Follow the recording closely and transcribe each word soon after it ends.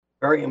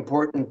very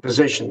important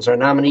positions. Our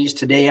nominees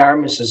today are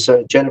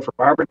Mrs. Jennifer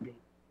Barber, to be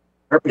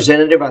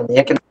representative on the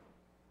Economic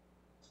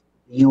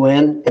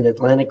UN and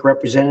Atlantic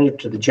representative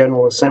to the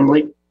General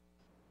Assembly.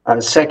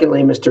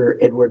 Secondly, Mr.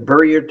 Edward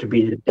Burrier, to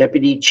be the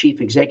Deputy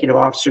Chief Executive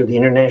Officer of the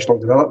International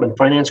Development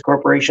Finance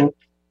Corporation.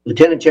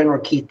 Lieutenant General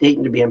Keith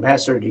Dayton, to be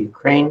Ambassador to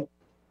Ukraine.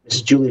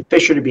 Mrs. Julie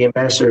Fisher, to be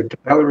Ambassador to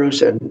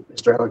Belarus. And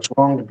Mr. Alex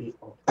Wong, to be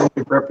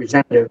Alternative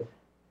Representative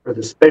for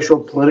the Special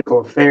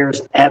Political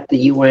Affairs at the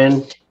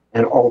UN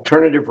and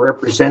Alternative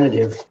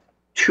Representative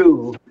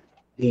to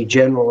the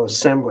General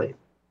Assembly.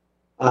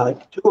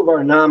 Two of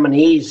our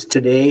nominees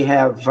today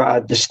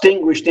have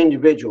distinguished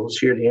individuals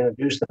here to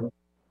introduce them.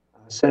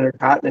 Senator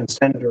Cotton and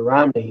Senator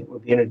Romney will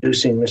be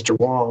introducing Mr.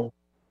 Wong.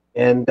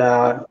 And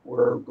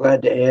we're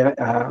glad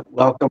to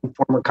welcome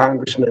former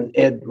Congressman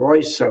Ed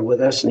Royce with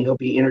us, and he'll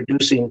be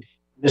introducing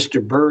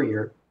Mr.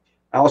 Burrier.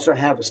 I also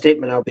have a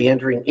statement I'll be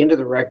entering into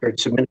the record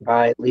submitted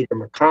by Leader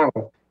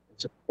McConnell in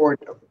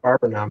support of the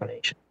Barber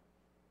nomination.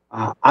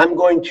 I'm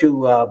going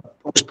to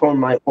postpone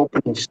my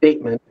opening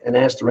statement and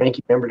ask the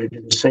ranking member to do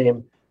the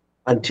same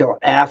until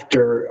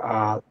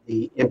after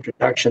the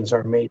introductions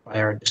are made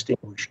by our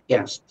distinguished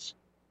guests.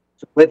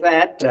 So with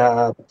that,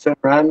 Senator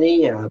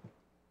Romney,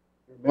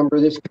 member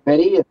of this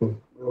committee,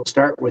 and we'll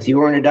start with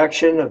your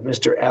introduction of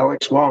Mr.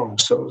 Alex Wong.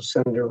 So,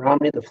 Senator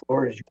Romney, the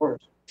floor is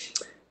yours.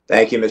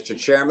 Thank you, Mr.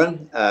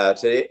 Chairman.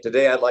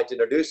 Today, I'd like to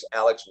introduce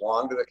Alex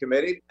Wong to the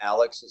committee.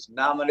 Alex is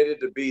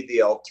nominated to be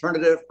the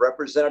alternative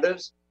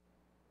representative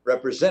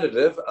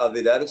of the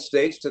United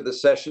States to the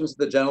sessions of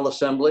the General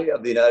Assembly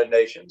of the United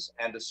Nations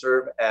and to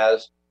serve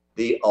as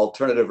the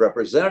alternative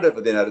representative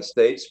of the United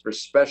States for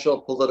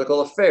special political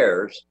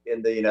affairs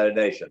in the United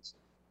Nations.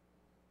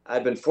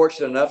 I've been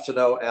fortunate enough to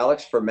know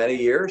Alex for many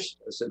years,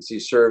 since he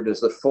served as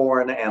the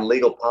Foreign and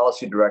Legal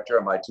Policy Director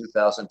of my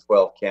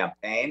 2012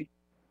 campaign.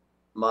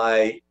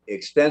 My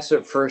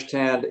extensive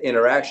firsthand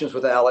interactions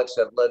with Alex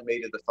have led me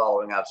to the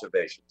following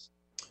observations.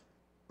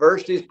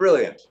 First, he's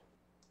brilliant.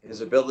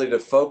 His ability to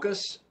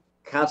focus,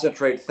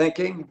 concentrate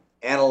thinking,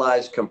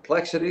 analyze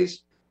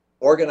complexities,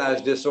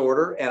 organize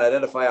disorder, and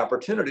identify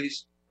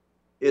opportunities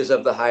is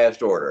of the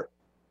highest order.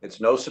 It's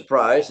no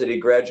surprise that he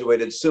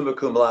graduated summa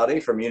cum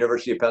laude from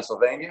University of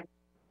Pennsylvania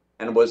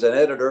and was an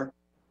editor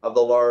of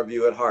the Law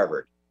Review at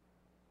Harvard.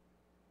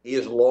 He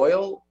is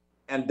loyal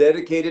and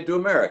dedicated to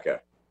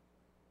America.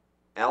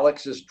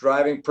 Alex's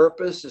driving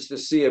purpose is to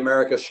see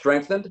America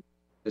strengthened,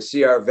 to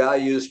see our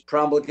values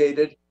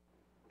promulgated,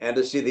 and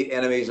to see the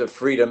enemies of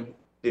freedom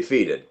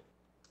defeated.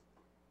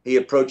 He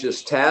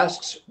approaches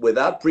tasks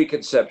without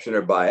preconception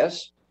or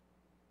bias.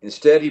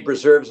 Instead, he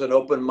preserves an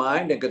open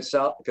mind and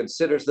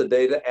considers the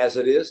data as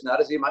it is, not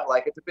as he might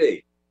like it to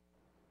be.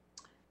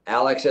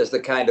 Alex has the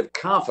kind of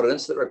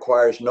confidence that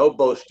requires no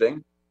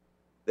boasting,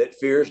 that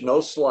fears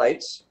no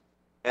slights,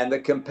 and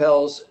that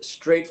compels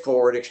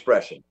straightforward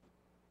expression.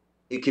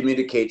 He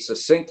communicates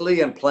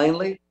succinctly and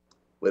plainly,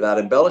 without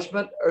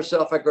embellishment or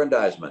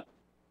self-aggrandizement,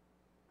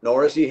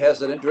 nor is he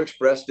hesitant to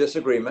express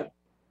disagreement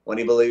when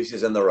he believes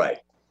he's in the right.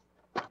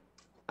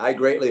 I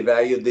greatly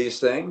valued these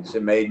things.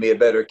 It made me a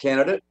better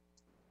candidate.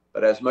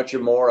 But as much or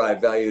more, I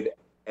valued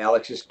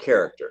Alex's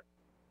character.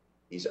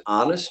 He's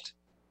honest,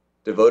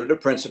 devoted to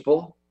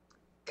principle,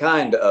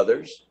 kind to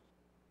others,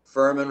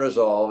 firm in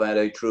resolve, and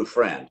a true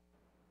friend.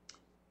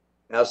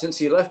 Now, since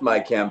he left my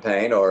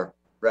campaign, or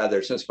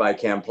rather, since my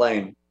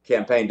campaign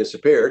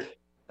disappeared,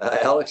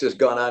 Alex has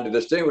gone on to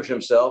distinguish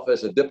himself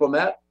as a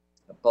diplomat,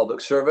 a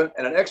public servant,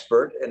 and an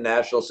expert in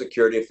national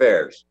security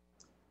affairs,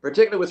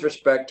 particularly with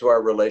respect to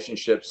our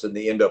relationships in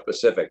the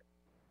Indo-Pacific.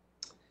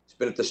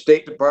 Been at the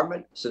State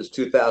Department since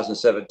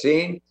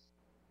 2017.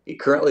 He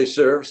currently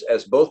serves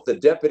as both the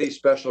Deputy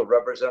Special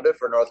Representative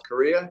for North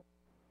Korea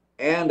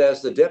and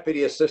as the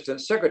Deputy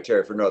Assistant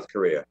Secretary for North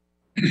Korea.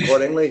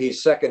 Accordingly,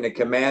 he's second in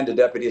command to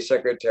Deputy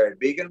Secretary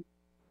Biegun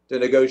to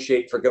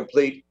negotiate for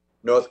complete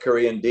North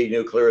Korean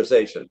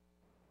denuclearization.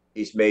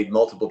 He's made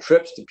multiple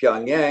trips to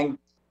Pyongyang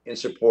in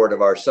support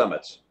of our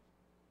summits.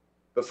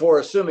 Before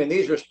assuming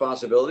these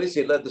responsibilities,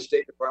 he led the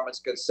State Department's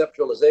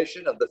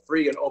conceptualization of the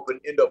free and open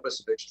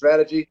Indo-Pacific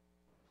strategy,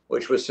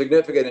 which was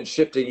significant in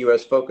shifting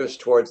U.S. focus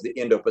towards the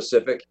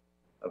Indo-Pacific,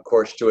 of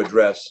course, to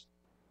address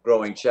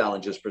growing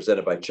challenges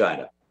presented by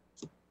China.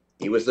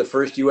 He was the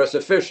first U.S.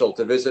 official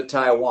to visit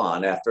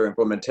Taiwan after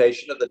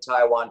implementation of the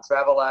Taiwan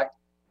Travel Act,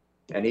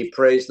 and he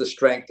praised the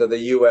strength of the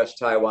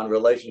U.S.-Taiwan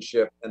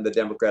relationship and the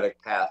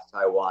democratic path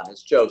Taiwan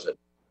has chosen.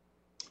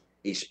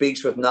 He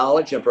speaks with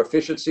knowledge and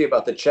proficiency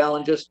about the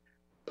challenges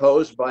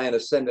posed by an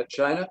ascendant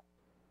China,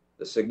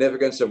 the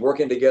significance of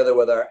working together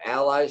with our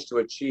allies to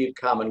achieve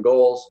common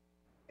goals,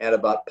 and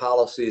about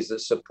policies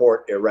that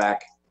support Iraq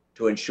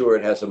to ensure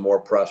it has a more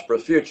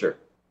prosperous future.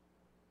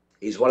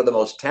 He's one of the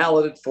most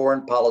talented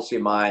foreign policy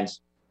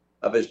minds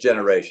of his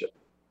generation,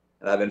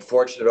 and I've been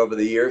fortunate over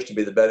the years to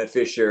be the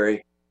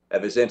beneficiary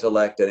of his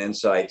intellect and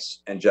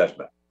insights and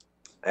judgment.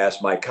 I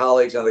ask my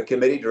colleagues on the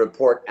committee to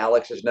report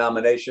Alex's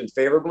nomination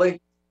favorably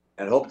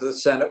and hope that the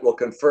Senate will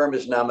confirm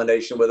his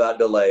nomination without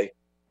delay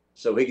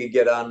so he can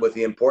get on with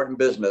the important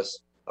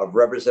business of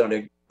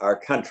representing our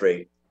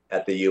country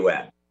at the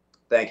UN.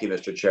 Thank you,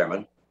 Mr.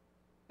 Chairman.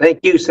 Thank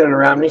you, Senator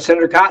Romney.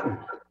 Senator Cotton.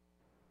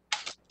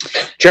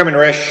 Chairman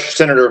Risch,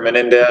 Senator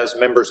Menendez,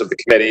 members of the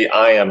committee,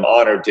 I am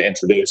honored to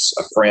introduce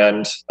a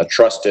friend, a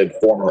trusted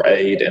former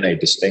aide, and a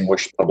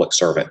distinguished public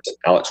servant,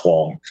 Alex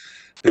Wong,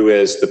 who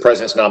is the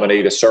President's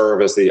nominee to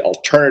serve as the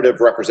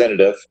alternative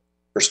representative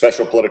for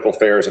special political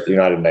affairs at the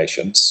United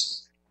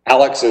Nations.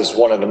 Alex is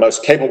one of the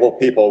most capable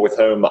people with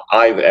whom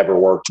I've ever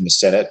worked in the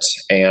Senate,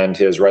 and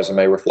his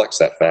resume reflects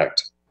that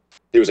fact.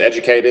 He was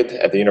educated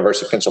at the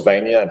University of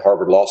Pennsylvania and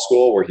Harvard Law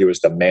School, where he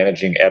was the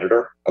managing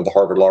editor of the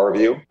Harvard Law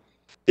Review.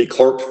 He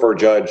clerked for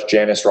Judge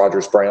Janice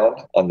Rogers Brown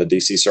on the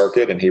DC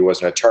Circuit, and he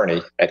was an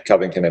attorney at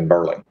Covington and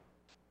Burling.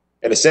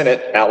 In the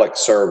Senate, Alex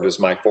served as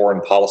my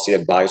foreign policy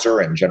advisor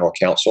and general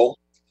counsel.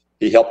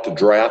 He helped to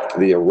draft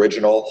the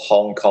original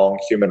Hong Kong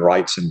Human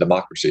Rights and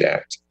Democracy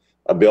Act,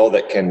 a bill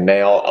that can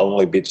now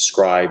only be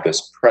described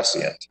as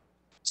prescient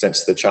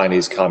since the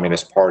Chinese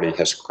Communist Party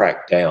has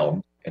cracked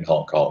down in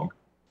Hong Kong.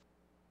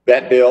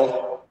 That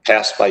bill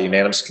passed by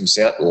unanimous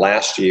consent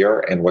last year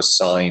and was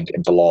signed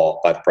into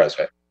law by the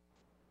president.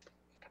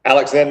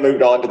 Alex then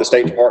moved on to the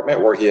State Department,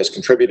 where he has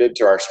contributed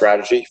to our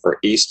strategy for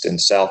East and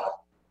South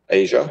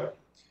Asia.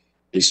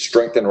 He's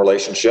strengthened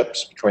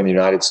relationships between the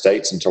United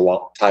States and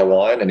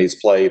Taiwan, and he's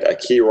played a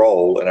key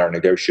role in our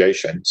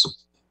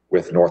negotiations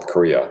with North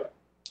Korea.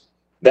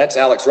 That's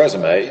Alex's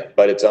resume,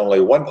 but it's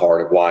only one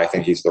part of why I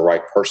think he's the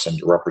right person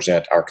to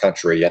represent our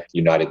country at the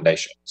United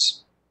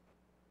Nations.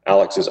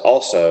 Alex is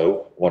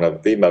also one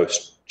of the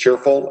most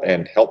cheerful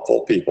and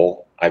helpful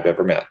people I've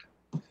ever met.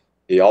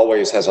 He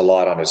always has a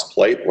lot on his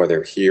plate,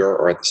 whether here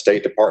or at the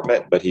State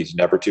Department, but he's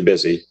never too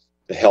busy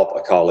to help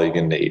a colleague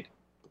in need.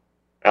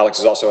 Alex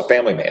is also a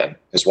family man.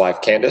 His wife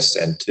Candace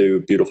and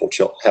two beautiful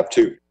children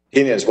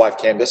he and his wife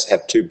Candace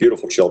have two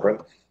beautiful children,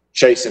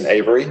 Chase and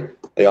Avery.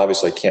 They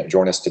obviously can't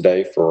join us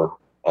today for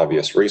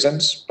obvious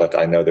reasons, but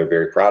I know they're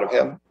very proud of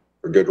him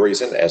for good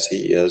reason, as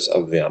he is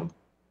of them.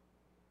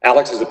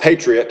 Alex is a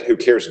patriot who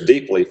cares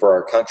deeply for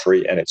our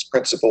country and its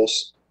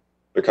principles,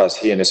 because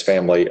he and his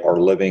family are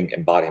living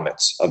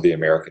embodiments of the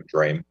American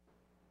dream.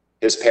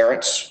 His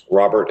parents,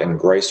 Robert and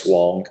Grace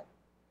Wong,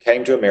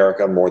 came to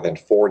America more than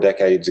 4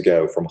 decades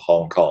ago from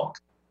Hong Kong.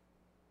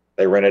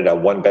 They rented a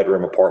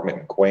one-bedroom apartment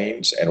in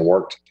Queens and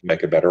worked to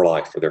make a better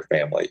life for their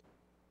family.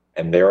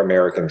 And their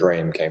American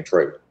dream came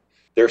true.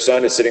 Their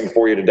son is sitting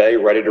before you today,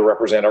 ready to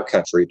represent our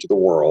country to the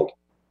world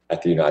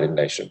at the United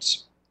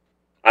Nations.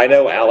 I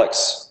know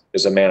Alex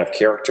is a man of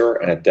character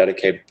and a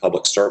dedicated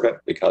public servant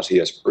because he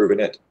has proven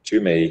it to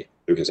me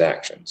through his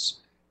actions.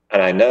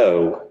 And I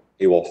know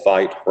he will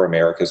fight for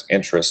America's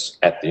interests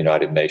at the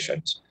United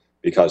Nations,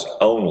 because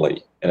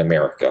only in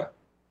America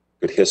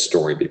could his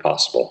story be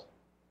possible.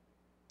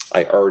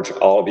 I urge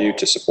all of you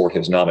to support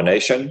his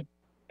nomination,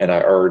 and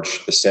I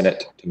urge the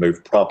Senate to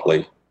move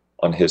promptly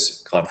on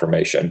his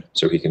confirmation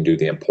so he can do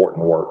the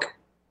important work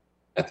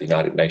at the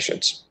United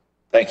Nations.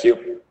 Thank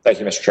you. Thank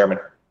you, Mr. Chairman.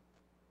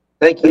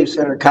 Thank you,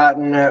 Senator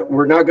Cotton.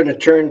 We're now going to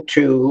turn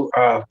to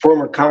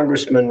former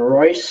Congressman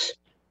Royce.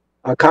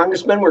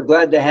 Congressman, we're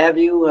glad to have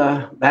you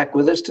back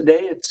with us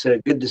today. It's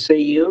good to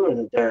see you,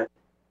 and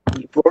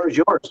the floor is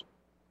yours.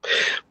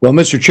 Well,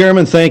 Mr.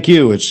 Chairman, thank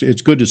you.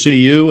 It's good to see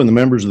you and the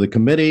members of the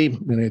committee,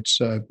 and it's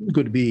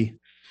good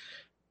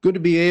to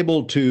be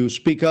able to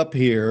speak up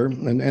here,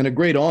 and a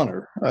great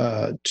honor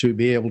to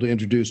be able to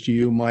introduce to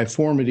you my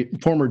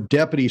former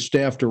Deputy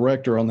Staff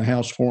Director on the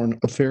House Foreign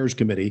Affairs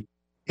Committee,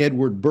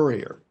 Edward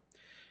Burrier.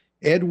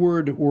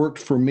 Edward worked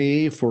for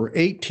me for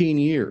 18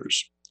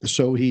 years.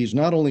 So he's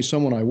not only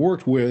someone I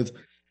worked with,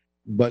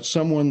 but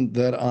someone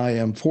that I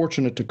am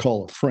fortunate to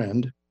call a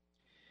friend.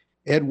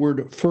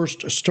 Edward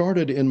first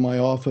started in my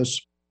office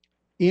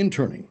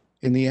interning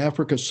in the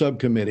Africa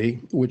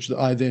Subcommittee, which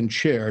I then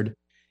chaired.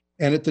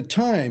 And at the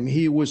time,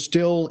 he was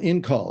still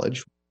in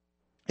college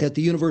at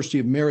the University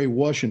of Mary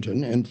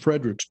Washington in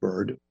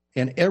Fredericksburg.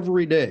 And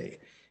every day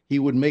he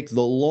would make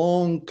the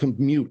long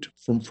commute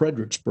from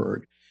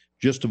Fredericksburg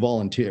just to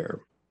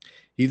volunteer.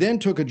 He then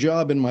took a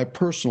job in my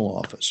personal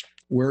office,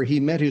 where he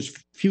met his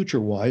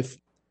future wife,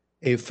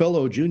 a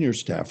fellow junior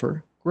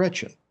staffer,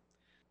 Gretchen.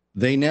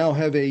 They now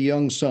have a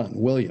young son,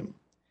 William,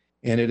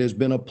 and it has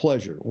been a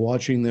pleasure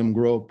watching them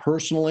grow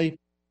personally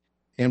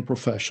and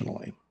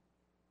professionally.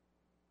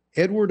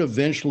 Edward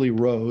eventually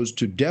rose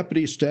to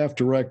Deputy Staff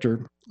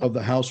Director of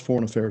the House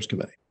Foreign Affairs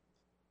Committee.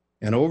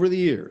 And over the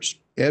years,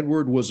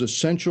 Edward was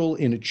essential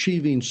in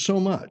achieving so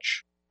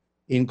much,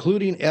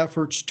 including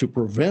efforts to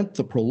prevent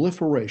the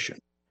proliferation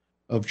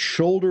of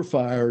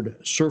shoulder-fired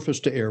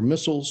surface-to-air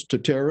missiles to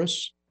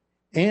terrorists,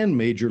 and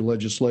major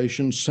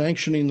legislation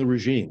sanctioning the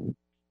regime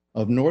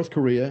of North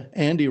Korea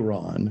and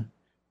Iran,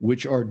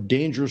 which are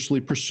dangerously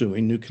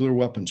pursuing nuclear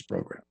weapons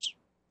programs.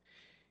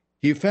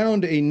 He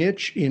found a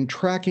niche in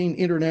tracking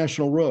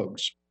international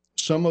rogues,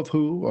 some of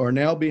who are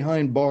now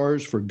behind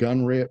bars for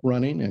gun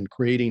running and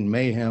creating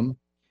mayhem,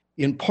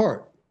 in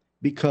part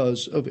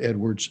because of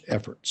Edward's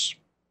efforts.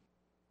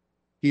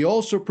 He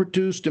also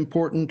produced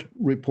important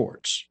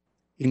reports,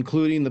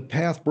 including the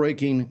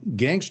path-breaking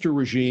gangster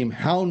regime,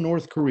 How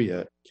North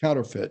Korea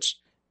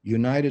Counterfeits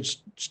United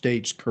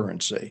States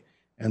currency.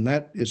 And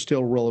that is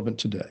still relevant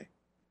today.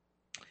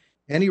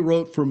 And he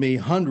wrote for me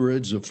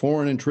hundreds of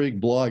foreign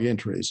intrigue blog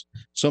entries,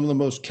 some of the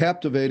most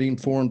captivating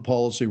foreign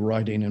policy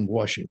writing in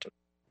Washington.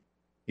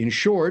 In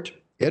short,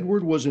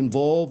 Edward was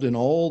involved in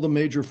all the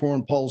major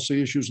foreign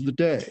policy issues of the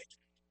day,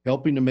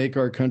 helping to make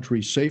our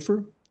country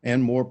safer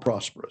and more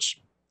prosperous.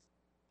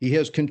 He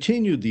has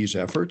continued these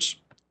efforts,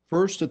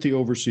 first at the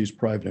Overseas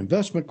Private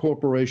Investment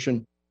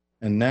Corporation,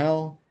 and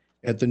now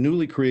at the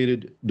newly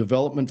created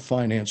Development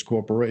Finance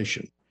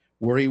Corporation,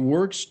 where he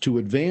works to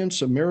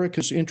advance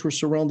America's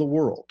interests around the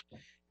world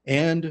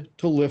and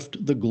to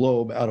lift the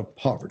globe out of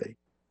poverty.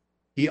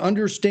 He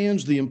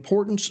understands the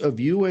importance of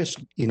U.S.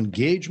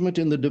 engagement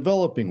in the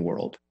developing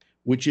world,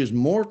 which is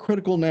more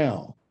critical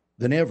now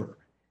than ever,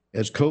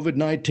 as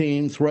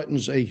COVID-19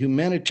 threatens a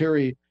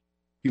humanitarian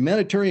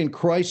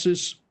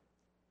crisis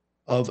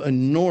of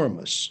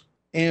enormous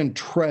and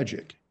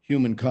tragic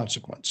human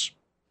consequence.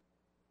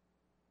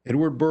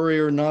 Edward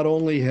Burrier not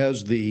only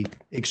has the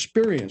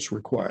experience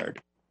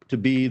required to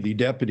be the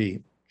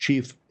Deputy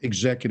Chief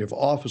Executive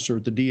Officer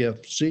at the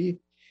DFC,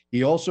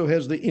 he also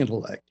has the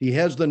intellect, he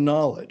has the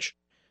knowledge,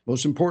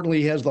 most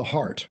importantly, he has the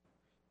heart.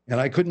 And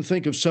I couldn't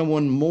think of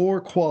someone more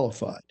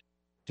qualified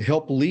to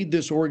help lead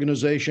this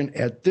organization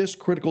at this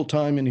critical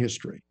time in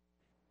history.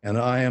 And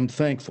I am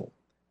thankful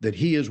that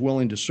he is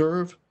willing to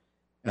serve.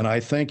 And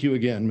I thank you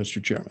again,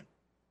 Mr. Chairman.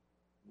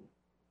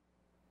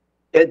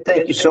 Ed,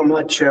 thank you so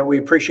much. We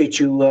appreciate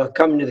you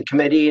coming to the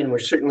committee, and we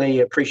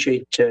certainly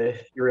appreciate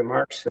your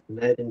remarks and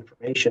that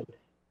information.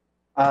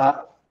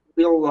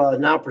 We'll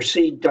now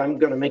proceed. I'm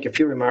going to make a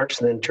few remarks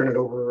and then turn it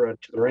over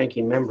to the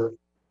ranking member.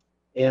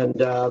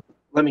 And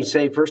let me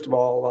say, first of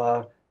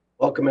all,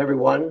 welcome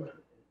everyone.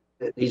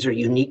 These are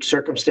unique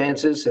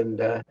circumstances,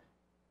 and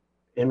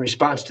in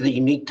response to the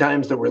unique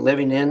times that we're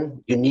living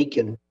in, unique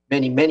in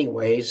many, many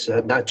ways,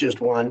 not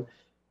just one,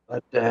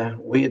 but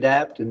we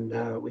adapt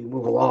and we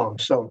move along.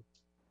 So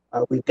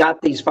we've got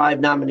these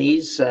 5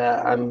 nominees.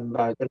 I'm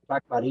going to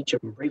talk about each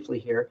of them briefly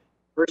here.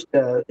 First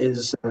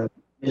is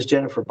Ms.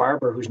 Jennifer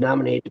Barber, who's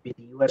nominated to be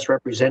the U.S.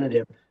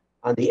 representative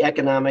on the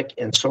Economic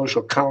and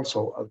Social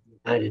Council of the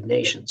United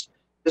Nations.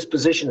 This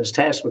position is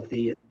tasked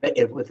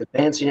with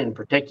advancing and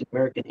protecting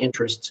American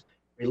interests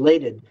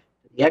related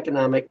to the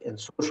economic and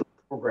social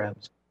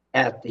programs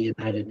at the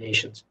United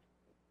Nations.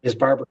 Ms.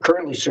 Barber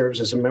currently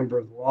serves as a member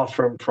of the law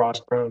firm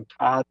Frost Brown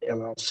Todd,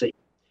 LLC.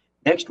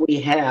 Next, we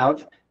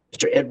have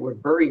Mr.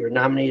 Edward Burrier,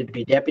 nominated to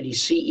be Deputy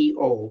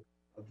CEO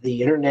of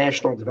the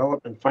International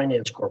Development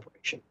Finance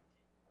Corporation.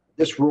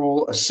 This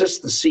role assists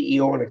the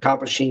CEO in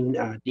accomplishing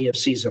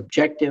DFC's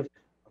objective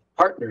of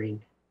partnering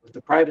with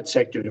the private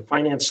sector to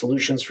finance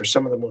solutions for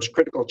some of the most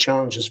critical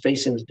challenges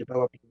facing the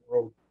developing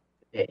world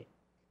today.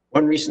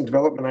 One recent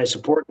development I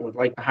support and would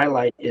like to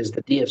highlight is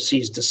the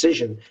DFC's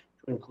decision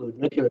to include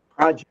nuclear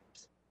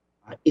projects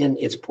in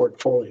its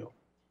portfolio.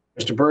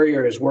 Mr.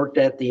 Burrier has worked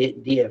at the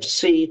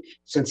DFC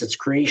since its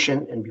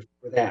creation and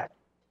before that.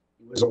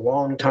 He was a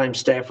longtime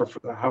staffer for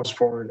the House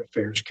Foreign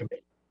Affairs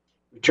Committee.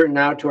 We turn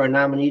now to our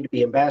nominee to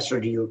be ambassador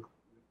to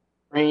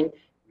Ukraine,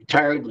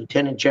 retired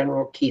Lieutenant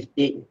General Keith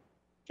Dayton.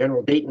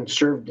 General Dayton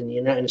served in the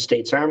United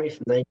States Army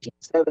from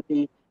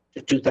 1970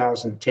 to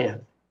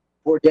 2010,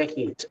 4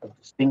 decades of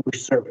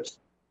distinguished service.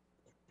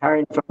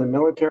 Retiring from the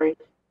military,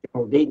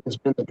 General Dayton has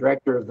been the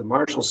director of the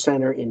Marshall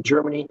Center in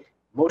Germany.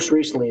 Most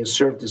recently has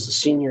served as the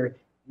senior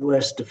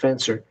U.S.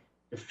 defense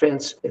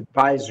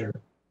advisor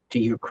to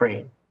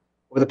Ukraine.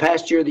 Over the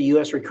past year, the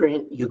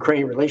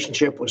U.S.-Ukraine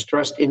relationship was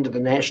thrust into the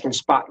national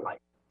spotlight.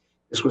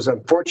 This was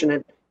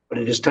unfortunate, but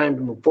it is time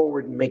to move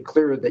forward and make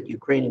clear that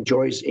Ukraine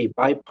enjoys a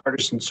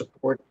bipartisan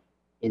support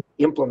in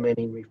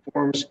implementing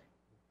reforms,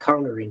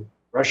 countering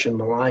Russian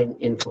malign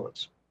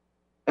influence.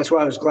 That's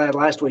why I was glad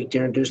last week to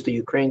introduce the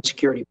Ukraine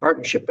Security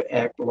Partnership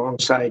Act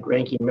alongside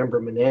Ranking Member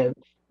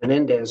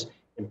Menendez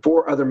and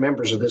 4 other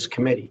members of this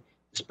committee.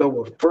 This bill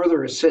will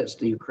further assist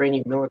the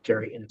Ukrainian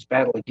military in its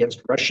battle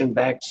against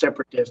Russian-backed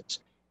separatists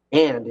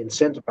and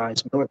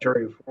incentivize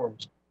military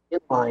reforms in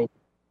line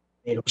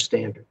with NATO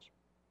standards.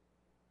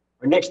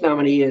 Our next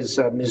nominee is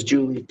Ms.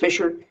 Julie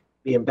Fisher,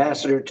 the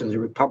ambassador to the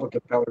Republic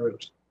of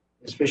Belarus.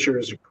 Ms. Fisher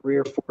is a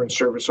career Foreign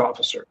Service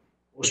officer.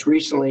 Most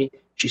recently,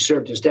 she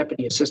served as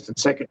Deputy Assistant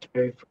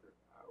Secretary for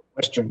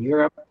Western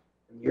Europe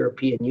and the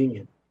European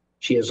Union.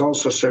 She has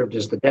also served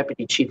as the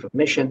Deputy Chief of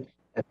Mission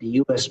at the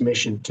U.S.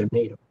 mission to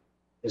NATO.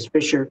 Ms.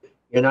 Fisher,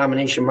 your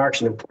nomination marks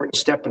an important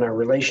step in our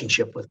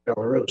relationship with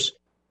Belarus.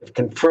 If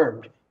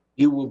confirmed,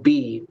 you will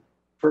be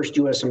first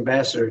U.S.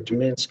 ambassador to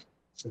Minsk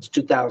since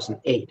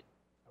 2008.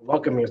 I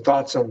welcome your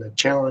thoughts on the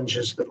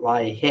challenges that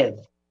lie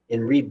ahead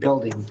in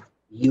rebuilding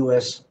the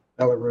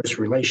U.S.-Belarus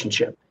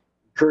relationship,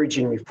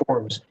 encouraging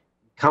reforms,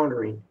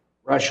 countering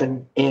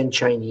Russian and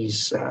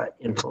Chinese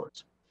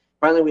influence.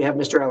 Finally, we have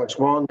Mr. Alex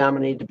Wong,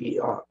 nominated to be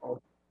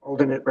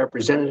alternate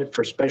representative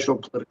for special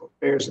political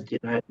affairs at the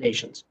United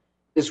Nations.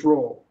 This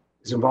role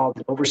is involved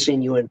in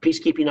overseeing UN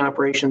peacekeeping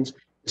operations,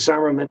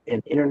 disarmament,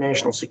 and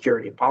international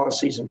security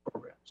policies and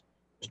programs.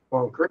 Mr.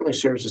 Wong currently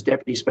serves as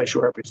Deputy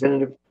Special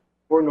Representative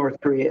for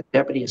North Korea,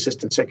 Deputy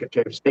Assistant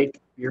Secretary of State,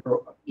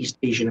 Bureau of East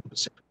Asian and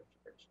Pacific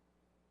Affairs.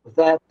 With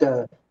that,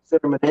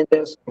 Senator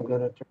Menendez, I'm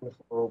going to turn the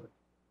floor over.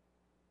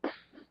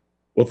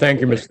 Well,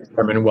 thank you, Mr.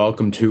 Chairman.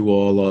 Welcome to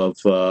all of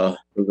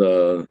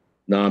the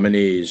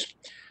nominees.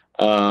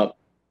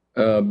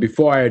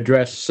 Before I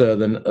address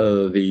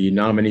the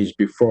nominees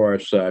before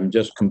us, I'm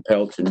just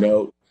compelled to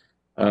note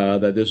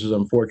that this is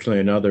unfortunately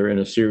another in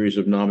a series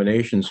of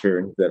nominations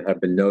hearings that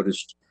have been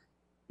noticed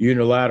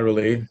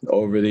unilaterally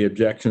over the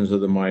objections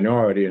of the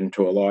minority and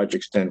to a large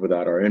extent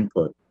without our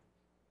input.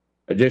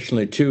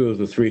 Additionally, 2 of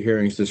the 3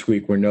 hearings this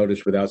week were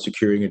noticed without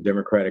securing a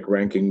Democratic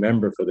ranking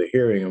member for the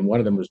hearing, and one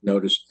of them was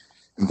noticed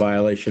in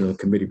violation of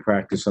committee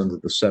practice under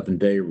the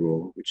 7-day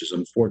rule, which is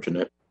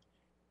unfortunate.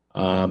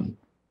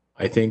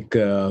 I think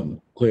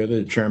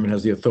clearly the chairman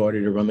has the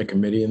authority to run the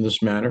committee in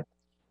this manner,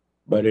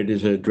 but it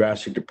is a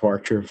drastic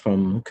departure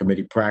from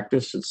committee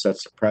practice. It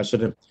sets a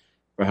precedent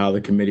for how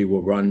the committee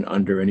will run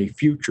under any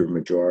future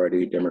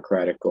majority,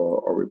 Democratic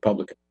or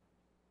Republican.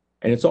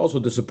 And it's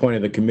also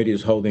disappointing the committee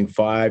is holding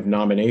 5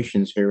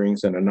 nominations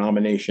hearings and a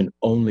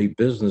nomination-only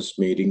business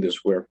meeting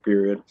this work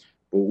period,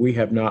 but we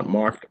have not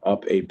marked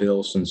up a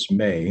bill since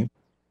May.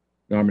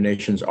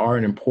 Nominations are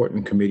an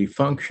important committee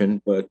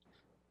function, but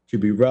to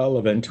be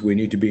relevant, we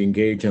need to be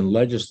engaged in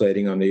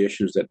legislating on the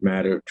issues that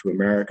matter to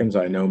Americans.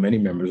 I know many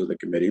members of the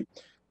committee,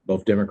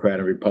 both Democrat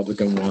and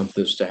Republican, want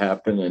this to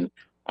happen, and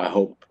I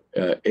hope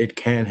it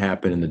can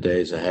happen in the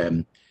days ahead.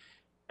 And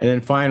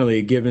then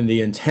finally, given the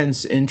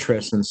intense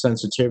interest and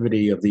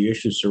sensitivity of the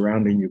issues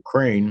surrounding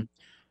Ukraine,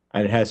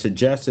 I had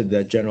suggested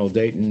that General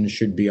Dayton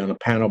should be on a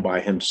panel by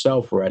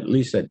himself, or at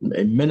least at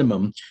a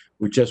minimum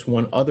with just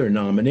one other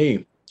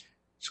nominee.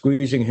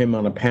 Squeezing him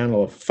on a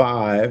panel of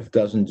 5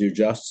 doesn't do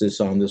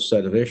justice on this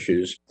set of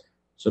issues.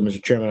 So,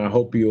 Mr. Chairman, I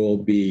hope you'll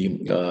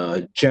be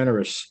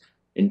generous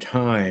in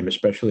time,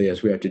 especially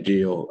as we have to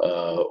deal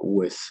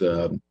with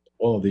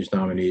all of these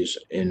nominees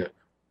in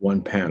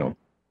one panel.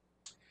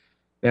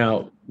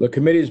 Now, the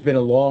committee has been a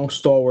long,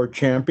 stalwart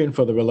champion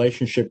for the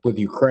relationship with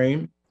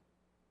Ukraine.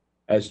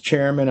 As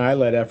chairman, I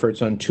led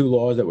efforts on 2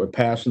 laws that were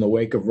passed in the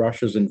wake of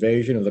Russia's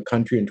invasion of the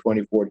country in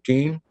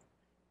 2014.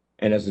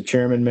 And as the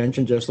chairman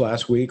mentioned just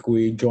last week,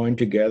 we joined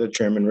together,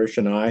 Chairman Risch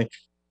and I,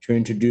 to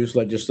introduce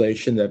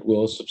legislation that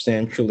will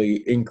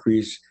substantially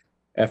increase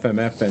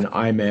FMF and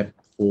IMEP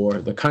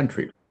for the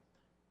country.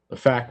 The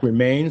fact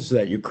remains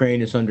that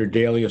Ukraine is under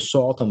daily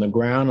assault on the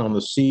ground, on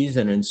the seas,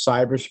 and in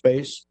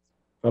cyberspace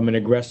from an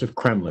aggressive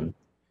Kremlin.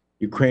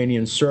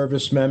 Ukrainian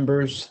service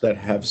members that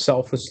have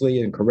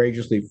selflessly and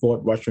courageously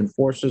fought Russian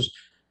forces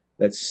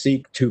that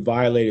seek to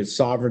violate its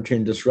sovereignty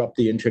and disrupt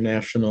the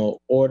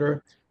international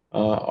order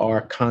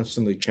are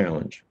constantly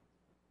challenged.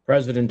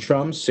 President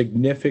Trump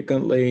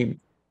significantly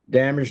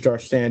damaged our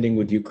standing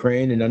with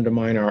Ukraine and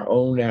undermined our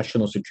own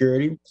national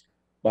security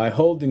by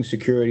holding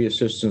security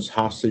assistance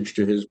hostage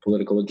to his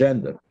political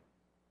agenda.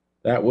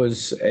 That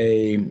was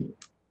a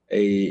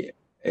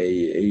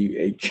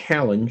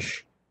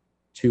challenge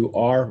to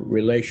our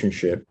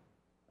relationship,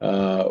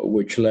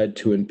 which led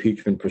to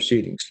impeachment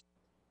proceedings.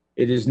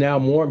 It is now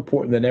more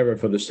important than ever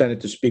for the Senate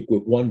to speak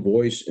with one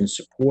voice in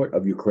support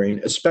of Ukraine,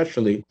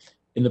 especially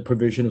in the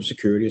provision of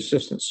security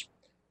assistance.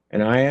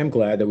 And I am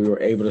glad that we were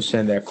able to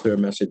send that clear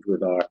message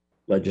with our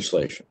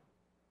legislation.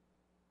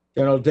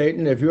 General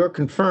Dayton, if you're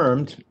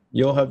confirmed,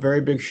 you'll have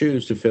very big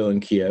shoes to fill in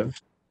Kiev.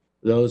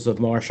 Those of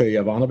Marsha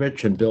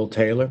Yovanovitch and Bill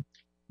Taylor.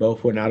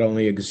 Both were not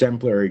only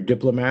exemplary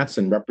diplomats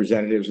and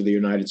representatives of the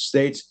United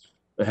States,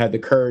 but had the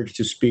courage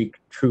to speak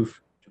truth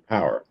to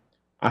power.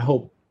 I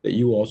hope that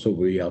you also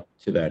will be up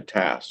to that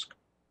task.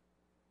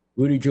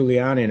 Rudy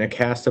Giuliani and a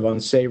cast of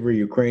unsavory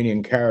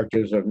Ukrainian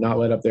characters have not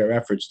let up their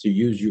efforts to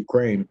use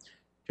Ukraine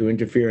to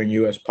interfere in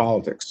U.S.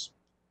 politics.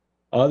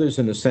 Others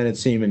in the Senate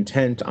seem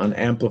intent on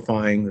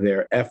amplifying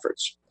their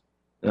efforts.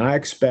 And I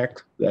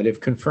expect that if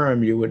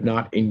confirmed, you would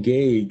not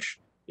engage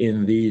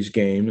in these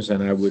games,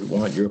 and I would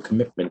want your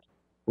commitment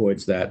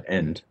towards that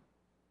end.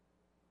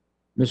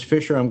 Ms.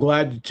 Fisher, I'm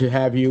glad to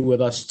have you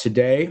with us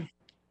today.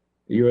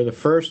 You're the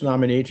first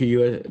nominee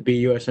to be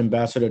U.S.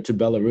 Ambassador to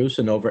Belarus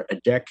in over a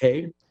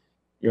decade.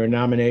 Your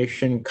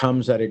nomination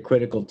comes at a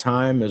critical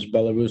time as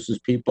Belarus's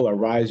people are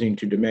rising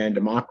to demand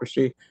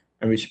democracy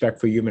and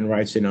respect for human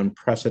rights in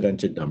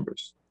unprecedented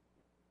numbers.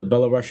 The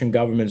Belarusian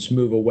government's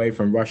move away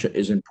from Russia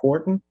is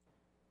important,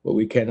 but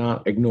we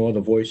cannot ignore the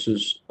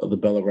voices of the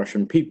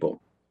Belarusian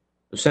people.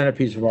 The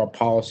centerpiece of our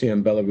policy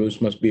on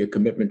Belarus must be a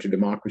commitment to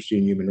democracy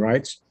and human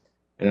rights,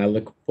 and I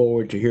look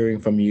forward to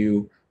hearing from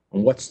you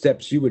on what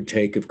steps you would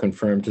take if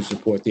confirmed to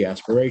support the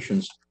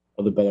aspirations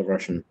of the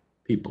Belarusian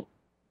people.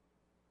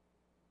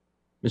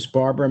 Ms.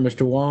 Barber and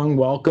Mr. Wong,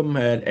 welcome.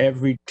 At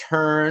every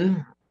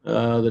turn,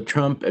 the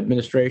Trump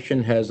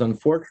administration has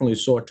unfortunately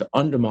sought to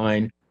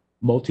undermine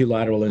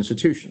multilateral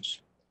institutions.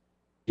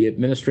 The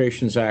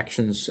administration's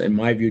actions, in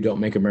my view,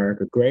 don't make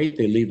America great.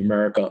 They leave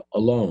America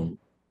alone.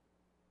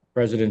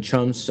 President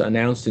Trump's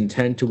announced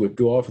intent to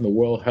withdraw from the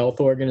World Health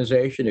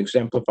Organization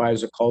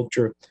exemplifies a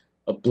culture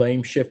of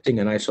blame shifting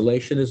and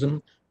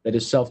isolationism that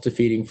is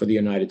self-defeating for the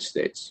United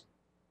States.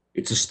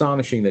 It's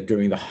astonishing that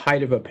during the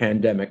height of a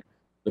pandemic,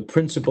 the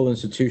principal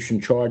institution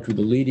charged with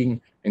the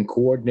leading and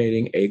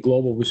coordinating a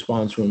global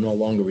response will no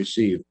longer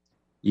receive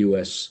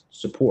U.S.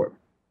 support.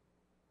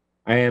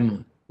 I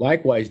am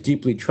likewise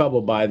deeply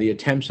troubled by the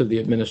attempts of the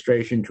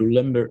administration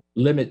to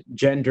limit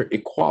gender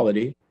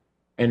equality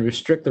and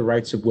restrict the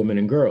rights of women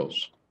and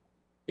girls.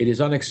 It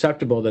is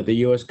unacceptable that the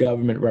U.S.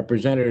 government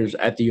representatives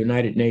at the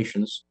United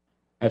Nations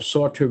have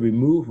sought to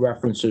remove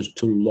references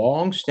to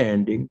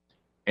long-standing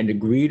and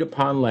agreed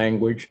upon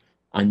language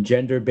on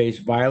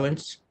gender-based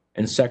violence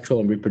and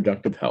sexual and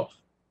reproductive health.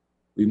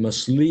 We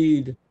must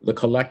lead the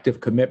collective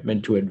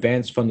commitment to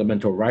advance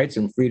fundamental rights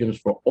and freedoms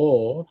for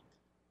all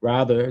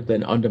rather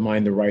than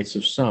undermine the rights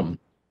of some.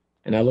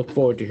 And I look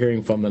forward to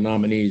hearing from the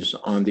nominees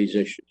on these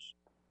issues.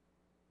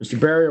 Mr.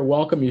 Barrier,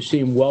 welcome. You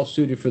seem well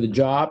suited for the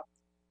job,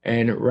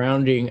 and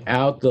rounding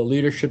out the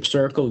leadership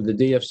circle of the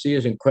DFC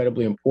is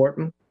incredibly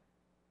important.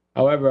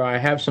 However, I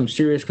have some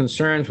serious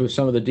concerns with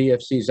some of the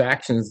DFC's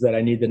actions that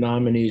I need the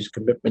nominees'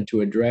 commitment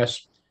to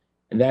address,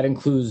 and that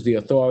includes the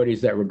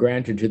authorities that were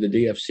granted to the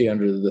DFC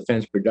under the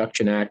Defense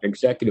Production Act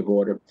executive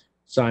order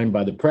signed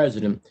by the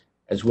president,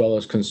 as well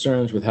as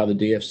concerns with how the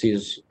DFC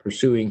is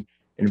pursuing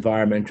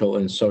environmental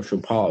and social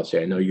policy.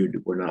 I know you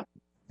were not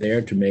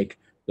there to make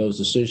those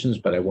decisions,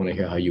 but I want to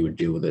hear how you would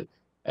deal with it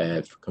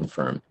if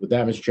confirmed. With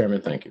that, Mr.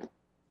 Chairman, thank you.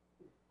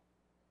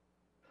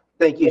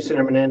 Thank you,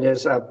 Senator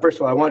Menendez. First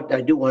of all,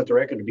 I do want the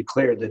record to be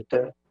clear that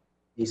the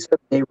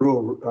 7-day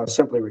rule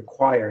simply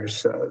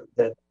requires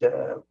that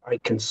I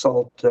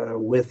consult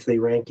with the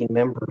ranking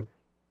member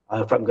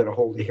if I'm going to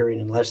hold a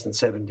hearing in less than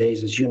 7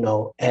 days. As you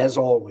know, as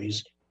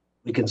always,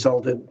 we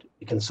consulted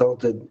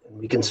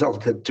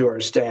to our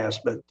staffs,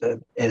 but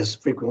as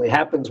frequently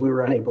happens, we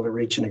were unable to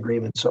reach an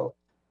agreement. So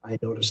I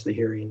noticed the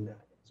hearing.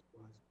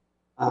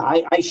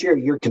 I share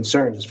your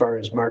concerns as far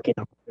as marking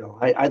up a bill.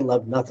 I'd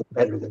love nothing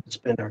better than to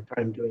spend our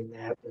time doing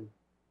that and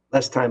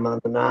less time on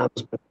the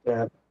noms.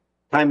 But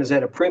time is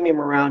at a premium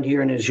around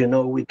here, and as you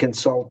know, we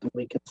consult on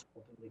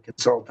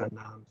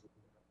noms. The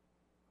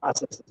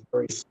process is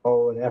very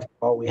slow, and after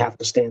all, we have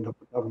to stand up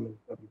for government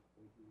before we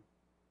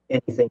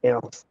do anything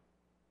else.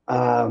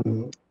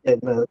 And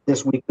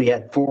this week we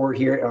had 4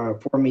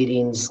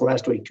 meetings.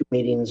 Last week 2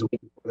 meetings. A week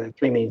before that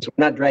 3 meetings. So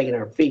we're not dragging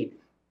our feet.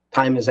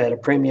 Time is at a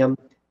premium,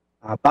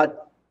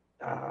 but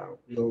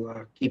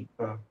we'll keep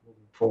moving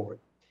forward.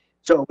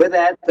 So with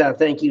that,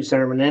 thank you,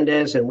 Senator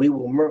Menendez, and we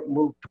will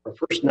move to our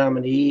first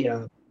nominee,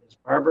 Ms.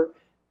 Barber.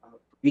 For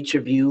each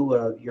of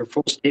you, your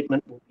full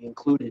statement will be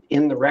included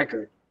in the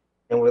record,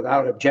 and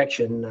without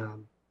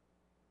objection,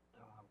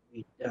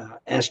 we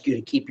ask you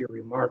to keep your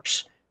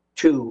remarks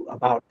to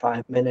about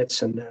 5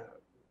 minutes, and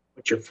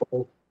put your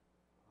full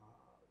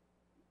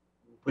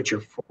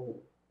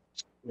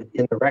statement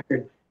in the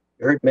record.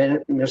 You heard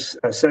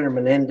Senator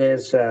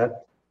Menendez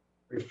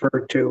refer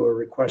to a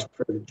request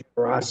for the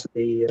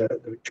generosity,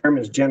 the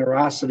chairman's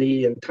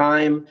generosity and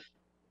time.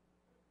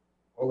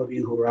 All of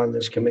you who are on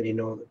this committee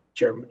know that the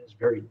chairman is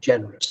very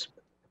generous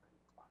with the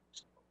time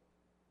clock.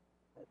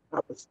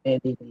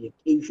 Notwithstanding the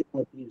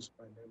occasional abuse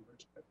by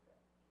members, but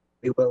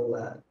we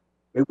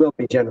will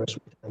be generous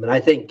with them. And I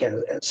think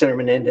Senator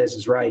Menendez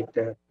is right.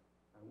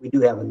 We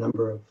do have a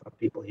number of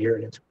people here,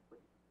 and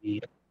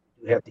we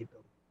do have the ability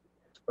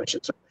to ask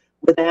questions. So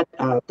with that,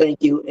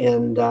 thank you.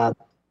 And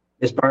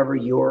Ms. Barber,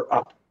 you're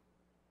up.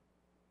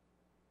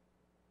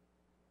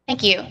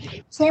 Thank you.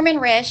 Chairman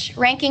Risch,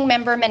 Ranking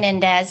Member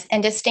Menendez,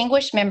 and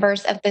distinguished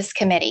members of this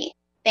committee,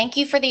 thank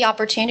you for the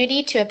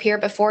opportunity to appear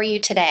before you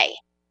today.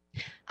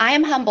 I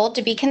am humbled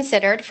to be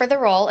considered for the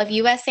role of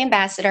U.S.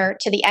 Ambassador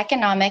to the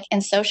Economic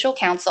and Social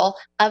Council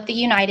of the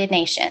United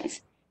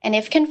Nations, and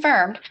if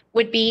confirmed,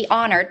 would be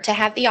honored to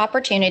have the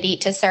opportunity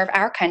to serve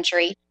our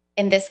country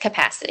in this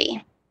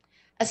capacity.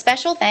 A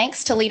special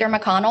thanks to Leader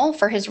McConnell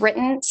for his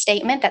written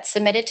statement that's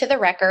submitted to the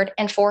record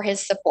and for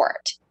his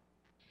support.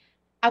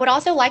 I would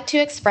also like to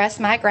express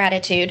my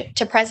gratitude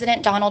to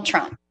President Donald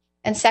Trump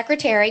and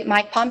Secretary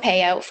Mike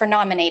Pompeo for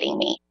nominating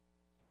me,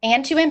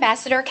 and to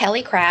Ambassador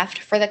Kelly Craft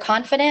for the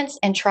confidence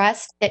and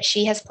trust that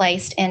she has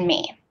placed in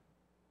me.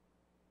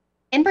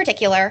 In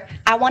particular,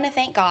 I want to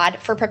thank God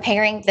for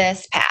preparing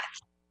this path.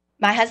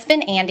 My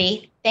husband,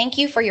 Andy, thank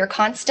you for your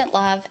constant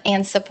love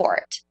and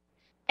support.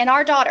 And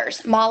our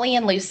daughters, Molly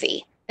and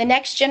Lucy, the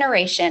next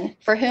generation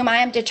for whom I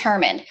am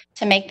determined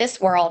to make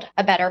this world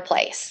a better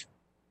place.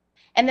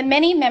 And the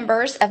many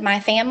members of my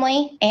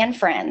family and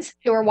friends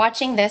who are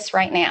watching this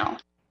right now,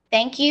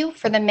 thank you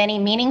for the many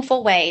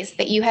meaningful ways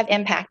that you have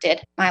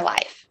impacted my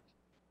life.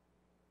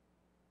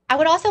 I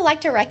would also like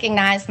to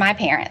recognize my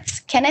parents,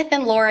 Kenneth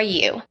and Laura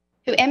Yu,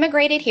 who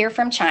immigrated here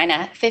from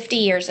China 50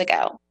 years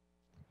ago.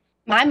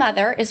 My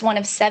mother is one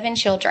of 7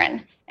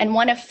 children and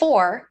one of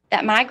 4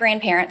 that my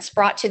grandparents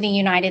brought to the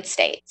United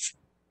States,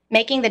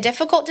 making the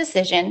difficult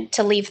decision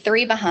to leave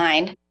 3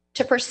 behind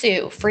to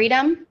pursue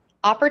freedom,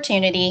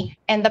 opportunity,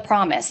 and the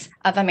promise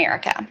of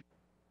America.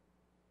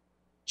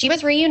 She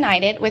was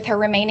reunited with her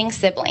remaining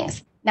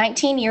siblings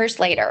 19 years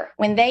later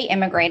when they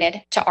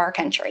immigrated to our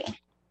country.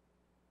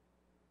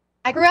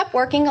 I grew up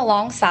working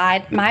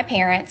alongside my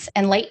parents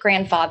and late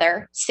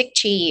grandfather, Sik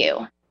Chi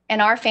Yu, in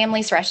our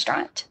family's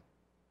restaurant.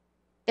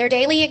 Their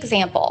daily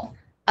example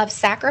of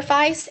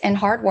sacrifice and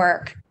hard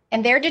work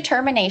and their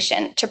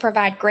determination to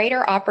provide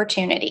greater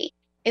opportunity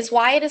is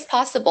why it is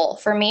possible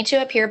for me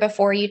to appear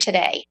before you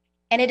today,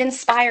 and it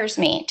inspires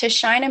me to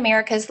shine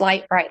America's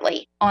light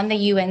brightly on the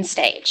UN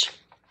stage.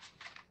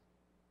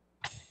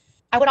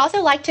 I would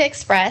also like to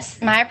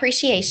express my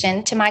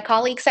appreciation to my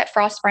colleagues at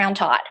Frost Brown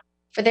Todd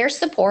for their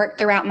support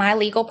throughout my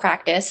legal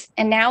practice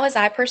and now as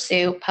I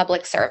pursue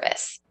public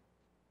service.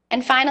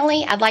 And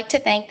finally, I'd like to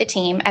thank the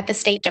team at the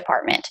State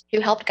Department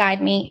who helped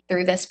guide me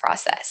through this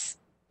process.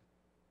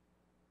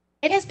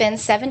 It has been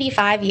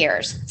 75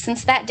 years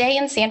since that day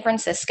in San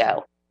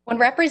Francisco when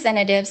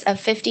representatives of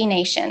 50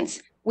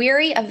 nations,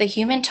 weary of the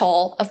human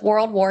toll of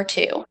World War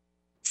II,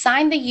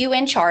 signed the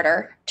UN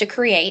Charter to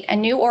create a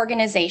new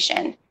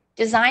organization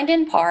designed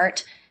in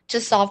part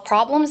to solve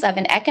problems of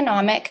an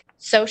economic,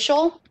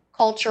 social,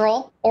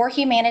 cultural, or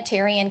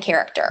humanitarian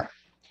character,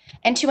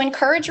 and to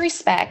encourage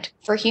respect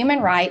for human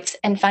rights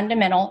and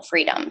fundamental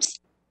freedoms.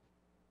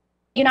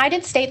 The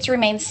United States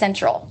remains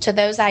central to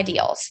those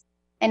ideals,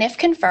 and if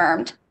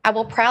confirmed, I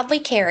will proudly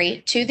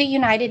carry to the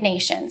United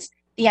Nations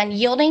the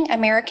unyielding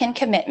American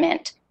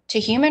commitment to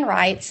human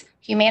rights,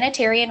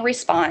 humanitarian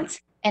response,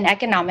 and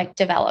economic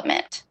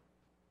development.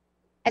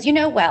 As you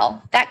know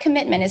well, that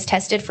commitment is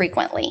tested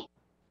frequently.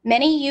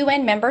 Many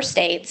UN member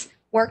states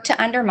work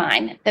to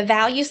undermine the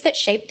values that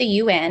shape the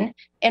UN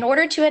in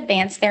order to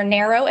advance their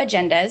narrow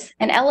agendas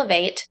and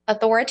elevate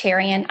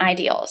authoritarian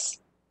ideals.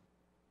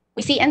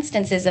 We see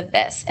instances of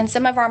this in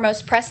some of our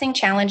most pressing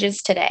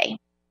challenges today.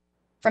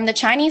 From the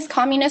Chinese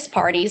Communist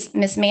Party's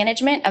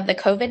mismanagement of the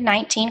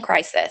COVID-19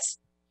 crisis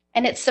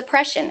and its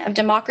suppression of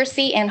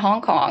democracy in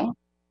Hong Kong,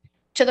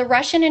 to the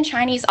Russian and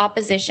Chinese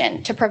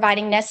opposition to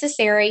providing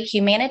necessary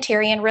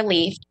humanitarian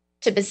relief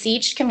to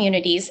besieged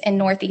communities in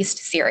northeast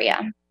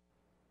Syria.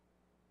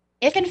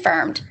 If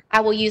confirmed,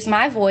 I will use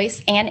my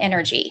voice and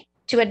energy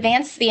to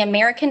advance the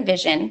American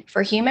vision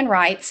for human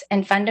rights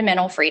and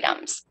fundamental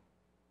freedoms.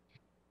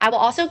 I will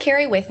also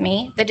carry with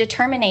me the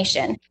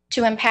determination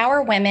to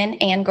empower women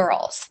and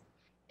girls.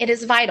 It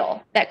is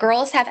vital that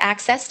girls have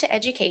access to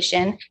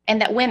education and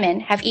that women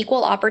have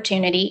equal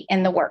opportunity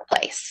in the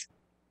workplace.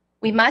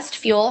 We must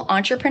fuel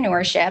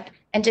entrepreneurship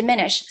and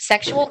diminish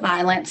sexual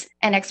violence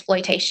and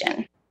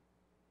exploitation.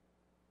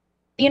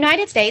 The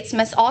United States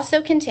must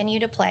also continue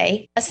to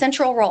play a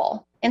central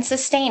role in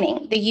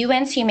sustaining the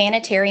UN's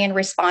humanitarian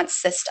response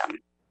system.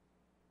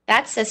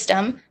 That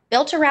system,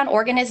 built around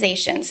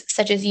organizations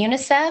such as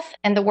UNICEF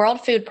and the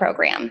World Food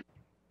Program,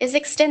 is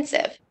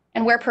extensive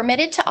and where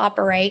permitted to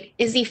operate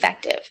is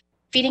effective,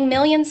 feeding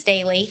millions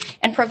daily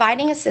and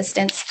providing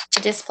assistance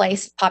to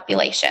displaced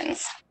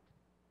populations.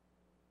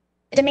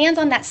 The demands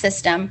on that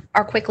system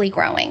are quickly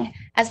growing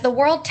as the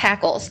world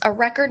tackles a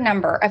record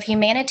number of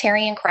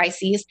humanitarian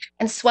crises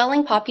and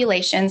swelling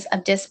populations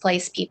of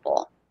displaced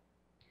people.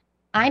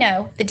 I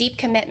know the deep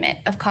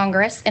commitment of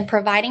Congress in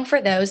providing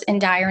for those in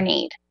dire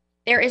need.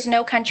 There is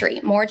no country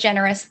more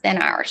generous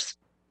than ours.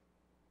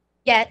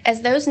 Yet,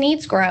 as those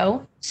needs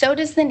grow, so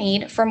does the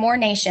need for more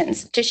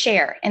nations to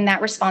share in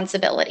that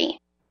responsibility.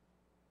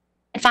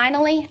 And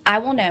finally, I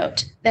will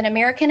note that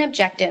American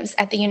objectives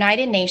at the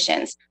United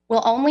Nations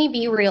will only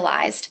be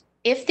realized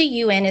if the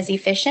UN is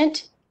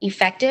efficient,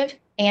 effective,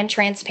 and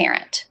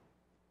transparent.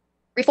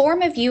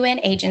 Reform of UN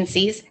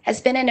agencies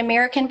has been an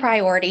American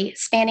priority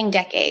spanning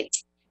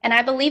decades, and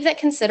I believe that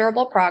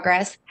considerable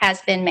progress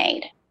has been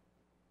made.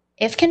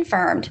 If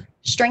confirmed,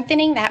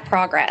 strengthening that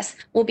progress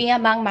will be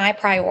among my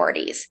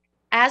priorities,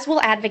 as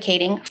will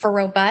advocating for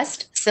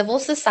robust civil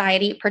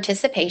society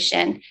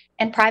participation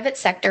and private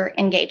sector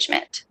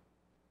engagement.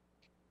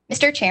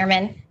 Mr.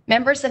 Chairman,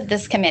 members of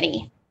this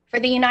committee, for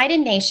the United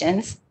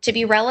Nations to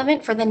be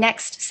relevant for the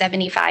next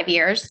 75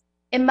 years,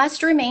 it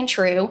must remain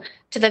true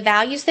to the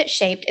values that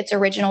shaped its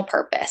original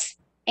purpose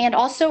and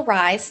also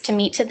rise to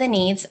meet to the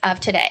needs of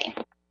today.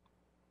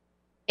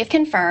 If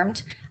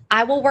confirmed,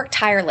 I will work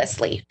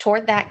tirelessly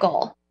toward that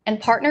goal and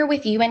partner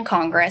with you in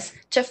Congress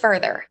to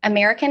further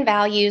American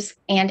values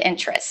and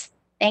interests.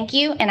 Thank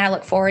you, and I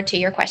look forward to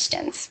your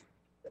questions.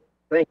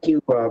 Thank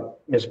you,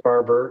 Ms.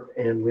 Barber,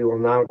 and we will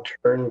now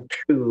turn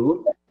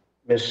to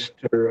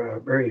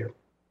Mr. Berrier.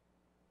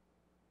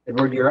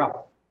 Edward, you're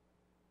up.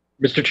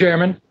 Mr.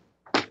 Chairman,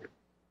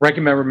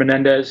 Ranking Member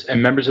Menendez,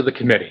 and members of the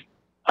committee,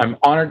 I'm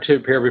honored to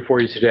appear before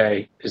you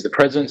today as the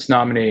President's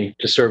nominee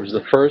to serve as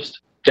the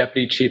first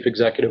Deputy Chief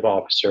Executive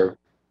Officer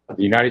of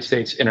the United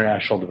States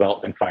International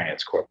Development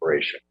Finance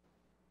Corporation.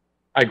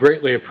 I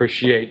greatly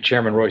appreciate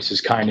Chairman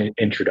Royce's kind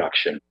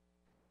introduction.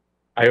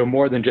 I owe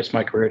more than just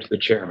my career to the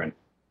Chairman.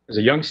 As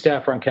a young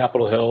staffer on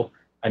Capitol Hill,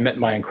 I met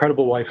my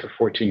incredible wife of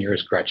 14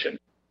 years, Gretchen.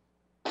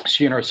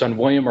 She and her son,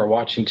 William, are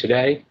watching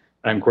today,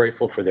 and I'm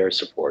grateful for their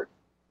support.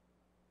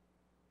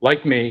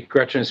 Like me,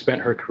 Gretchen has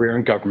spent her career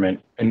in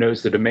government and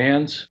knows the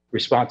demands,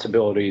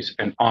 responsibilities,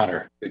 and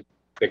honor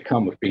that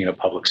come with being a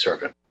public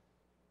servant.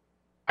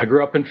 I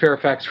grew up in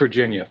Fairfax,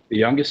 Virginia, the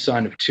youngest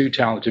son of two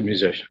talented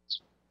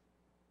musicians.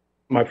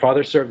 My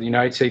father served the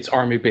United States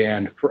Army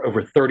Band for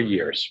over 30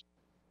 years.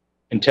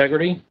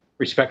 Integrity,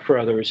 respect for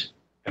others,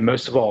 and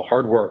most of all,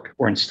 hard work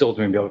were instilled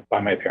in me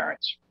by my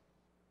parents.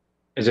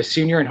 As a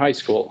senior in high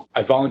school,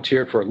 I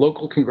volunteered for a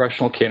local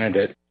congressional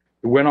candidate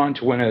who went on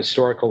to win a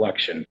historic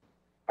election.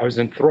 I was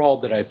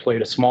enthralled that I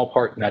played a small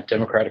part in that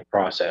democratic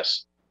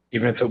process,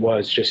 even if it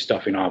was just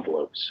stuffing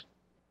envelopes.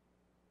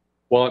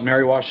 While at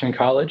Mary Washington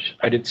College,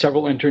 I did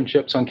several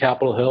internships on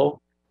Capitol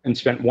Hill and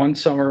spent one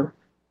summer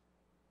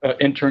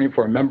interning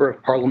for a member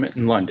of parliament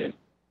in London.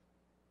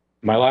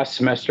 My last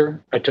semester,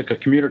 I took a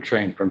commuter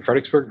train from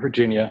Fredericksburg,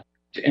 Virginia,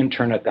 to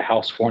intern at the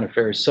House Foreign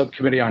Affairs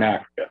Subcommittee on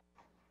Africa,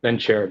 then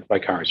chaired by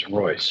Congressman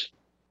Royce.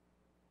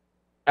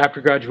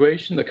 After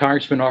graduation, the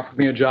congressman offered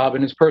me a job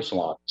in his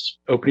personal office,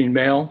 opening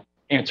mail,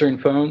 answering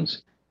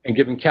phones, and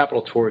giving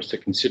Capitol tours to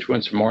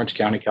constituents from Orange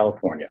County,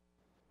 California.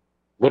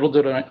 Little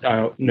did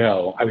I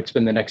know I would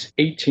spend the next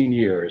 18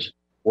 years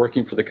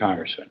working for the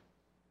congressman.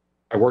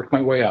 I worked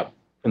my way up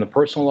from the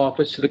personal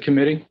office to the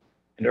committee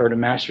and earned a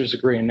master's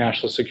degree in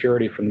national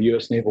security from the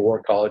U.S. Naval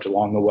War College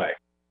along the way.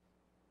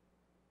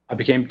 I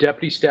became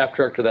Deputy Staff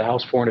Director of the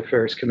House Foreign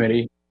Affairs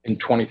Committee in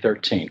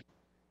 2013, a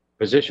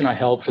position I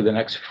held for the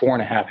next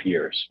 4.5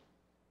 years.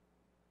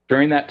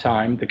 During that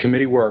time, the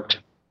committee worked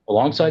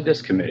alongside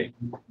this committee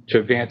to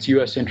advance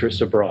U.S.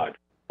 interests abroad,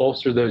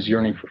 bolster those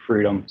yearning for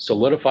freedom,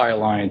 solidify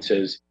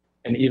alliances,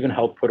 and even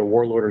help put a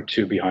warlord or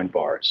two behind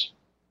bars.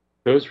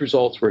 Those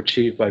results were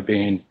achieved by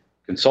being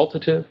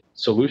consultative,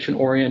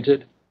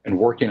 solution-oriented, and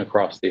working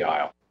across the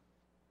aisle.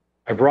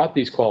 I brought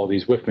these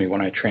qualities with me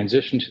when I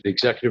transitioned to the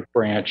executive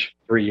branch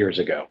 3 years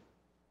ago.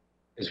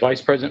 As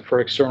Vice President for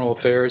External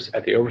Affairs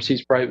at the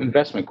Overseas Private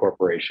Investment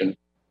Corporation,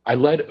 I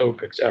led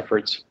OPIC's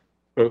efforts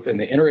both in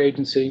the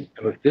interagency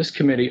and with this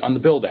committee on the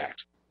BUILD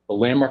Act, the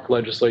landmark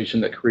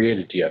legislation that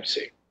created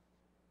DFC.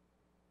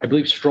 I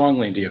believe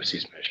strongly in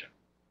DFC's mission.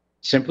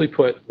 Simply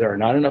put, there are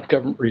not enough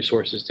government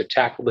resources to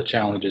tackle the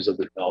challenges of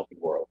the developing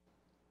world.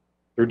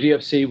 Through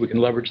DFC, we can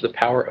leverage the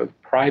power of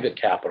private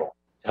capital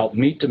to help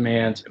meet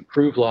demands,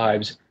 improve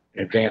lives,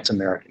 and advance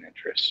American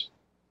interests.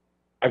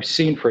 I've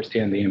seen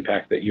firsthand the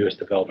impact that U.S.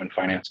 development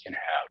finance can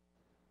have.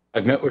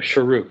 I've met with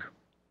Sharouk,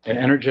 an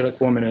energetic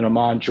woman in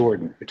Amman,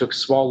 Jordan, who took a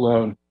small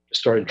loan to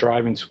start a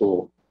driving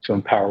school to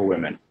empower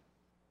women.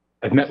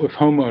 I've met with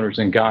homeowners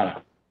in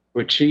Ghana who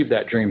achieved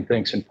that dream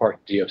thanks in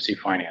part to DFC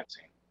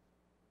financing.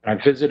 And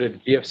I visited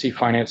a DFC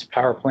financed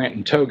power plant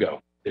in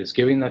Togo that is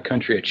giving the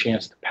country a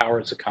chance to power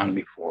its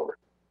economy forward.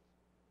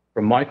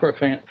 From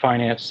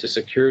microfinance to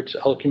secure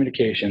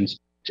telecommunications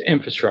to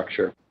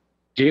infrastructure,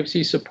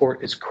 DFC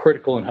support is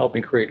critical in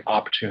helping create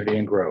opportunity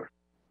and growth.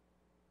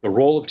 The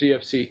role of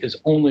DFC is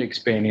only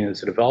expanding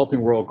as the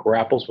developing world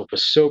grapples with a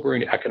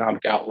sobering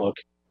economic outlook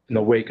in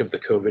the wake of the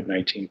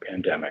COVID-19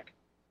 pandemic.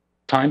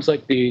 Times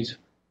like these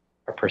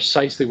are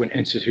precisely when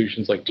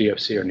institutions like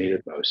DFC are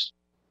needed most.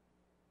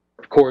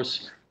 Of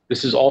course,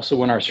 this is also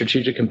when our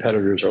strategic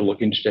competitors are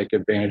looking to take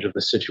advantage of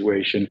the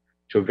situation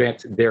to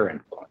advance their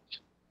influence.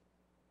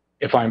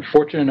 If I'm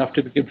fortunate enough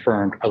to be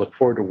confirmed, I look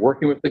forward to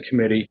working with the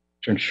committee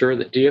to ensure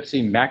that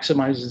DFC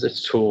maximizes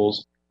its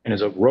tools and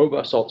is a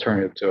robust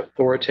alternative to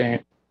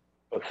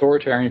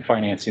authoritarian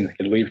financing that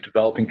can leave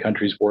developing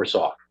countries worse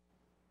off.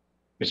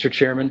 Mr.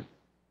 Chairman,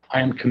 I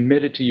am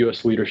committed to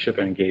U.S. leadership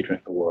and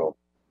engagement in the world,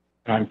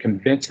 and I'm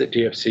convinced that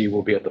DFC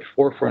will be at the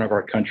forefront of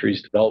our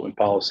country's development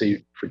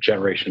policy for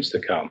generations to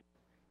come.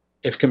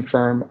 If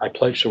confirmed, I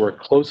pledge to work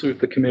closely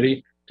with the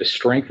committee to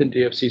strengthen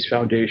DFC's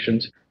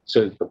foundations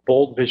so that the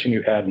bold vision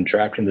you had in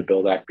drafting the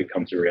BUILD Act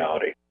becomes a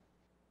reality.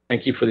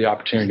 Thank you for the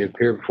opportunity to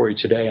appear before you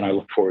today, and I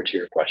look forward to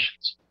your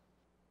questions.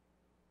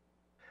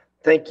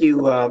 Thank you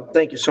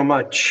so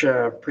much.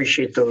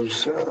 Appreciate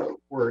those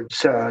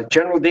words.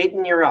 General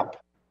Dayton, you're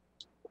up.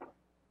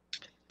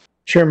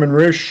 Chairman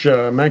Risch,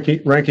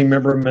 Ranking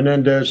Member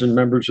Menendez, and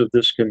members of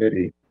this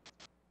committee.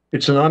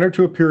 It's an honor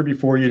to appear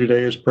before you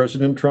today as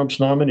President Trump's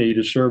nominee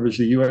to serve as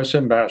the U.S.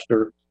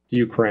 Ambassador to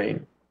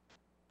Ukraine.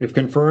 If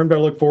confirmed, I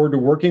look forward to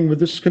working with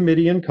this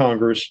committee and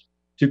Congress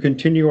to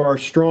continue our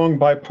strong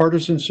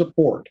bipartisan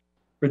support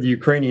for the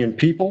Ukrainian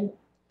people,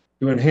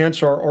 to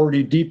enhance our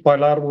already deep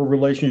bilateral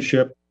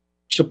relationship,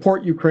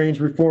 support Ukraine's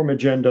reform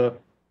agenda,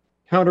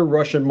 counter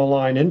Russian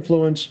malign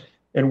influence,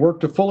 and work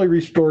to fully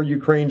restore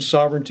Ukraine's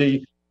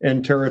sovereignty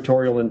and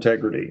territorial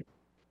integrity.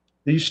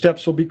 These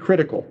steps will be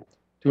critical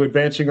to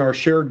advancing our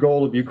shared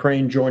goal of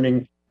Ukraine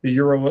joining the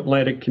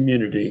Euro-Atlantic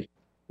community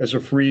as a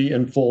free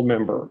and full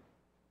member.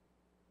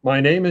 My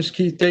name is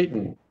Keith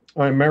Dayton.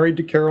 I'm married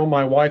to Carol,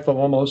 my wife of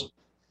almost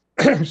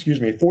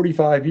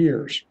 45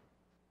 years.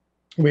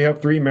 We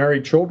have 3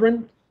 married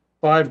children,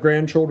 5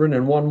 grandchildren,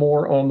 and 1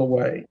 more on the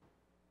way.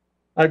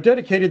 I've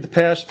dedicated the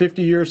past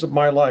 50 years of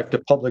my life to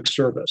public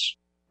service.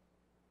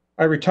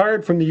 I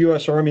retired from the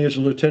U.S. Army as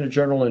a lieutenant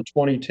general in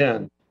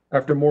 2010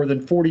 after more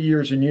than 40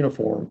 years in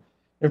uniform.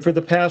 And for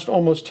the past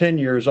almost 10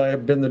 years, I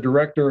have been the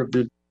director of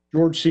the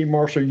George C.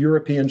 Marshall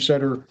European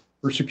Center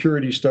for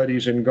Security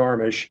Studies in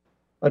Garmisch,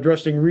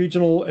 addressing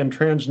regional and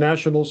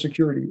transnational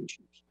security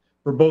issues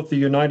for both the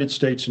United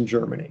States and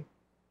Germany.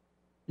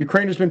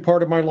 Ukraine has been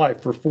part of my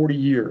life for 40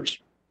 years.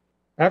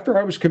 After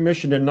I was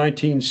commissioned in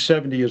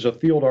 1970 as a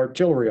field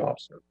artillery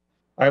officer,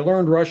 I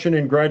learned Russian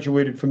and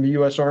graduated from the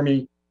U.S.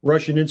 Army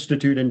Russian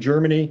Institute in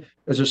Germany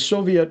as a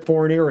Soviet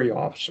Foreign Area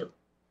officer.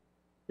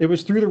 It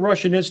was through the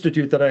Russian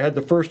Institute that I had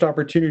the first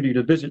opportunity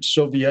to visit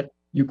Soviet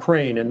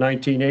Ukraine in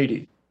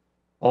 1980.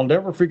 I'll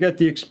never forget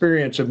the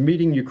experience of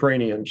meeting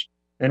Ukrainians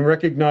and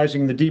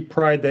recognizing the deep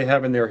pride they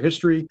have in their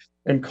history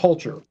and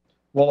culture,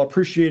 while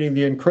appreciating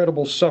the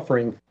incredible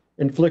suffering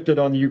inflicted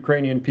on the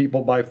Ukrainian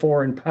people by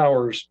foreign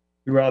powers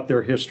throughout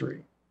their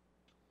history.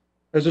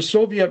 As a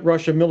Soviet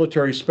Russia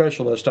military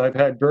specialist, I've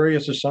had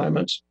various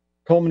assignments,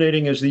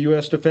 culminating as the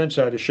U.S. Defense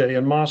Attaché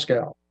in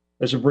Moscow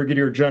as a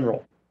brigadier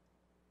general.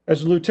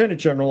 As a lieutenant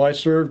general, I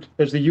served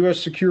as the U.S.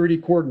 Security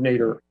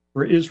Coordinator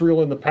for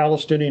Israel and the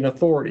Palestinian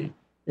Authority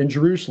in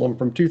Jerusalem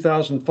from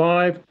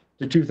 2005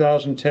 to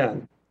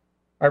 2010.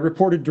 I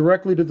reported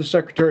directly to the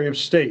Secretary of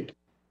State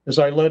as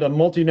I led a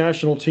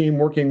multinational team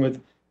working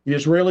with the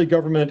Israeli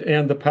government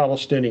and the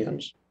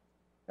Palestinians.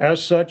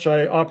 As such,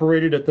 I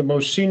operated at the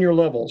most senior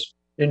levels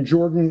in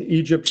Jordan,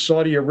 Egypt,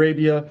 Saudi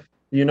Arabia,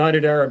 the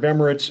United Arab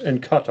Emirates,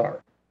 and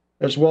Qatar,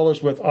 as well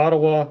as with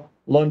Ottawa,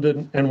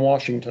 London, and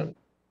Washington.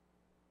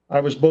 I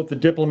was both a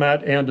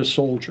diplomat and a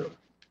soldier.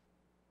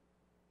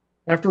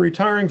 After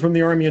retiring from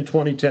the Army in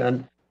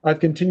 2010, I've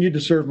continued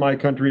to serve my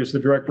country as the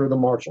director of the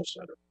Marshall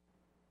Center.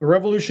 The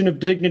Revolution of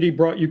Dignity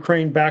brought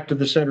Ukraine back to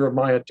the center of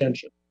my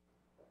attention.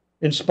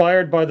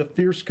 Inspired by the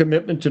fierce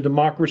commitment to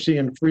democracy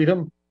and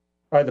freedom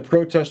by the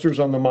protesters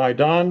on the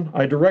Maidan,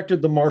 I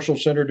directed the Marshall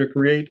Center to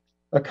create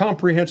a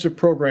comprehensive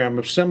program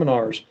of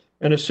seminars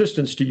and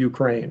assistance to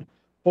Ukraine,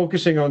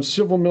 focusing on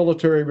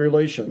civil-military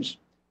relations,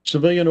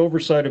 civilian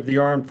oversight of the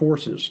armed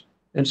forces,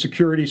 and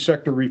security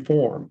sector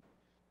reform.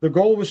 The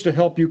goal was to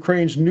help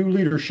Ukraine's new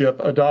leadership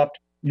adopt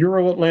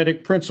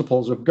Euro-Atlantic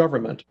principles of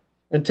government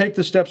and take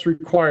the steps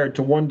required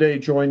to one day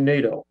join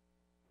NATO.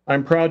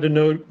 I'm proud to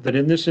note that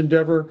in this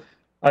endeavor,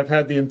 I've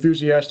had the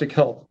enthusiastic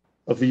help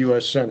of the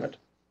U.S. Senate.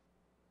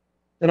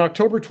 In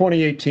October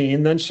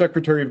 2018, then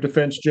Secretary of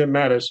Defense Jim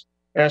Mattis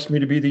asked me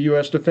to be the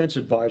U.S. Defense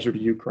Advisor to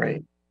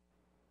Ukraine.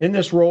 In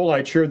this role,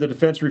 I chaired the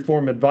Defense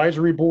Reform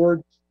Advisory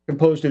Board,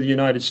 composed of the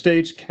United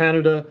States,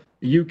 Canada,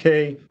 the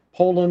UK,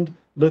 Poland,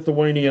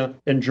 Lithuania,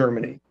 and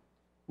Germany.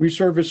 We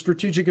serve as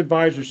strategic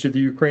advisors to the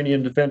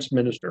Ukrainian Defense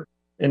Minister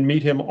and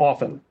meet him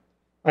often.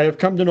 I have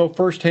come to know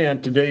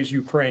firsthand today's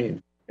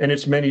Ukraine and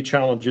its many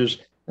challenges,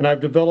 and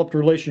I've developed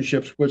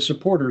relationships with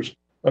supporters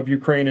of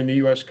Ukraine in the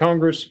U.S.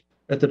 Congress,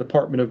 at the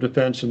Department of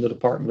Defense, and the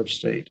Department of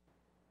State.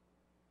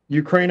 The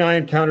Ukraine I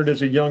encountered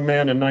as a young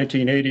man in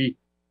 1980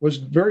 was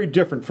very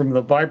different from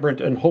the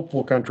vibrant and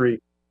hopeful country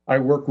I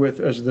work with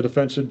as the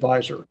defense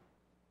advisor,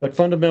 but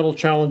fundamental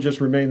challenges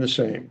remain the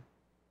same.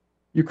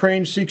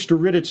 Ukraine seeks to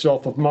rid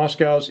itself of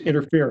Moscow's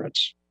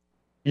interference,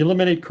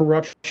 eliminate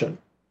corruption,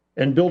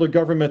 and build a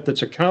government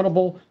that's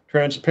accountable,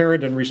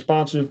 transparent, and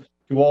responsive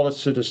to all its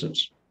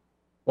citizens.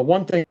 But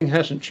one thing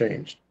hasn't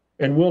changed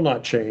and will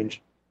not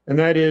change, and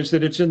that is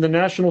that it's in the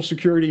national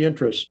security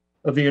interests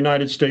of the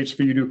United States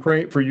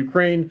for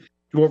Ukraine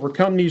to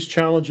overcome these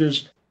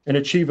challenges and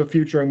achieve a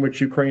future in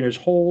which Ukraine is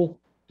whole,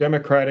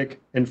 democratic,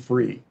 and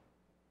free.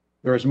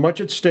 There is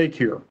much at stake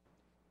here.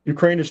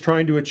 Ukraine is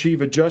trying to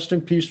achieve a just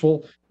and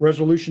peaceful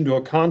resolution to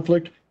a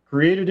conflict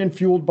created and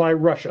fueled by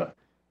Russia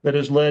that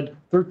has led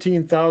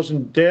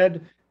 13,000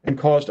 dead and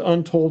caused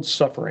untold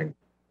suffering.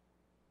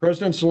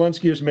 President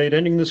Zelensky has made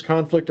ending this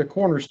conflict a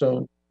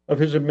cornerstone of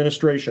his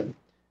administration.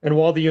 And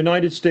while the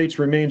United States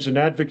remains an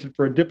advocate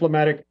for a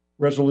diplomatic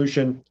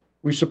resolution,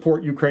 we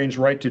support Ukraine's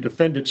right to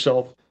defend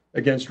itself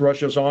against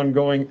Russia's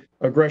ongoing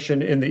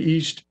aggression in the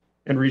East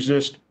and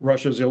resist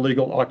Russia's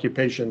illegal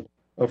occupation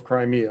of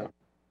Crimea.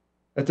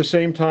 At the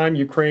same time,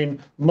 Ukraine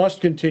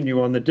must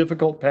continue on the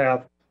difficult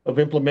path of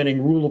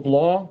implementing rule of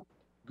law,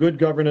 good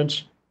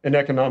governance, and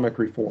economic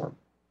reform.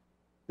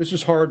 This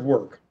is hard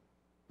work.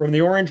 From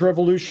the Orange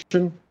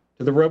Revolution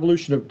to the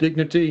Revolution of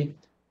Dignity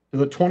to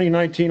the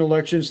 2019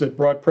 elections that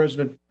brought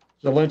President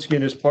Zelensky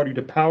and his party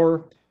to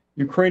power,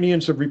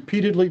 Ukrainians have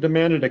repeatedly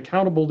demanded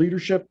accountable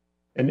leadership,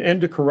 an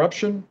end to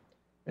corruption,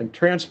 and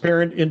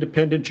transparent,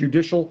 independent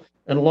judicial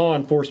and law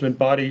enforcement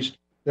bodies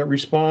that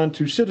respond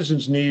to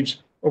citizens'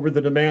 needs over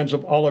the demands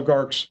of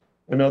oligarchs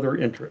and other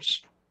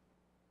interests.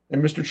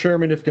 And Mr.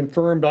 Chairman, if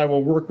confirmed, I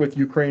will work with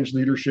Ukraine's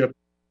leadership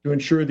to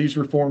ensure these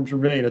reforms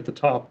remain at the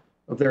top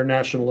of their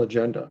national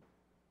agenda.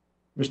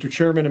 Mr.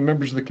 Chairman and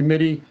members of the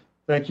committee,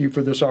 thank you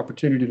for this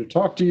opportunity to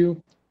talk to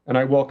you, and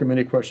I welcome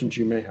any questions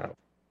you may have.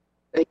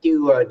 Thank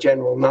you,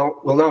 General.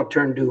 We'll now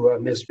turn to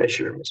Ms.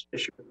 Fisher. Ms.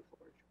 Fisher.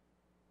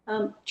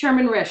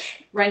 Chairman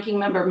Risch, Ranking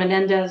Member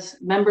Menendez,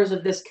 members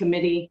of this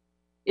committee,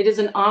 it is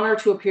an honor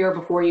to appear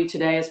before you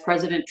today as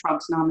President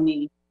Trump's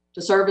nominee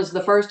to serve as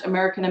the first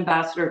American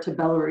ambassador to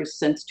Belarus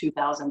since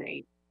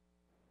 2008.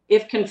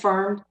 If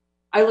confirmed,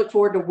 I look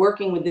forward to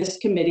working with this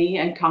committee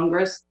and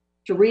Congress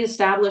to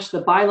reestablish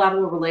the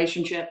bilateral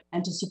relationship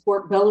and to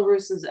support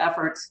Belarus's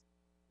efforts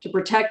to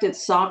protect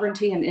its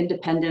sovereignty and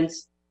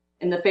independence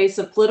in the face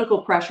of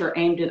political pressure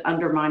aimed at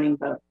undermining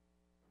both.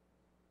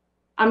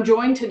 I'm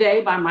joined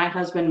today by my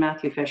husband,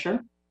 Matthew Fisher.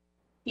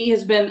 He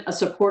has been a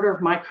supporter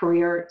of my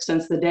career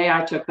since the day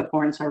I took the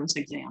Foreign Service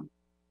exam,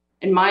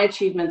 and my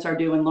achievements are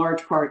due in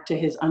large part to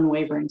his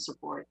unwavering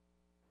support.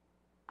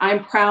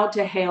 I'm proud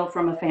to hail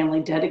from a family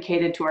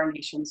dedicated to our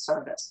nation's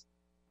service.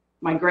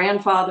 My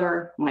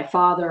grandfather, my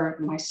father,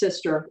 and my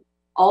sister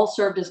all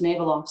served as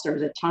naval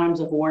officers at times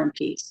of war and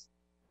peace.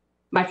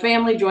 My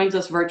family joins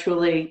us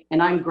virtually,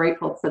 and I'm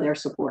grateful for their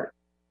support.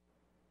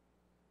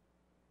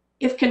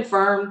 If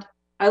confirmed,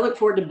 I look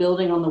forward to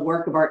building on the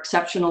work of our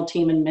exceptional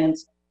team in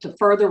Minsk to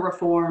further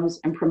reforms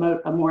and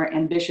promote a more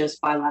ambitious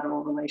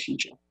bilateral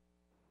relationship.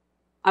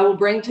 I will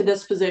bring to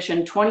this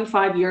position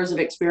 25 years of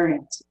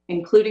experience,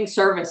 including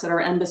service at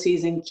our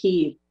embassies in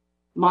Kyiv,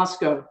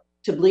 Moscow,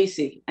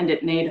 Tbilisi, and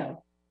at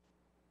NATO.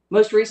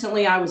 Most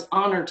recently, I was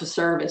honored to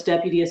serve as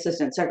Deputy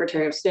Assistant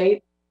Secretary of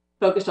State,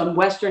 focused on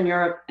Western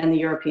Europe and the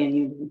European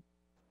Union.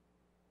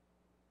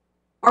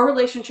 Our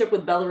relationship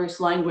with Belarus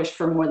languished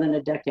for more than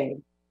a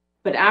decade,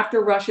 but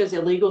after Russia's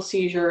illegal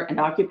seizure and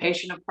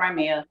occupation of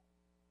Crimea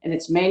and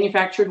its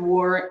manufactured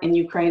war in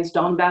Ukraine's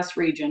Donbass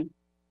region,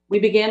 we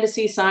began to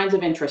see signs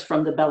of interest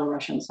from the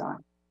Belarusian side.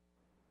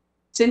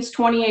 Since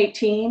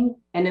 2018,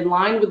 and in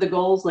line with the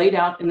goals laid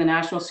out in the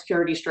National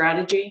Security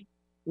Strategy,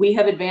 we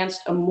have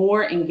advanced a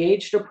more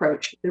engaged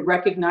approach that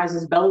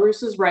recognizes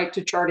Belarus's right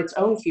to chart its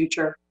own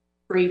future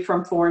free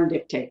from foreign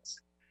dictates.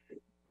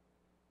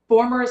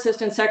 Former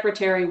Assistant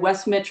Secretary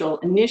Wes Mitchell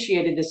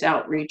initiated this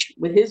outreach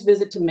with his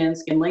visit to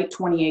Minsk in late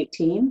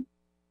 2018.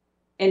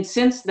 And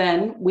since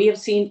then, we have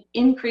seen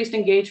increased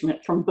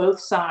engagement from both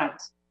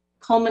sides,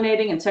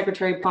 culminating in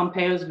Secretary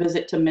Pompeo's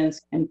visit to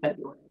Minsk in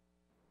February.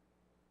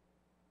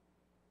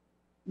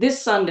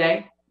 This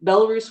Sunday,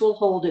 Belarus will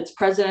hold its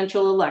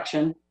presidential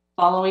election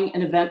following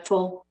an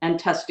eventful and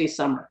testy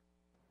summer.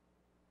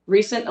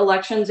 Recent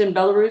elections in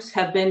Belarus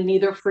have been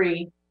neither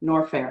free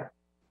nor fair.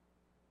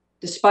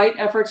 Despite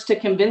efforts to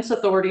convince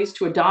authorities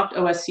to adopt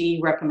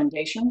OSCE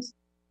recommendations,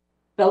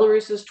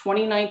 Belarus's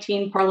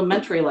 2019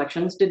 parliamentary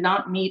elections did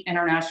not meet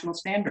international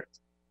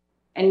standards,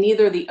 and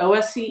neither the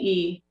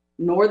OSCE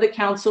nor the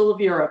Council of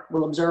Europe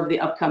will observe the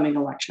upcoming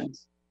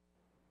elections.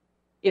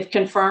 If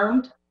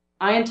confirmed,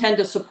 I intend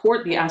to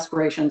support the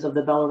aspirations of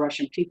the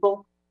Belarusian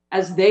people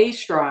as they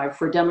strive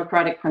for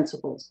democratic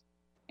principles,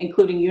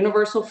 including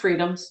universal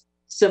freedoms,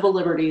 civil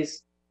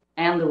liberties,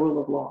 and the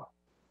rule of law.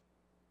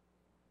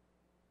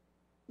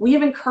 We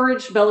have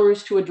encouraged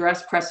Belarus to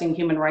address pressing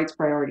human rights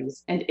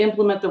priorities and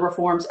implement the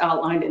reforms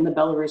outlined in the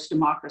Belarus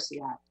Democracy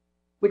Act,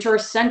 which are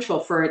essential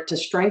for it to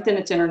strengthen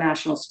its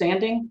international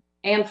standing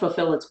and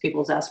fulfill its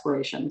people's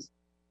aspirations.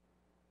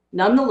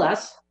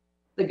 Nonetheless,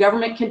 the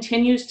government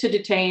continues to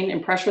detain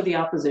and pressure the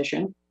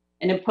opposition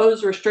and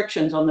impose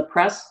restrictions on the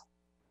press,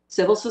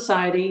 civil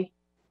society,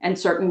 and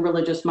certain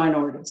religious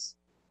minorities.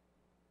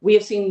 We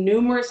have seen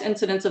numerous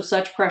incidents of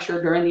such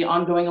pressure during the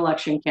ongoing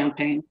election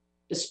campaign,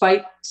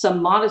 despite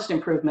some modest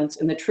improvements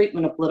in the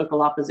treatment of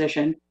political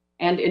opposition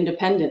and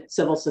independent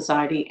civil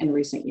society in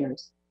recent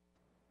years.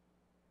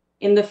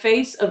 In the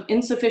face of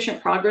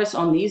insufficient progress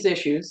on these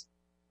issues,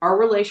 our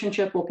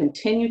relationship will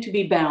continue to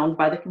be bound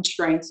by the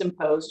constraints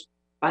imposed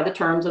by the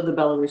terms of the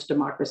Belarus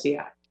Democracy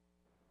Act.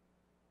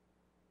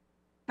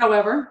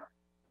 However,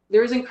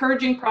 there is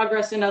encouraging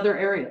progress in other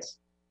areas.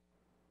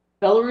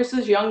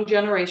 Belarus's young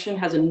generation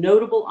has a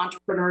notable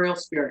entrepreneurial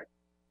spirit,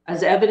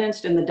 as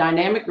evidenced in the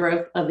dynamic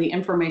growth of the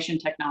information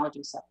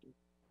technology sector.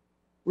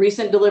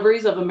 Recent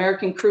deliveries of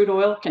American crude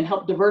oil can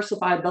help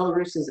diversify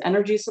Belarus's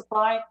energy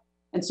supply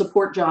and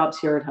support jobs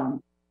here at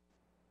home.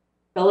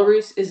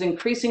 Belarus is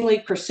increasingly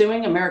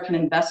pursuing American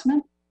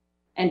investment,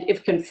 and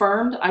if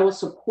confirmed, I will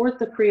support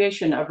the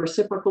creation of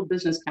reciprocal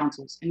business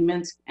councils in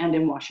Minsk and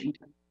in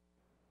Washington.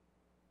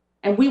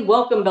 And we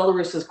welcome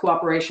Belarus's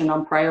cooperation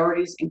on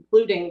priorities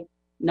including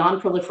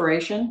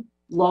non-proliferation,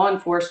 law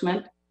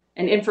enforcement,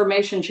 and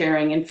information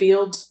sharing in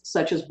fields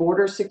such as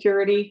border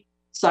security,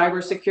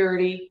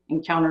 cybersecurity,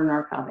 and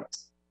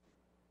counter-narcotics.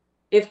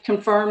 If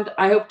confirmed,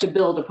 I hope to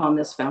build upon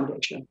this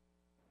foundation.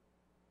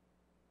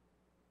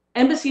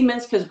 Embassy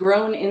Minsk has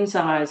grown in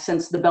size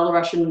since the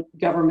Belarusian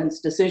government's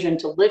decision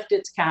to lift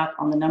its cap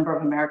on the number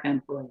of American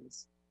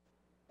employees.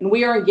 And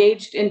we are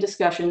engaged in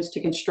discussions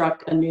to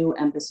construct a new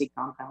embassy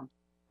compound.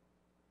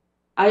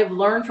 I have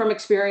learned from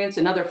experience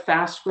in other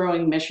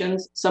fast-growing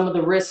missions some of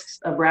the risks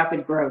of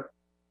rapid growth,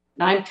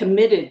 and I'm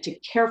committed to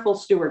careful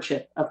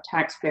stewardship of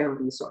taxpayer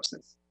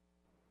resources.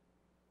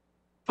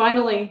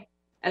 Finally,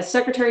 as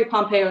Secretary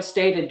Pompeo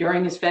stated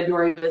during his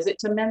February visit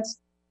to Minsk,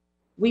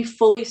 we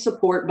fully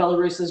support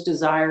Belarus's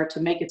desire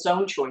to make its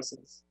own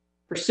choices,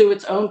 pursue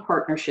its own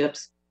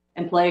partnerships,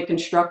 and play a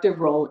constructive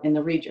role in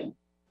the region.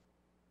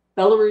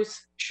 Belarus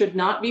should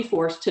not be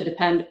forced to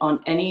depend on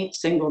any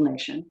single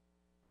nation,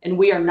 and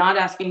we are not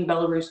asking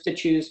Belarus to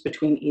choose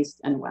between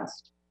East and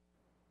West.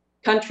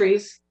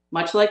 Countries,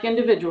 much like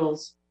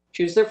individuals,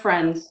 choose their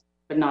friends,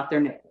 but not their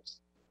neighbors.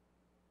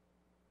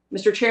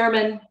 Mr.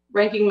 Chairman,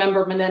 Ranking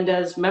Member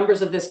Menendez,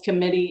 members of this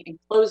committee, in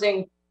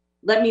closing,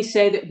 let me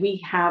say that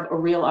we have a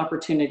real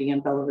opportunity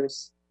in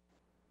Belarus.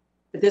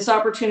 But this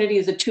opportunity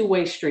is a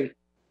two-way street.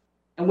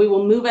 and we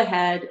will move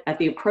ahead at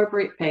the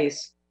appropriate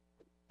pace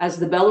as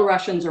the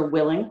Belarusians are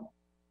willing,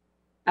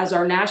 as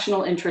our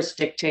national interests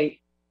dictate,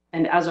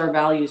 and as our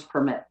values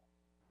permit.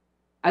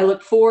 I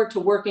look forward to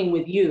working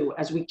with you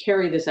as we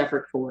carry this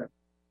effort forward.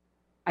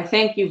 I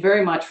thank you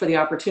very much for the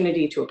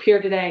opportunity to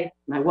appear today,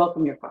 and I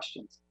welcome your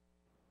questions.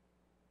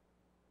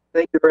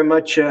 Thank you very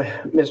much,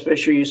 Ms.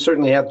 Fisher. You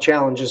certainly have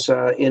challenges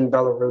in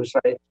Belarus.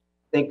 I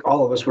think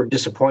all of us were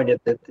disappointed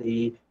that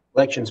the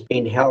elections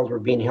were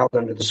being held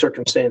under the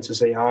circumstances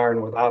they are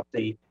and without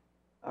the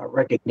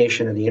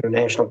recognition of the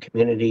international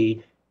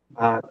community.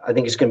 I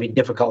think it's going to be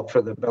difficult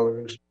for the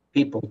Belarus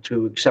people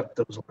to accept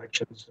those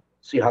elections,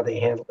 see how they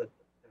handle it.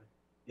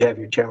 You have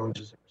your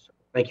challenges there. So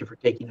thank you for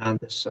taking on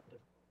this.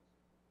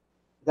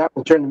 With that,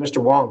 we'll turn to Mr.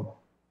 Wong.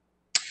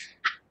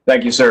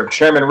 Thank you, sir.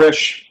 Chairman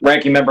Risch,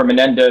 Ranking Member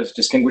Menendez,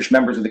 distinguished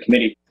members of the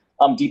committee,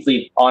 I'm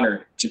deeply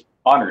honored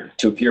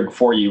to appear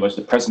before you as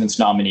the President's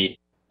nominee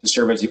to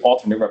serve as the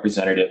alternate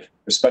representative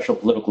for special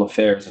political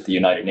affairs at the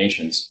United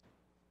Nations.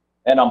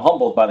 And I'm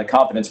humbled by the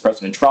confidence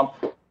President Trump,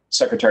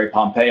 Secretary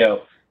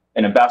Pompeo,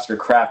 and Ambassador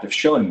Kraft have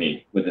shown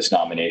me with this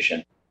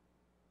nomination.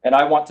 And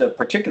I want to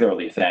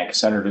particularly thank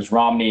Senators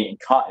Romney and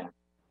Cotton,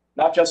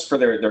 not just for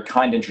their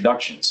kind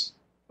introductions,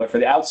 but for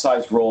the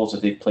outsized roles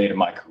that they've played in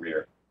my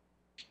career.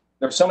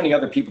 There are so many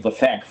other people to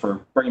thank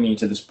for bringing me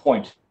to this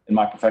point in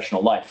my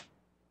professional life.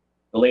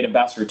 The late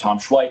Ambassador Tom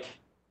Schweik,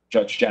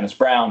 Judge Janice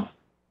Brown,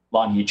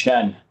 Lan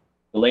He-chen,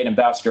 the late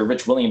Ambassador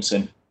Rich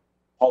Williamson,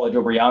 Paula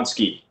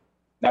Dobriansky,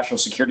 National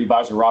Security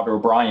Advisor Robert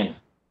O'Brien,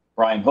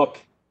 Brian Hook,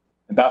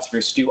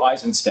 Ambassador Stu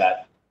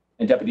Eisenstadt,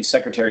 and Deputy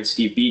Secretary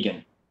Steve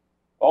Biegun.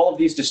 All of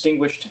these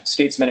distinguished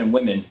statesmen and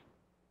women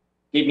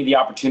gave me the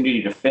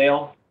opportunity to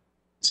fail,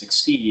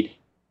 succeed,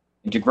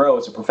 and to grow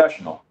as a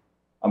professional.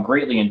 I'm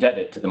greatly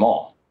indebted to them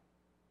all.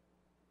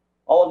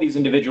 All of these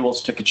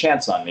individuals took a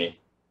chance on me,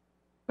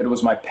 but it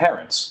was my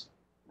parents,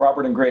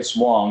 Robert and Grace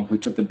Wong, who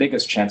took the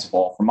biggest chance of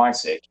all for my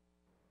sake.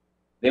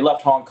 They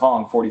left Hong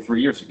Kong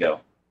 43 years ago.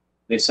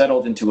 They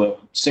settled into a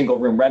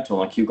single-room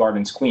rental in Kew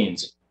Gardens,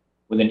 Queens,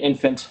 with an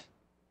infant,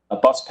 a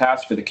bus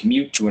pass for the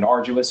commute to an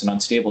arduous and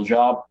unstable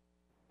job,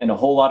 and a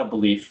whole lot of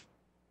belief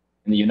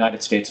in the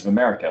United States of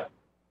America.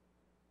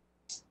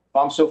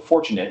 I'm so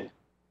fortunate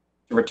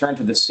to return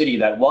to the city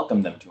that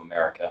welcomed them to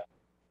America,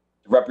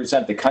 to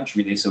represent the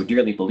country they so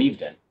dearly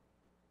believed in.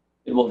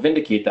 It will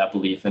vindicate that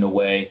belief in a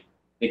way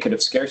they could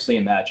have scarcely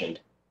imagined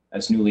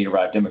as newly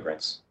arrived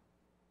immigrants.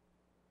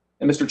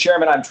 And Mr.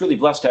 Chairman, I'm truly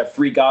blessed to have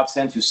three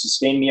godsends who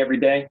sustain me every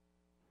day,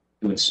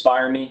 who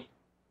inspire me,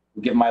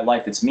 who give my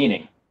life its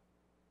meaning.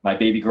 My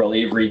baby girl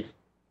Avery,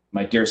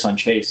 my dear son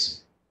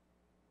Chase,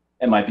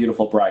 and my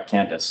beautiful bride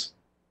Candace.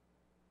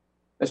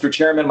 Mr.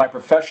 Chairman, my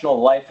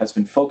professional life has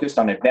been focused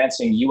on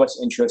advancing U.S.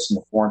 interests in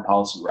the foreign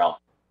policy realm.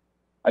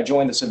 I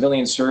joined the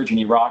civilian surge in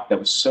Iraq that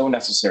was so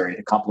necessary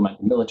to complement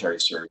the military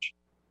surge.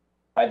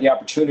 I had the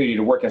opportunity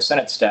to work as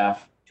Senate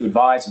staff to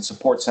advise and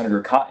support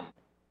Senator Cotton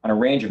on a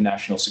range of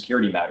national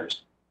security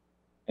matters.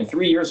 And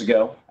 3 years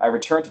ago, I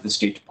returned to the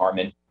State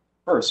Department,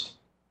 first,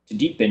 to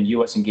deepen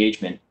U.S.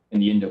 engagement in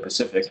the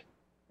Indo-Pacific,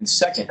 and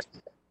second,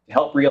 to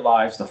help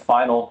realize the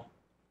final,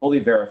 fully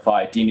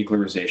verified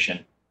denuclearization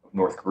of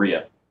North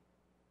Korea.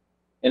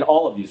 In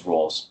all of these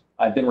roles,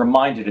 I've been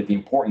reminded of the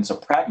importance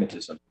of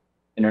pragmatism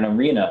in an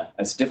arena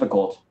as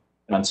difficult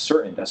and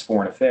uncertain as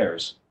foreign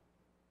affairs.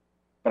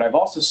 But I've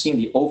also seen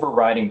the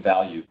overriding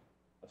value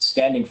of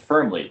standing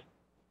firmly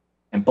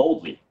and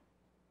boldly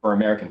for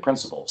American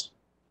principles.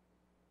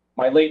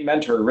 My late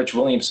mentor, Rich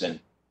Williamson,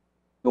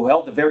 who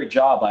held the very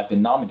job I've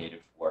been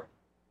nominated for,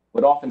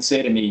 would often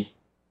say to me,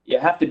 "You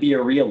have to be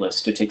a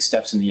realist to take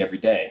steps in the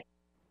everyday,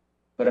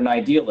 but an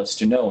idealist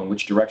to know in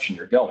which direction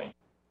you're going."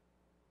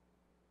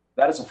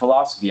 That is a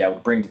philosophy I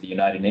would bring to the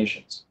United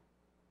Nations.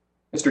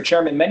 Mr.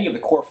 Chairman, many of the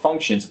core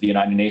functions of the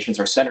United Nations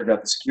are centered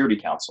at the Security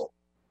Council.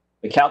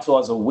 The Council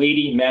has a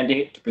weighty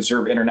mandate to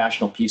preserve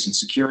international peace and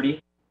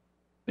security,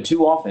 but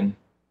too often,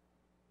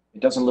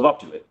 it doesn't live up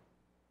to it.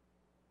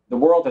 The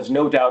world has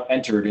no doubt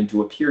entered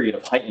into a period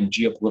of heightened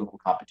geopolitical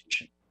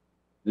competition.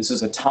 This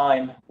is a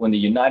time when the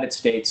United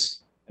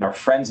States and our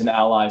friends and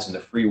allies in the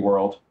free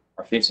world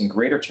are facing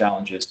greater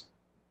challenges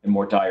and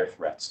more dire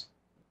threats.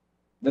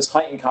 This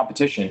heightened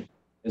competition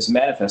is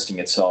manifesting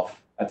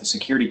itself at the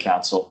Security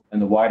Council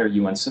and the wider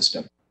UN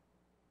system.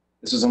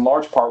 This is in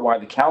large part why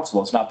the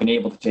Council has not been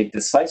able to take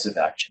decisive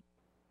action,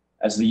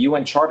 as the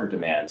UN Charter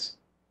demands,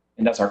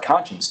 and as our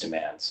conscience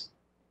demands,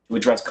 to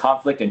address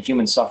conflict and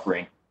human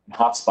suffering in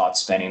hotspots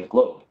spanning the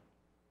globe.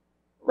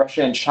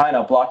 Russia and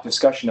China blocked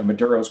discussion of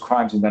Maduro's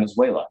crimes in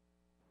Venezuela.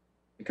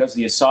 Because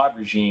the Assad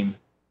regime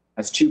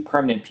has two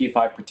permanent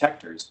P5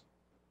 protectors,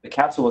 the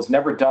Council has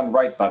never done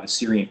right by the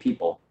Syrian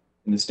people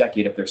in this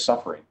decade of their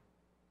suffering.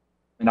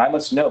 And I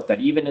must note that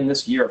even in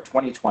this year of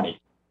 2020,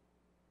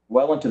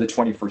 well into the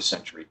 21st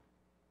century,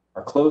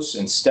 our close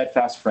and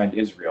steadfast friend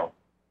Israel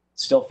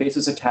still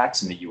faces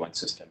attacks in the UN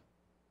system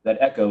that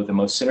echo the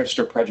most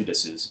sinister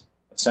prejudices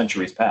of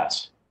centuries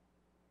past.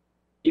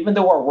 Even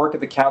though our work at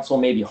the Council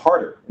may be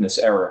harder in this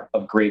era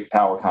of great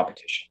power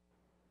competition,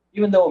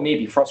 even though it may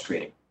be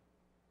frustrating,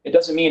 it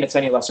doesn't mean it's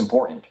any less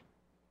important.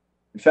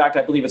 In fact,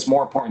 I believe it's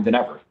more important than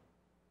ever.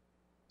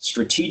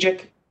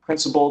 Strategic,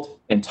 principled,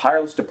 and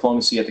tireless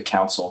diplomacy at the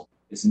Council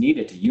is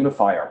needed to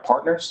unify our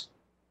partners,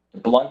 to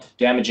blunt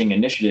damaging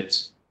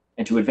initiatives,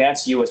 and to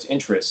advance U.S.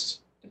 interests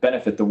to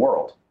benefit the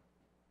world.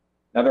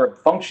 Now, there are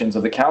functions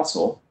of the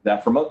Council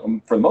that, for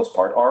the most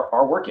part,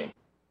 are working.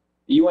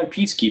 The UN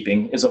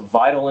peacekeeping is a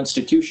vital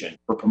institution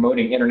for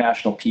promoting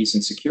international peace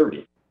and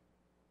security,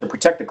 to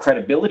protect the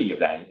credibility of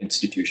that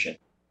institution,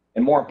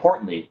 and more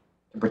importantly,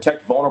 to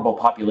protect vulnerable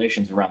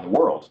populations around the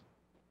world.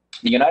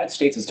 The United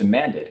States has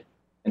demanded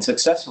and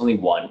successfully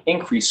won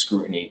increased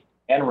scrutiny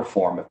and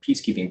reform of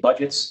peacekeeping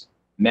budgets,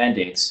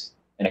 mandates,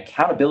 and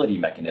accountability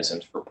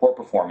mechanisms for poor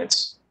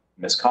performance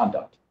and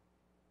misconduct.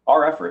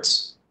 Our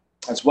efforts,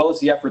 as well as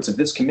the efforts of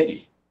this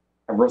committee,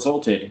 have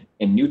resulted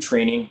in new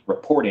training,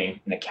 reporting,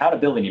 and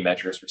accountability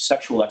measures for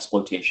sexual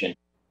exploitation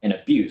and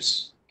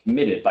abuse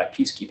committed by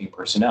peacekeeping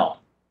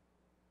personnel.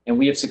 And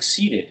we have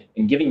succeeded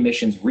in giving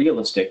missions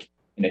realistic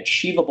and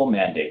achievable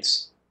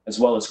mandates, as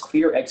well as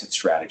clear exit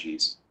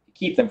strategies to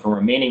keep them from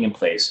remaining in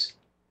place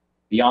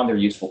beyond their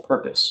useful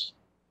purpose,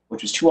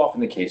 which was too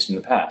often the case in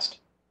the past.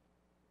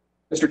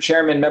 Mr.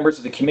 Chairman, members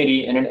of the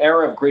committee, in an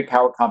era of great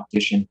power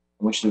competition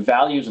in which the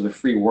values of the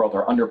free world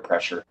are under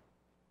pressure,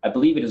 I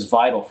believe it is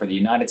vital for the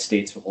United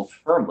States to hold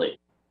firmly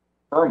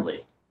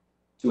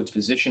to its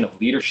position of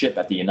leadership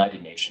at the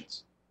United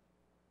Nations.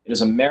 It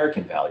is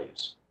American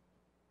values,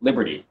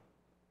 liberty,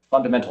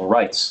 fundamental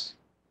rights,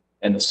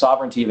 and the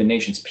sovereignty of a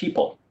nation's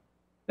people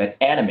that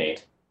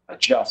animate a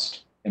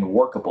just and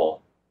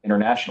workable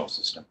international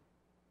system.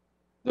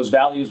 Those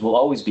values will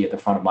always be at the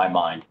front of my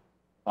mind.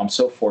 I'm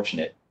so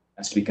fortunate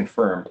as to be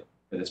confirmed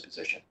for this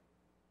position.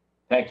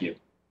 Thank you,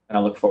 and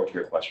I look forward to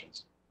your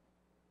questions.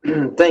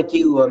 Thank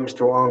you,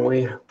 Mr. Wong.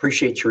 We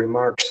appreciate your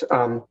remarks.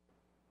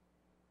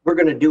 We're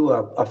going to do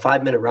a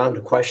 5-minute round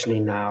of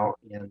questioning now,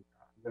 and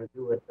I'm going to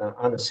do it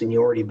on a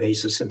seniority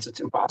basis since it's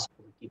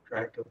impossible to keep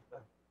track of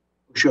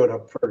who showed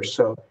up first.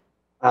 So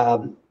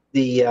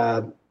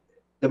the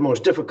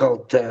most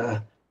difficult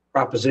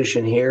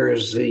proposition here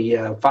is the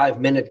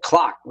 5-minute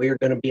clock. We are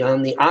going to be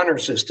on the honor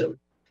system.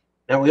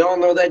 Now, we all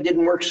know that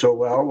didn't work so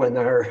well when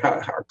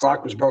our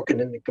clock was broken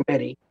in the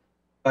committee,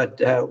 but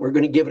we're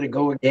going to give it a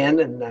go again.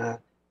 And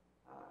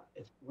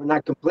we're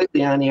not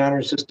completely on the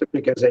honor system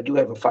because I do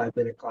have a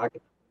 5-minute clock.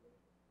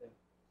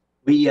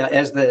 We,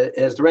 as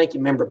the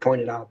ranking member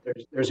pointed out,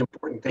 there's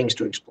important things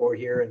to explore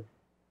here, and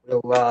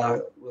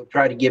we'll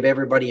try to give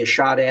everybody a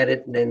shot at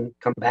it, and then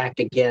come back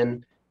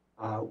again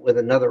with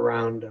another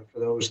round for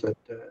those that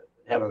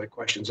have other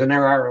questions. And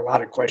there are a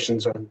lot of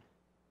questions on.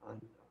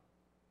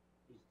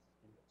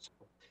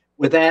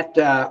 With that,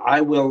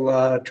 I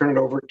will turn it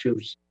over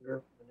to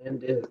Senator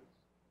Menendez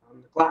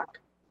on the clock.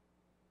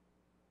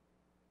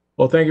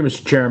 Well, thank you,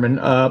 Mr. Chairman.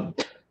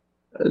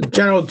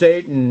 General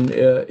Dayton,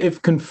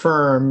 if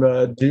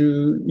confirmed,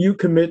 do you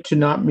commit to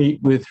not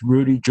meet with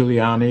Rudy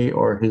Giuliani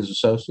or his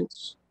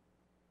associates?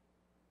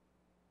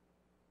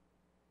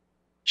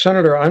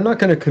 Senator, I'm not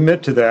going to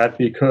commit to that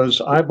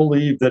because I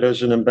believe that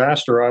as an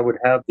ambassador, I would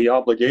have the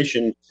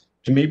obligation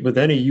to meet with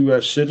any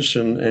U.S.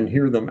 citizen and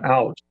hear them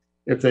out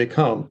if they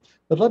come.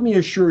 But let me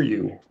assure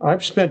you,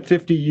 I've spent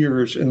 50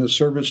 years in the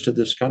service to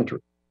this country.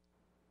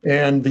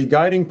 And the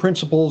guiding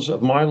principles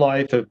of my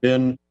life have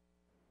been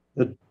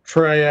the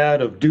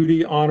triad of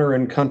duty, honor,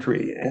 and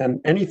country.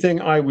 And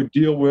anything I would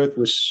deal with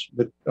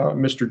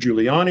Mr.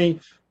 Giuliani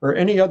or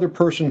any other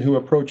person who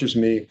approaches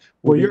me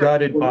will be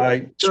guided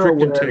by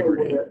strict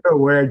integrity. You're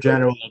aware,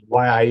 General, of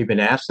why I even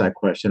asked that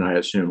question, I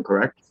assume,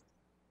 correct?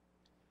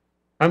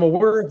 I'm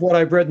aware of what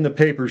I've read in the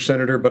paper,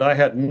 Senator, but I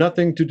had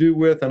nothing to do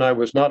with, and I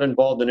was not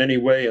involved in any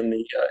way in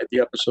the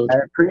episode. I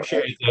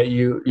appreciate that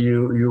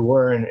you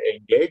weren't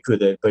engaged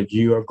with it, but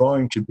you are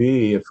going to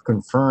be, if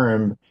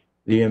confirmed,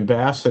 the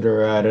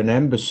ambassador at an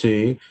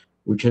embassy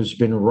which has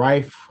been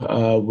rife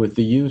with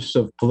the use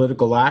of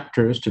political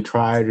actors to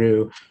try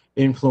to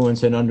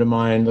influence and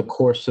undermine the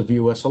course of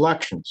U.S.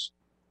 elections.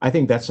 I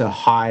think that's a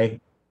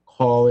high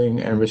calling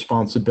and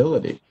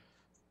responsibility.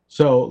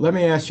 So let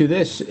me ask you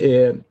this.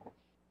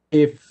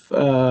 If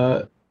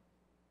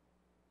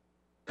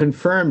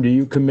confirmed, do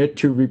you commit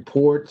to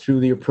report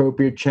through the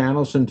appropriate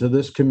channels into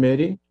this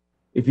committee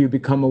if you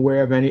become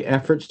aware of any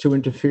efforts to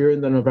interfere in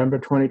the November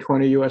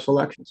 2020 U.S.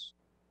 elections?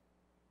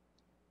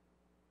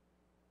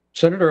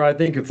 Senator, I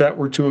think if that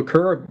were to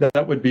occur,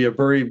 that would be a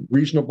very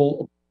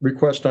reasonable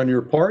request on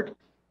your part.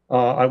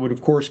 I would,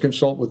 of course,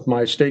 consult with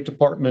my State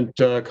Department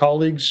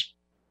colleagues,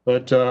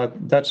 but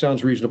that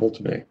sounds reasonable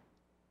to me.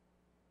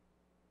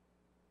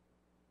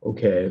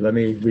 Okay, let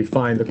me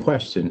refine the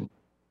question.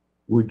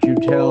 Would you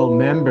tell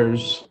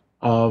members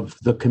of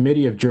the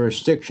Committee of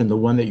Jurisdiction, the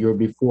one that you're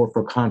before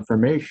for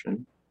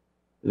confirmation,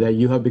 that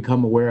you have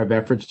become aware of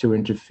efforts to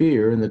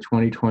interfere in the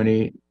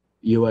 2020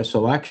 U.S.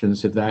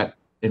 elections if that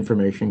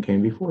information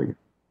came before you?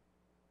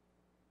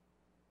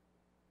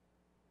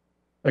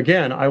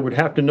 Again, I would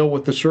have to know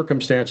what the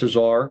circumstances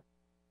are,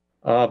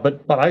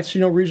 but I see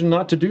no reason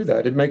not to do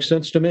that. It makes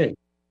sense to me.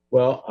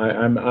 Well,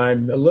 I'm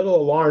a little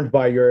alarmed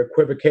by your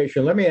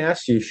equivocation. Let me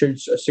ask you, should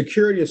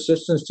security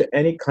assistance to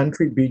any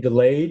country be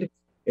delayed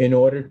in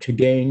order to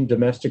gain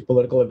domestic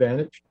political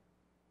advantage?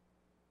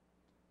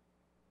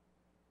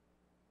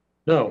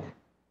 No.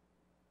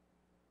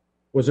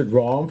 Was it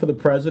wrong for the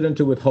president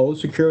to withhold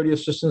security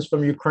assistance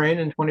from Ukraine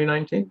in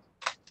 2019?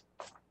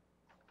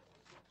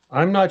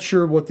 I'm not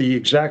sure what the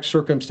exact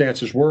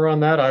circumstances were on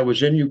that. I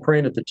was in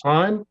Ukraine at the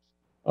time,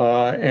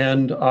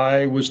 and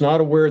I was not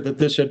aware that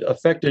this had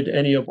affected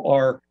any of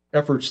our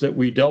efforts that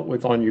we dealt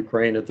with on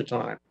Ukraine at the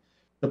time.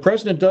 The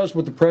president does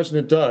what the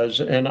president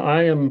does, and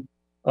I am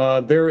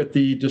there at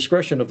the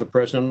discretion of the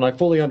president, and I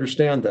fully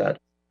understand that.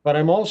 But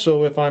I'm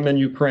also, if I'm in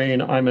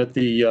Ukraine, I'm at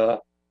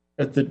the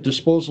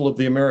disposal of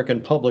the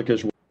American public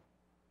as well.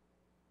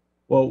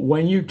 Well,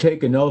 when you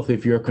take an oath,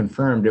 if you're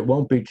confirmed, it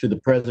won't be to the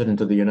President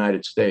of the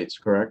United States,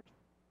 correct?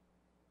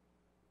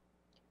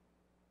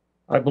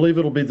 I believe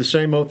it'll be the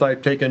same oath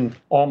I've taken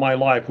all my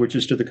life, which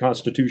is to the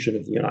Constitution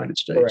of the United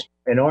States. Correct.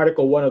 And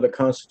Article 1 of the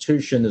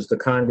Constitution is the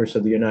Congress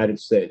of the United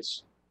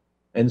States.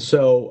 And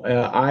so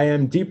I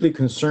am deeply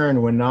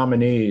concerned when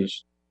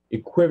nominees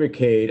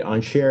equivocate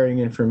on sharing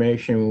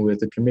information with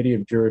the Committee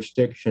of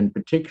Jurisdiction,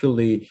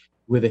 particularly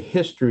with a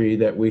history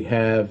that we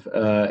have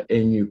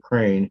in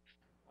Ukraine.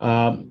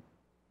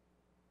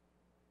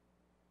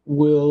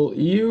 Will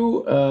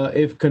you,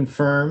 if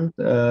confirmed,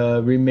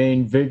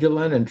 remain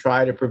vigilant and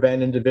try to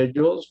prevent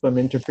individuals from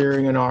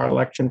interfering in our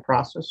election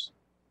process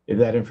if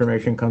that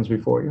information comes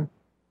before you?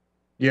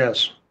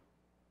 Yes.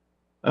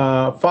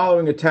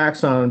 Following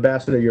attacks on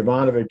Ambassador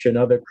Yovanovitch and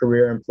other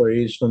career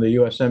employees from the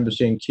U.S.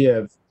 Embassy in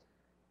Kiev,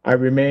 I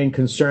remain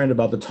concerned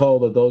about the toll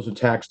that those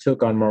attacks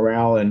took on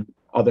morale and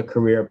other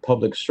career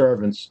public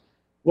servants.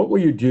 What will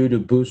you do to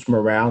boost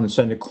morale and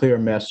send a clear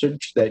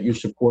message that you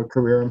support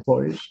career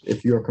employees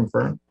if you're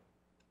confirmed?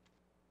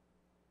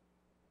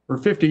 For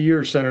 50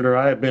 years, Senator,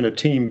 I have been a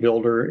team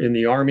builder in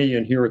the Army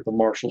and here at the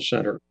Marshall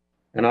Center.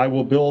 And I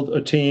will build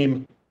a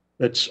team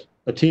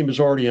is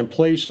already in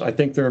place. I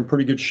think they're in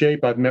pretty good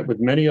shape. I've met with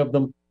many of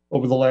them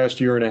over the last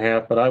year and a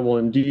half, but I will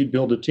indeed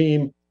build a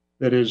team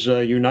that is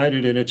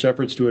united in its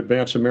efforts to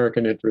advance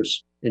American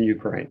interests in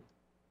Ukraine.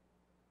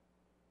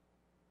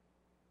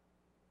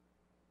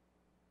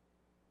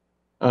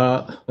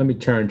 Let me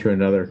turn to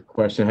another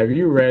question. Have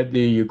you read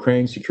the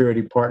Ukraine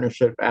Security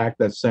Partnership Act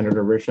that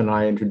Senator Risch and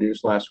I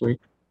introduced last week?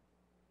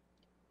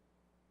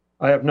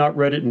 I have not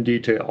read it in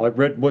detail. I've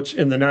read what's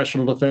in the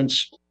National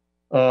Defense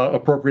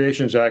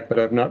Appropriations Act, but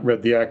I've not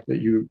read the act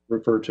that you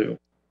refer to.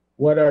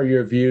 What are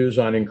your views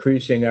on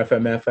increasing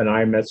FMF and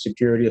IMET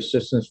security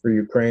assistance for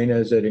Ukraine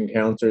as it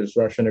encounters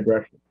Russian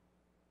aggression?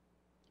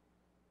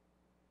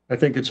 I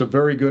think it's a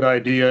very good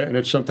idea, and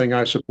it's something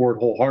I support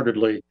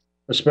wholeheartedly,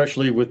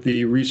 especially with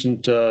the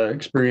recent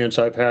experience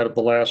I've had of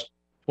the last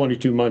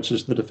 22 months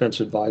as the defense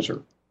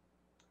advisor.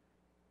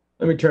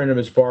 Let me turn to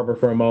Ms. Barber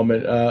for a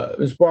moment.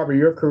 Ms. Barber,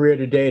 your career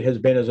to date has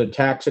been as a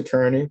tax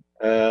attorney.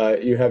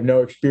 You have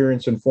no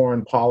experience in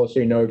foreign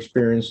policy, no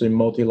experience in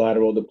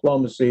multilateral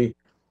diplomacy,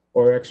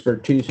 or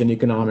expertise in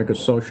economic or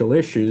social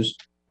issues.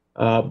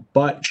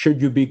 But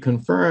should you be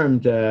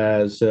confirmed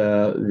as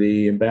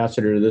the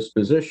ambassador to this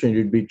position,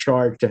 you'd be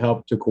charged to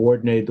help to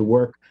coordinate the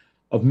work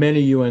of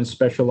many UN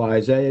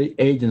specialized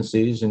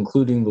agencies,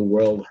 including the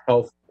World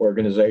Health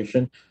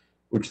Organization,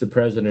 which the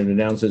president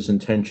announced his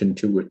intention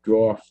to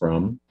withdraw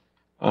from.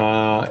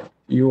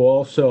 You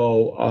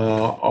also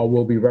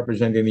will be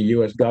representing the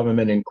U.S.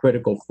 government in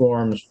critical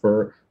forums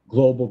for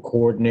global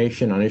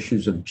coordination on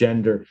issues of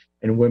gender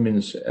and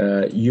women's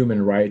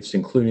human rights,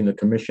 including the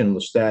Commission on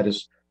the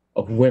Status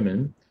of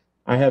Women.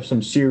 I have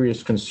some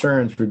serious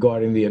concerns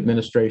regarding the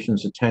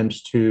administration's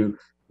attempts to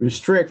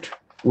restrict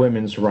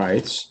women's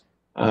rights.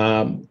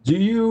 Do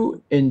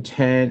you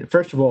intend,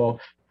 first of all,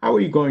 how are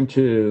you going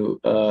to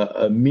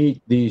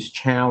meet these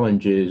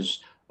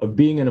challenges of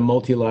being in a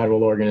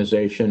multilateral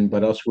organization,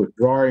 but us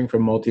withdrawing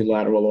from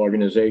multilateral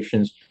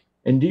organizations?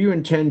 And do you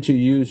intend to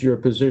use your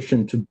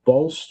position to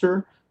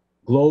bolster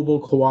global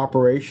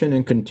cooperation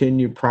and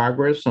continue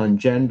progress on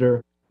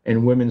gender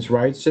and women's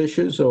rights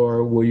issues,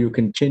 or will you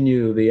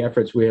continue the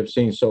efforts we have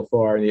seen so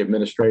far in the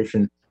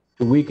administration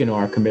to weaken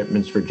our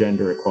commitments for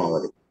gender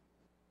equality?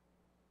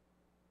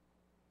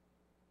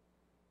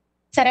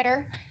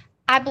 Senator,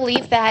 I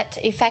believe that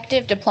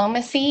effective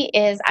diplomacy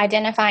is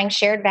identifying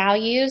shared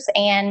values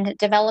and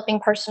developing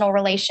personal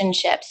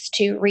relationships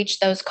to reach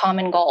those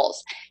common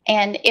goals.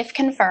 And if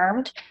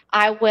confirmed,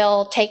 I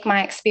will take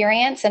my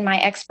experience and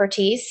my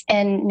expertise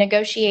in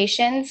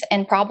negotiations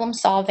and problem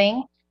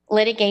solving,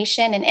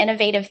 litigation, and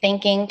innovative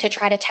thinking to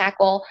try to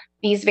tackle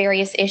these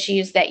various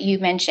issues that you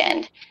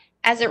mentioned.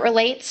 As it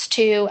relates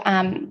to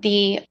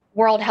the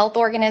World Health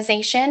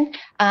Organization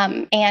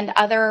and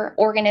other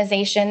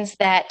organizations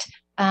that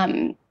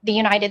the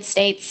United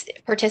States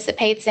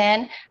participates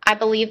in, I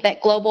believe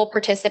that global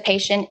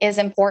participation is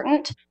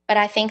important, but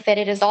I think that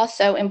it is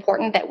also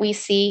important that we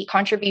see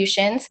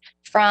contributions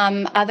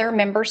from other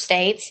member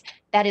states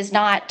that is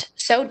not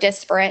so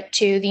disparate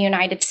to the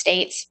United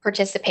States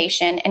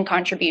participation and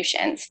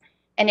contributions.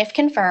 And if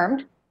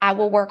confirmed, I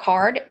will work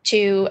hard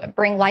to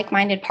bring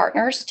like-minded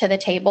partners to the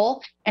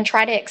table and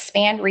try to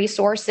expand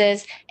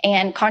resources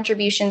and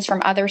contributions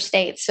from other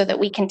states so that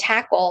we can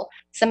tackle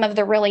some of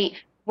the really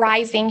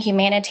rising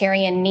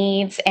humanitarian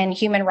needs and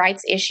human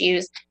rights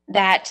issues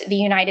that the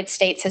United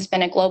States has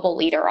been a global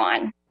leader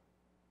on.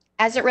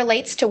 As it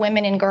relates to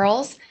women and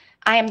girls,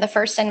 I am the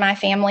first in my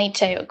family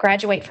to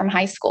graduate from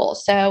high school.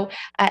 So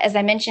as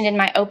I mentioned in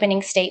my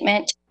opening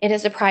statement, it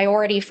is a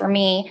priority for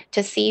me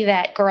to see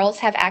that girls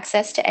have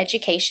access to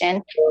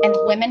education and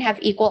women have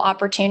equal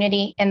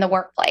opportunity in the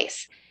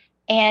workplace.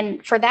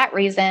 And for that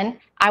reason,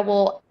 I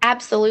will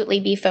absolutely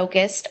be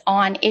focused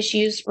on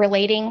issues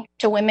relating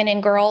to women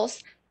and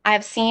girls.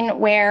 I've seen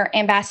where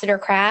Ambassador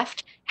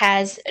Kraft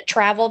has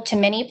traveled to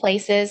many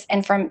places,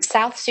 and from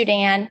South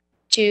Sudan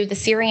to the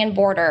Syrian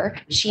border,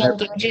 she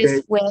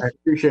engages with... I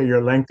appreciate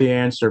your lengthy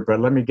answer, but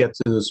let me get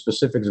to the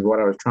specifics of what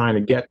I was trying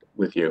to get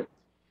with you,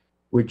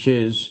 which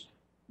is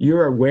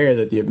you're aware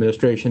that the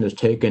administration has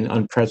taken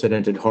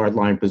unprecedented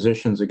hardline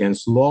positions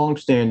against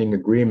longstanding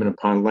agreement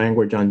upon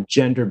language on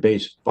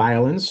gender-based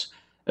violence,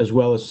 as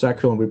well as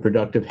sexual and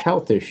reproductive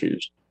health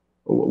issues.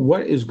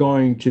 What is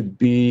going to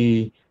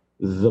be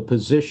the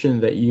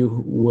position that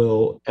you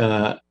will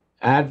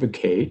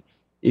advocate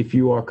if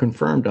you are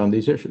confirmed on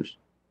these issues?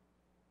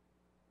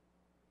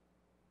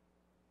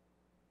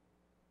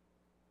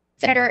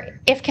 Senator,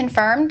 if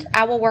confirmed,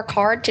 I will work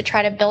hard to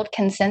try to build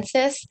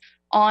consensus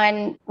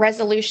on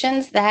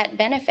resolutions that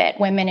benefit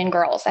women and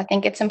girls. I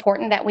think it's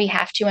important that we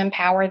have to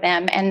empower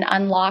them and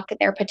unlock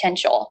their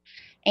potential.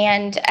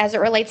 And as it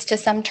relates to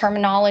some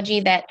terminology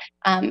that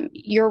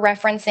you're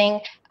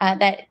referencing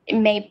that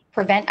may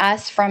prevent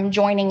us from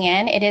joining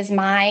in, it is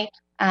my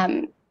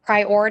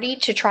priority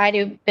to try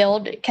to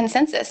build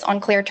consensus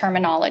on clear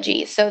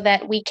terminology so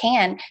that we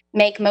can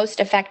make most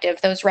effective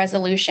those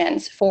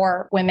resolutions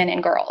for women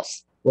and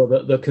girls. Well,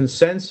 the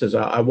consensus,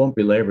 I won't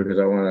belabor because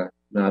I want to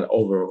not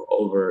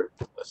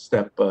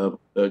overstep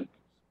the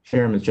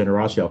chairman's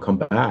generosity. I'll come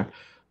back.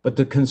 But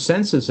the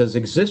consensus has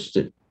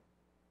existed.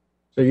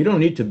 So you don't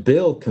need to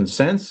build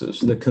consensus.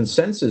 The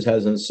consensus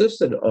has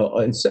existed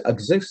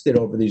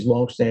over these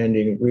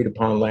longstanding agreed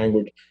upon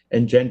language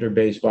and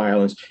gender-based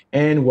violence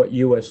and what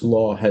U.S.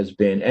 law has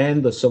been,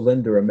 and the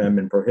Cylinder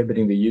Amendment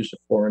prohibiting the use of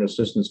foreign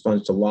assistance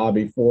funds to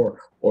lobby for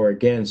or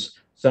against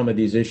some of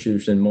these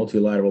issues in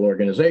multilateral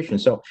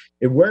organizations. So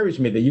it worries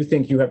me that you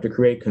think you have to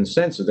create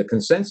consensus. The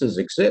consensus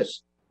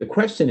exists. The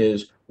question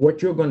is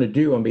what you're going to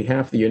do on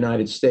behalf of the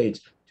United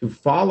States to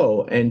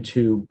follow and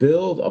to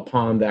build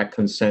upon that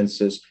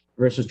consensus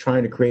versus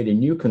trying to create a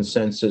new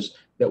consensus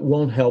that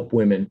won't help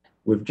women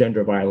with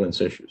gender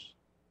violence issues.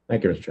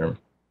 Thank you, Mr. Chairman.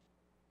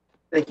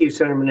 Thank you,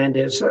 Senator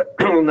Menendez.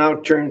 We'll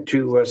now turn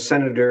to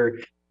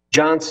Senator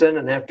Johnson,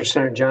 and after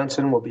Senator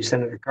Johnson will be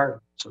Senator Cardin.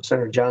 So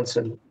Senator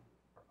Johnson.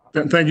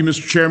 Thank you,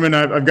 Mr. Chairman.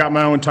 I've got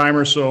my own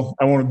timer, so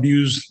I won't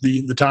abuse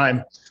the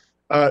time.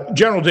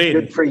 General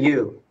Dayton. Good for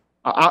you.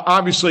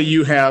 Obviously,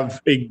 you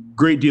have a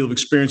great deal of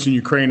experience in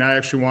Ukraine. I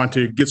actually want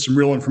to get some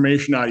real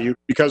information out of you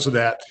because of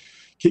that.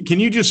 Can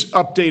you just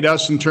update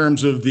us in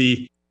terms of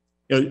the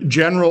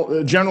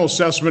general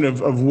assessment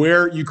of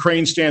where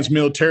Ukraine stands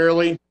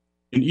militarily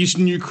in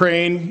eastern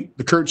Ukraine,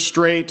 the Kerch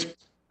Strait,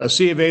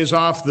 Sea of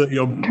Azov,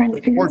 trying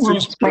to figure out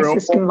my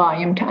system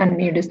volume to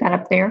unmute. Is that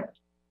up there?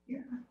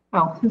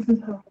 Oh.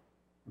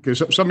 Okay,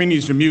 so somebody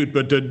needs to mute,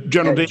 but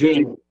General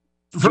Dayton,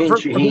 Jean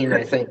Shaheen,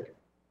 I think.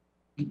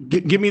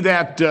 Give me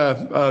that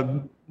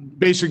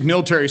basic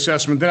military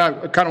assessment. Then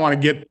I kind of want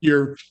to get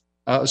your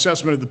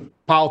assessment of the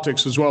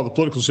politics as well, the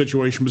political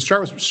situation. But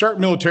start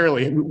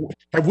militarily.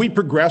 Have we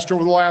progressed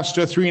over the last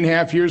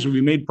 3.5 years? Have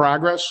we made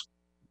progress?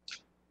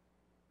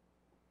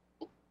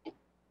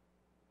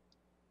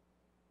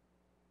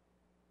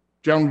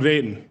 General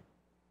Dayton.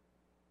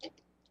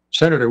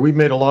 Senator, we've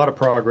made a lot of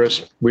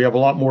progress. We have a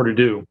lot more to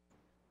do.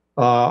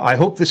 I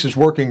hope this is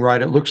working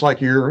right. It looks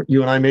like you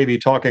and I may be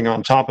talking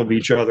on top of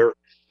each other.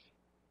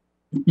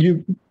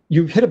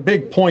 You've hit a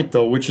big point,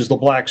 though, which is the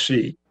Black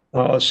Sea,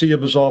 Sea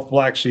of Azov,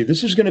 Black Sea.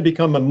 This is going to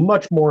become a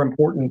much more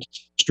important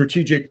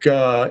strategic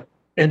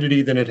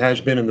entity than it has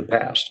been in the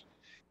past.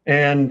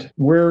 And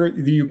where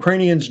the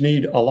Ukrainians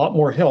need a lot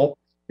more help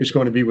is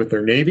going to be with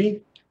their Navy.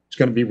 It's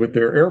going to be with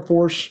their Air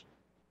Force.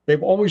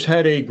 They've always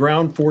had a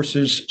ground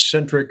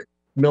forces-centric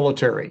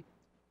military.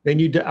 They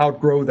need to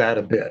outgrow that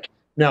a bit.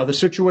 Now, the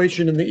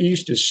situation in the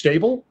East is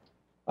stable.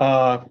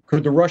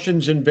 Could the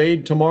Russians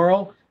invade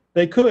tomorrow?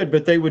 They could,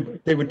 but they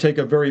would take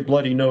a very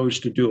bloody nose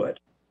to do it.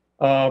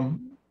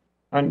 And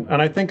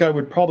I think I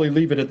would probably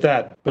leave it at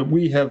that. But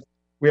we have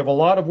a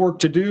lot of work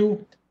to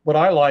do. What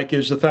I like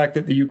is the fact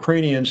that the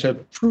Ukrainians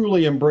have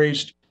truly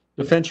embraced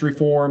defense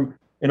reform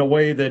in a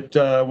way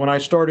that when I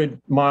started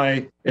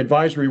my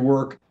advisory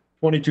work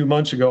 22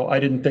 months ago, I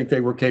didn't think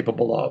they were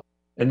capable of.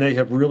 And they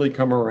have really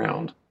come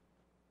around.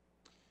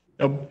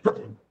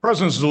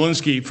 President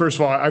Zelensky, first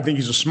of all, I think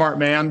he's a smart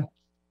man.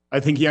 I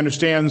think he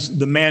understands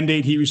the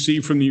mandate he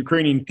received from the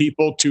Ukrainian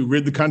people to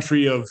rid the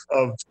country of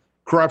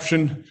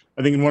corruption.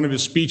 I think in one of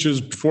his speeches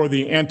before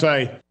the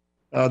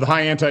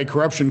high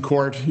anti-corruption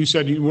court, he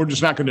said, we're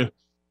just not going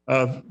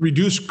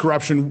reduce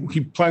corruption.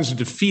 He plans to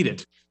defeat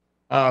it.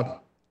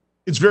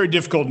 It's very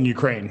difficult in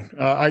Ukraine.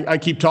 I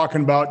keep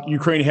talking about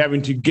Ukraine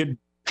having to get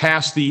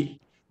past the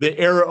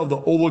era of the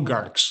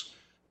oligarchs.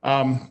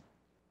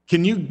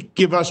 Can you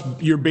give us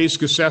your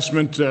basic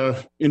assessment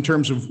in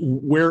terms of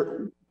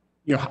where,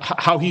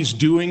 how he's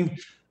doing,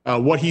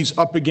 what he's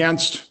up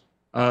against,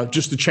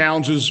 just the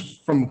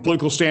challenges from a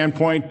political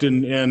standpoint,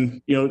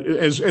 and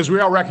as we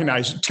all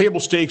recognize, table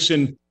stakes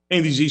in any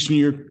of these Eastern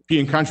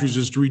European countries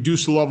is to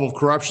reduce the level of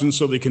corruption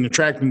so they can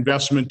attract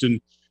investment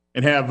and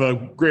have a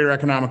greater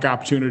economic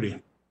opportunity.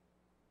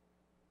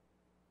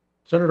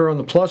 Senator, on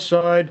the plus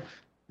side,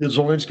 the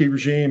Zelensky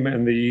regime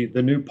and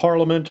the new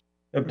parliament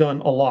have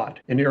done a lot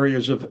in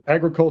areas of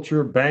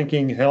agriculture,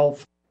 banking,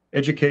 health,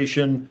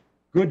 education,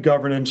 good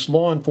governance,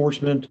 law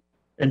enforcement,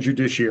 and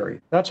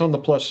judiciary. That's on the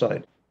plus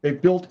side. They've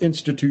built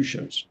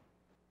institutions.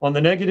 On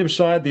the negative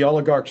side, the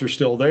oligarchs are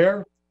still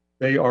there.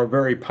 They are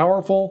very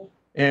powerful.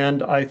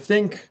 And I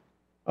think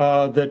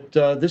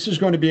that this is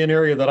going to be an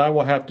area that I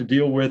will have to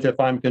deal with if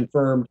I'm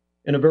confirmed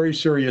in a very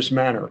serious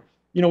manner.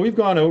 We've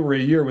gone over a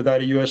year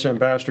without a U.S.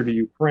 ambassador to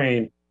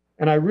Ukraine,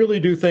 and I really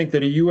do think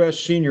that a U.S.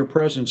 senior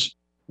presence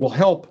will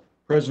help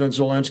President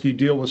Zelensky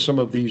deal with some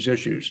of these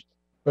issues.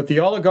 But the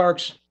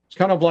oligarchs, it's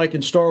kind of like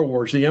in Star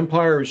Wars. The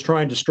empire is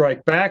trying to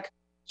strike back.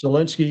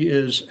 Zelensky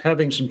is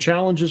having some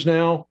challenges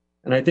now,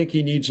 and I think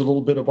he needs a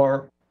little bit of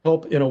our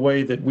help in a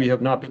way that we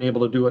have not been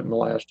able to do it in the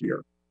last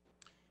year.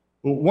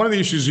 Well, one of the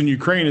issues in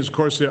Ukraine is, of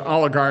course, the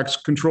oligarchs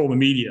control the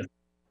media.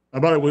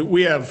 By the way,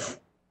 we have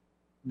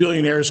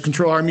billionaires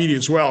control our media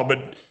as well,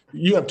 but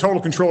you have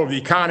total control of the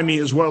economy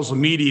as well as the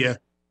media,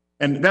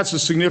 and that's a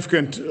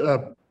significant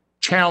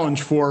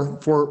challenge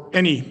for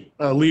any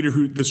leader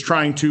that's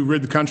trying to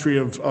rid the country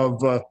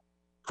of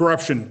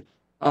corruption.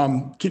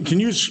 Can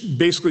you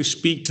basically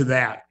speak to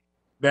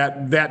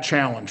that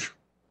challenge?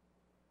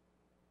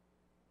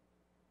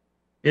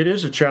 It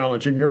is a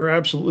challenge, and you're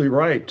absolutely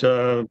right.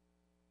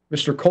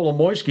 Mr.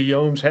 Kolomoisky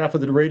owns half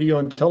of the radio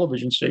and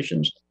television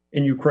stations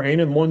in Ukraine,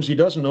 and ones he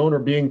doesn't own are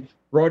being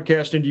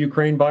broadcast into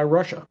Ukraine by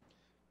Russia.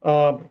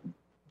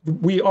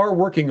 We are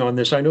working on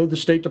this. I know the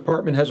State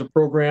Department has a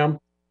program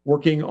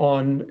working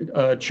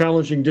on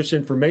challenging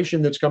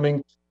disinformation that's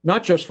coming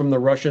not just from the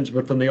Russians,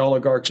 but from the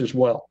oligarchs as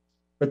well.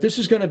 But this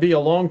is going to be a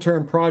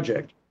long-term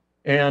project,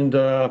 and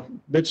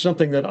it's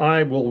something that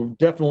I will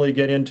definitely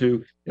get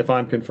into if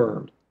I'm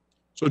confirmed.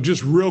 So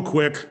just real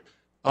quick,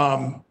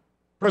 President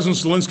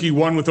Zelensky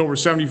won with over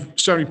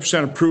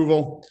 70%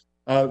 approval,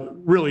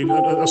 really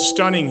a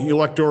stunning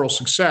electoral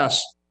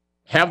success.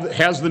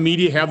 Has the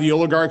media, have the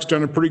oligarchs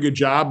done a pretty good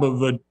job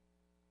of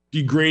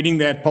degrading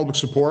that public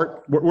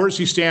support? Where does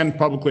he stand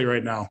publicly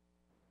right now?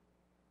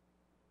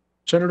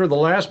 Senator, the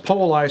last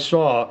poll I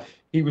saw,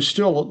 he was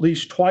still at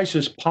least twice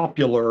as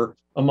popular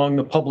among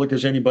the public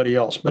as anybody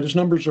else, but his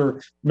numbers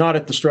are not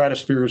at the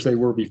stratosphere as they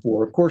were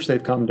before. Of course,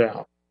 they've come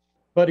down.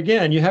 But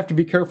again, you have to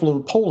be careful of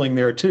the polling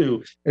there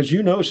too. As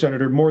you know,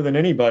 Senator, more than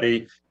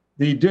anybody,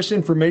 the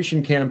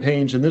disinformation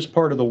campaigns in this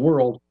part of the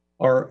world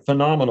are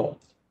phenomenal.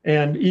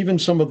 And even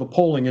some of the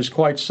polling is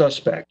quite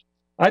suspect.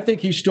 I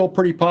think he's still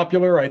pretty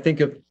popular. I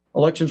think if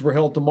elections were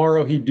held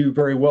tomorrow, he'd do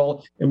very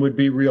well and would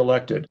be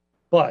reelected.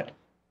 But,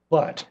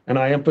 and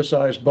I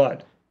emphasize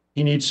but,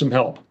 he needs some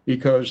help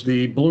because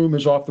the bloom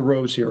is off the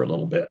rose here a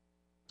little bit.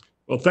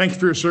 Well, thank you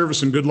for your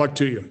service and good luck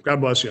to you. God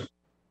bless you.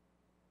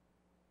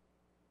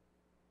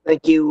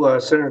 Thank you,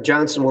 Senator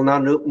Johnson. We'll now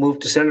move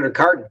to Senator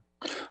Cardin.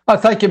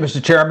 Thank you,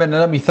 Mr. Chairman.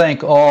 And let me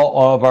thank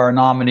all of our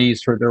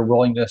nominees for their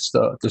willingness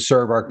to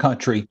serve our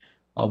country.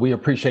 We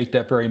appreciate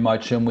that very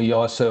much. And we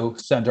also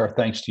send our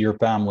thanks to your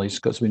families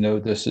because we know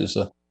this is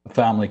a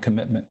family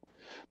commitment.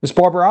 Ms.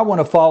 Barber, I want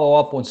to follow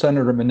up on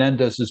Senator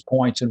Menendez's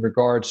points in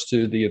regards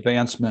to the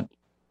advancement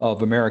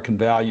of American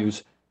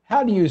values.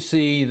 How do you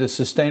see the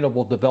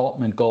Sustainable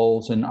Development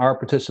Goals and our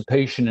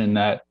participation in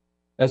that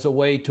as a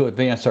way to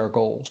advance our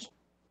goals?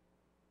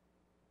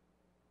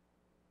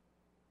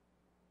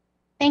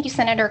 Thank you,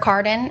 Senator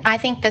Cardin. I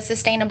think the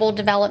Sustainable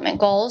Development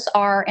Goals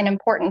are an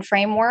important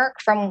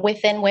framework from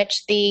within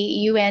which the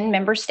UN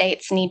member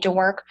states need to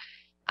work.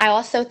 I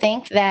also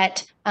think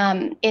that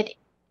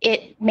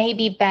it may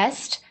be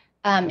best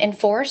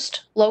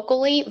enforced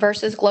locally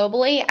versus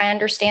globally. I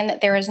understand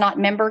that there is not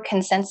member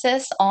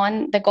consensus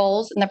on the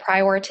goals and the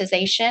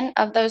prioritization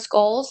of those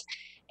goals.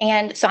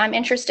 And so I'm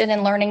interested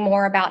in learning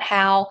more about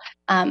how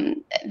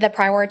the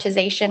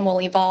prioritization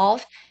will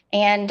evolve.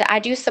 And I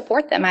do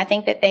support them. I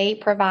think that they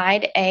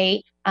provide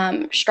a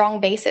strong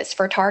basis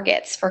for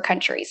targets for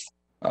countries.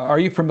 Are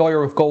you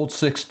familiar with Goal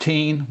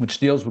 16, which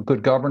deals with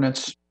good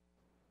governance?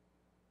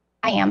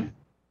 I am.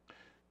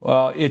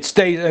 Well, it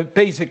states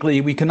basically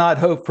we cannot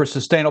hope for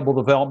sustainable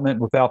development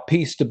without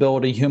peace,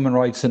 stability, human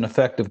rights, and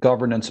effective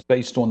governance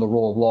based on the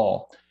rule of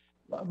law.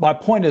 My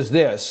point is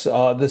this,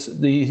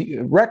 the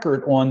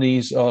record on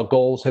these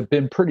goals have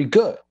been pretty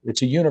good.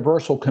 It's a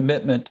universal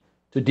commitment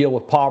to deal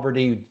with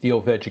poverty, to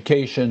deal with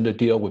education, to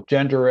deal with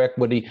gender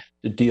equity,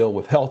 to deal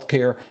with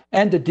healthcare,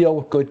 and to deal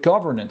with good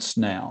governance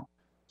now.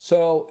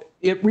 So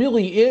it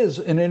really is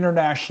an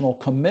international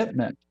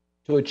commitment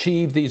to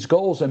achieve these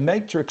goals, and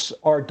metrics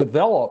are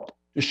developed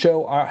to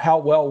show how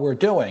well we're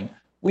doing.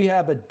 We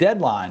have a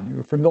deadline.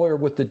 You're familiar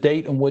with the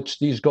date in which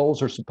these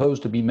goals are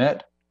supposed to be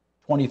met,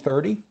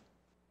 2030?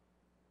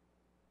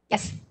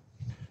 Yes.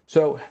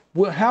 So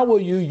how will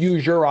you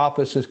use your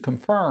office as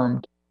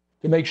confirmed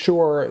to make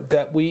sure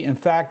that we, in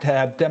fact,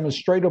 have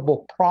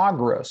demonstrable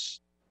progress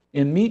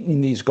in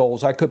meeting these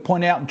goals? I could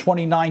point out in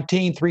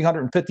 2019,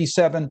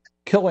 357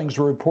 killings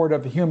were reported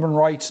of human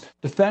rights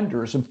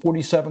defenders in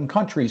 47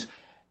 countries.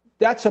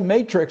 That's a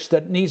matrix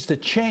that needs to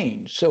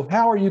change. So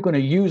how are you going to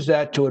use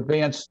that to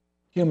advance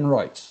human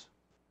rights?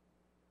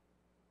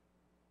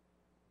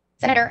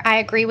 Senator, I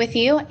agree with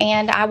you,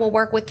 and I will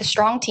work with the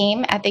strong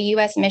team at the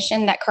U.S.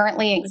 mission that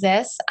currently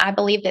exists. I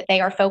believe that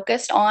they are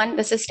focused on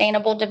the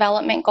Sustainable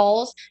Development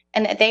Goals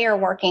and that they are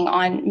working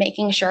on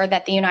making sure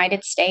that the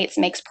United States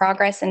makes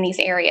progress in these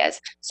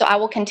areas. So I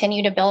will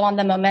continue to build on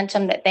the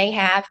momentum that they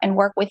have and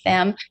work with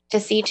them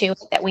to see to it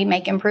that we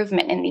make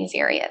improvement in these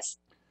areas.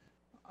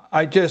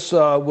 I just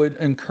would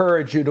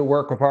encourage you to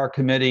work with our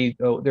committee.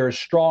 There's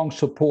strong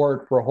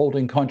support for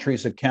holding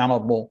countries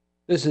accountable.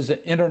 This is an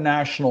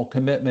international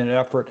commitment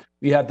effort.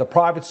 We have the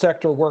private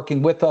sector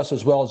working with us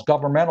as well as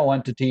governmental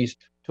entities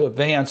to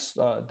advance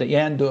the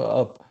end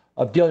of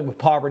dealing with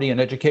poverty and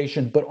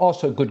education, but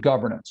also good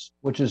governance,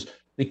 which is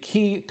the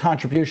key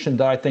contribution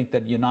that I think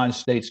that the United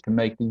States can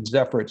make these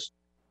efforts,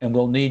 and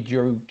we'll need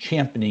you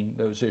championing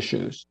those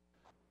issues.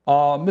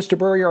 Mr.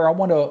 Burrier, I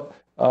want to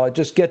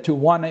just get to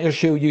one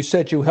issue. You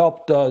said you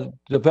helped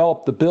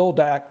develop the BUILD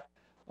Act,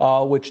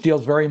 which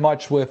deals very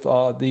much with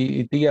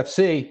the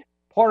DFC.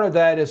 Part of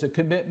that is a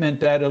commitment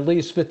that at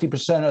least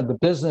 50% of the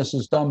business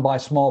is done by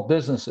small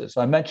businesses.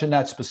 I mention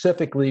that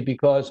specifically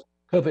because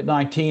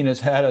COVID-19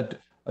 has had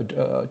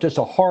just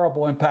a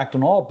horrible impact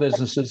on all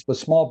businesses, but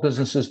small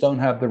businesses don't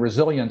have the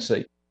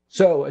resiliency.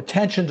 So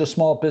attention to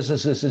small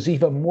businesses is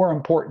even more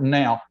important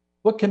now.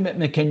 What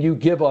commitment can you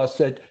give us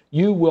that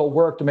you will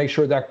work to make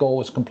sure that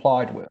goal is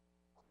complied with?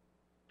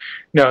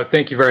 No,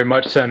 thank you very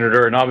much,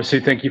 Senator. And obviously,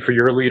 thank you for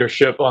your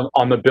leadership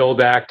on the BUILD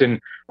Act, and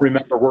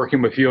remember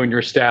working with you and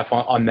your staff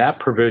on that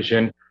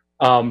provision.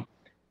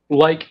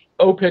 Like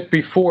OPIC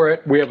before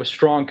it, we have a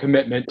strong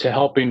commitment to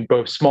helping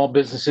both small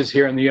businesses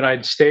here in the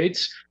United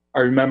States. I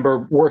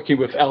remember working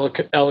with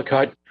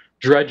Ellicott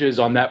Dredges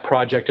on that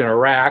project in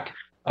Iraq.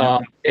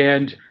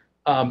 As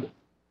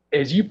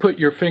you put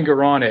your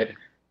finger on it,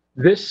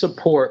 this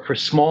support for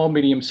small,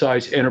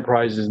 medium-sized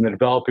enterprises in the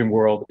developing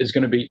world is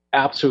going to be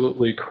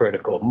absolutely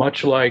critical.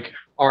 Much like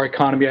our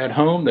economy at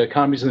home, the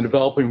economies in the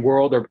developing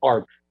world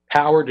are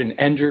powered and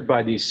engineered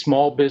by these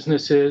small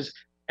businesses.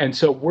 And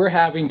so we're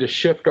having to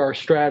shift our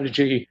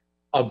strategy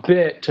a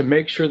bit to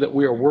make sure that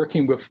we are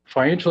working with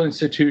financial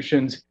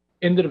institutions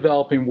in the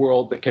developing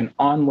world that can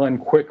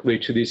on-lend quickly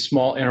to these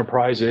small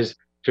enterprises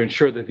to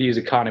ensure that these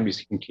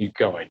economies can keep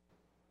going.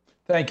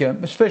 Thank you.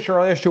 Ms. Fisher,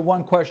 I'll ask you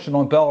one question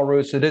on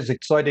Belarus. It is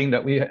exciting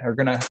that we are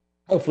going to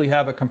hopefully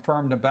have a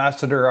confirmed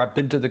ambassador. I've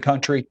been to the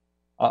country.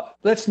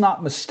 Let's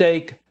not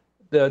mistake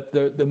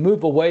the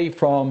move away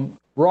from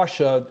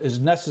Russia is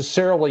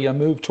necessarily a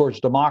move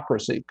towards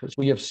democracy, because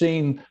we have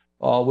seen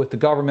with the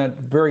government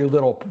very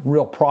little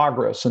real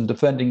progress in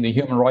defending the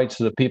human rights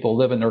of the people who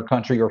live in their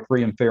country or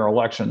free and fair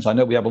elections. I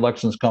know we have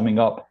elections coming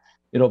up.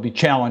 It'll be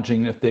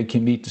challenging if they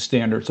can meet the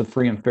standards of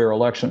free and fair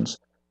elections.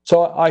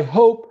 So I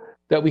hope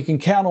that we can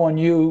count on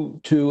you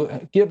to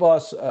give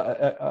us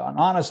an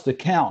honest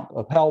account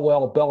of how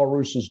well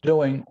Belarus is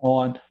doing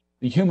on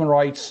the human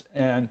rights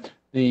and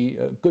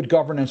the good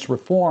governance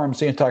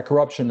reforms,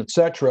 anti-corruption, et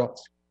cetera,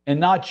 and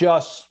not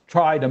just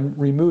try to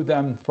remove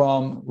them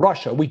from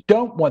Russia. We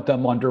don't want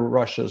them under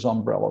Russia's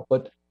umbrella,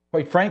 but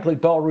quite frankly,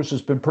 Belarus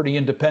has been pretty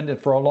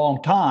independent for a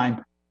long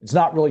time. It's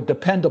not really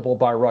dependable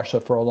by Russia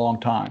for a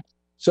long time.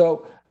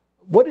 So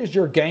what is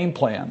your game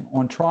plan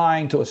on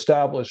trying to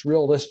establish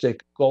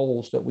realistic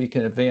goals that we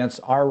can advance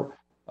our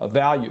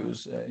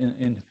values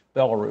in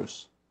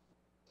Belarus?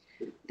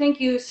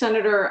 Thank you,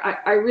 Senator.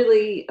 I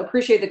really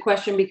appreciate the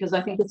question, because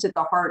I think it's at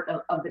the heart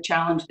of the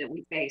challenge that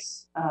we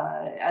face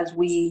as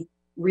we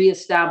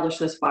reestablish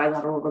this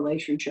bilateral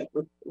relationship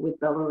with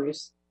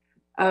Belarus.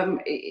 I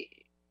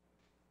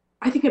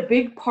think a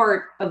big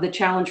part of the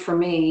challenge for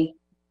me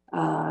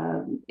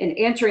in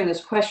answering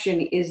this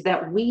question is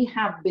that we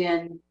have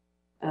been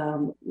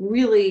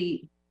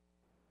really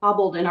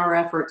hobbled in our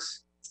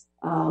efforts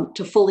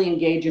to fully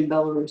engage in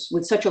Belarus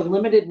with such a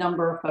limited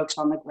number of folks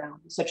on the ground,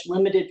 such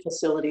limited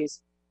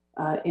facilities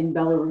in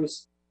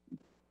Belarus.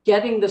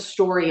 Getting the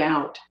story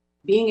out,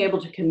 being able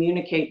to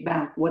communicate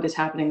back what is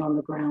happening on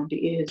the ground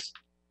is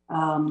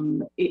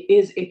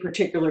a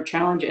particular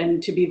challenge.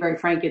 And to be very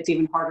frank, it's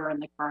even harder in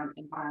the current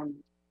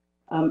environment.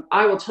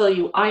 I will tell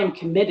you, I am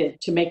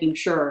committed to making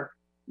sure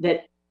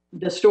that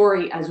the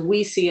story as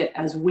we see it,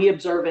 as we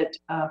observe it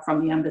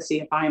from the embassy,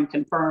 if I am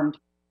confirmed,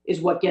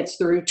 is what gets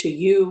through to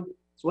you,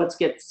 is what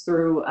gets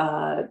through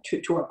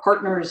to our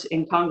partners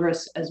in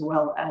Congress, as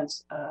well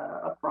as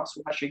across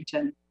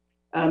Washington.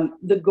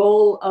 The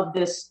goal of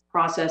this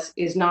process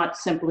is not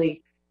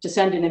simply to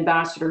send an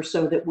ambassador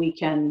so that we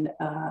can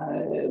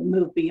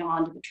move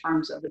beyond the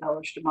terms of the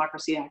Belarus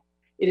Democracy Act.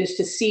 It is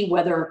to see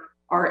whether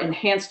our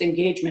enhanced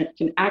engagement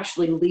can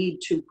actually lead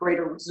to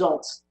greater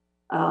results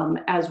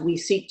as we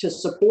seek to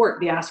support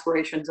the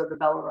aspirations of the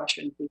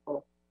Belarusian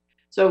people.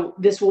 So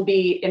this will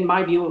be, in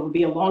my view, it will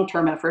be a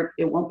long-term effort.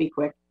 It won't be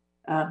quick.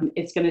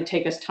 It's going to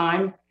take us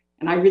time.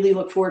 And I really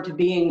look forward to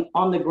being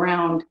on the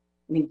ground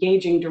and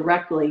engaging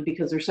directly,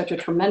 because there's such a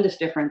tremendous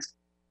difference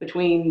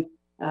between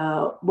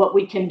what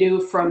we can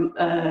do from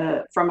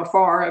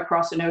afar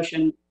across an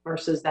ocean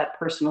versus that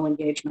personal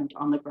engagement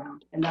on the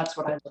ground. And that's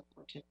what I look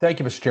forward to. Thank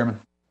you, Mr. Chairman.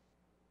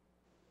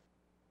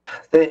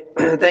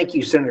 Thank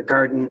you, Senator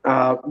Cardin.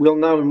 We'll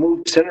now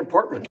move to Senator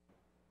Portman.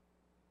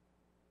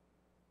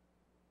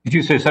 Did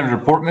you say Senator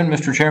Portman,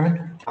 Mr.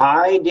 Chairman?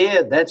 I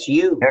did. That's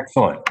you.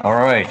 Excellent. All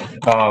right.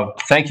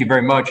 Thank you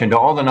very much. And to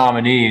all the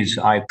nominees,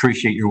 I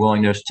appreciate your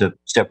willingness to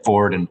step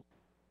forward and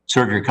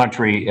serve your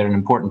country at an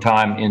important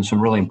time in some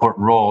really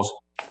important roles.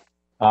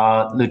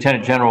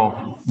 Lieutenant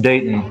General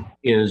Dayton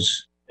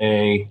is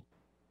a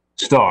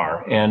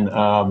star. And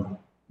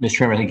Mr.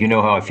 Chairman, I think you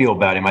know how I feel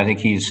about him. I think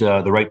he's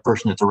the right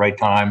person at the right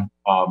time.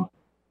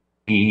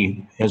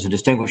 He has a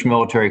distinguished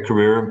military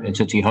career, and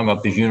since he hung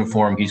up his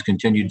uniform, he's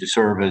continued to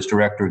serve as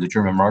director of the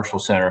German Marshall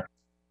Center.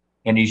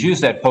 And he's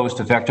used that post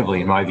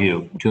effectively, in my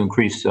view, to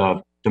increase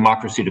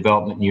democracy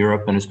development in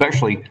Europe and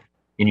especially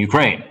in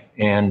Ukraine.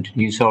 And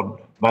he's held,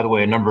 by the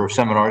way, a number of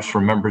seminars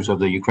for members of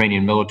the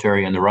Ukrainian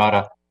military and the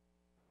Rada.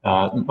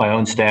 My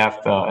own staff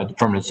at the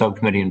Permanent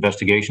Subcommittee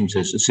Investigations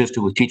has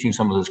assisted with teaching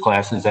some of those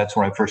classes. That's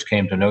when I first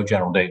came to know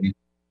General Dayton.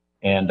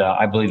 And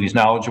I believe he's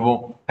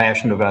knowledgeable,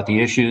 passionate about the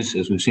issues,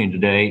 as we've seen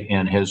today,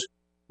 and has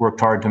worked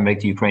hard to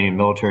make the Ukrainian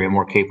military a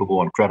more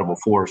capable and credible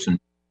force,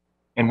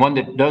 and one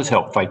that does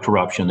help fight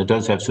corruption, that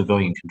does have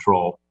civilian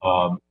control.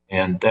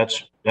 And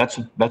that's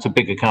a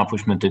big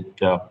accomplishment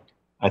that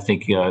I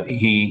think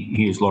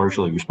he is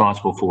largely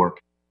responsible for.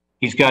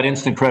 He's got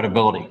instant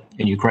credibility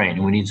in Ukraine,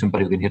 and we need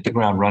somebody who can hit the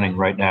ground running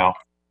right now.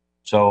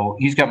 So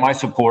he's got my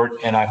support,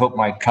 and I hope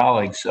my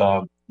colleagues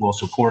will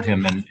support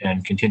him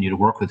and continue to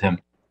work with him.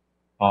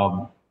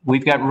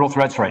 We've got real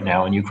threats right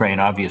now in Ukraine,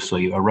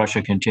 obviously.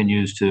 Russia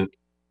continues to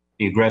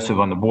be aggressive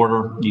on the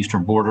border, the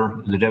eastern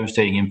border. The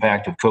devastating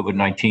impact of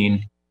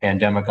COVID-19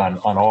 pandemic on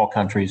all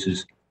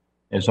countries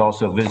has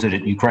also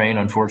visited Ukraine,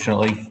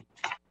 unfortunately,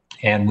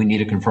 and we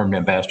need a confirmed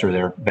ambassador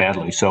there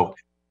badly. So,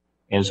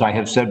 as I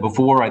have said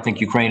before, I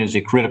think Ukraine is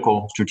a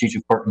critical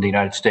strategic partner in the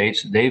United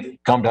States. They've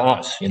come to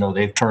us,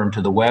 they've turned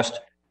to the West,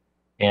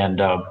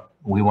 and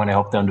we want to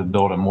help them to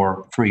build a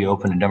more free,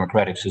 open, and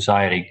democratic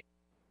society.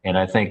 And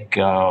I think,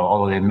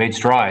 although they've made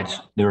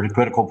strides, they're at a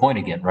critical point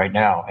again right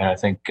now. And I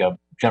think,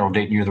 General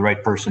Dayton, you're the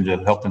right person to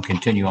help them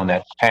continue on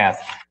that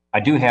path. I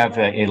do have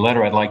a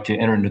letter I'd like to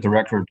enter into the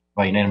record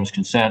by unanimous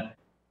consent,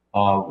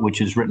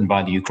 which is written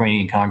by the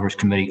Ukrainian Congress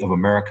Committee of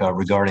America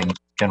regarding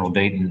General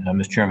Dayton.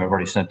 Mr. Chairman, I've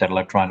already sent that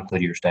electronically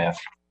to your staff.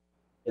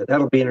 Yeah, that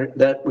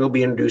will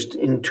be introduced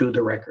into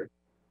the record.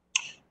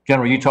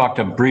 General, you talked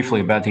briefly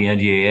about the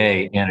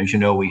NDAA, and as you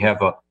know, we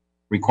have a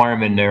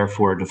requirement there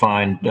for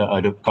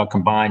a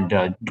combined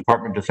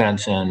Department of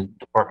Defense and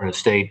Department of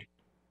State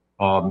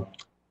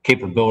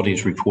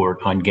capabilities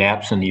report on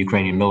gaps in the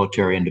Ukrainian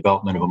military and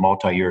development of a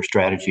multi-year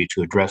strategy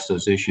to address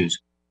those issues.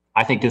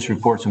 I think this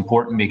report's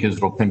important because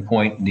it'll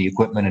pinpoint the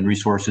equipment and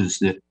resources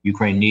that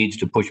Ukraine needs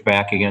to push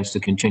back against the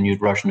continued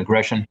Russian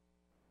aggression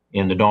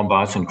in the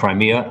Donbass and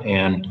Crimea.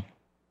 And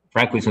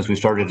frankly, since we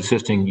started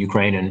assisting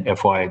Ukraine in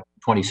FY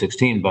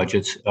 2016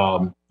 budgets,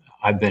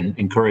 I've been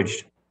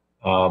encouraged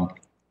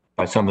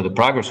by some of the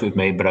progress we've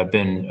made, but I've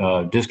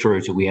been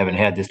discouraged that we haven't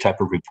had this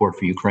type of report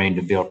for Ukraine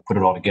to be able to put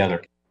it all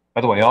together. By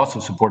the way, I also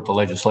support the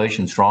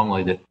legislation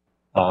strongly that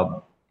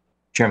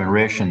Chairman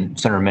Risch and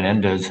Senator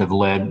Menendez have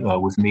led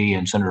with me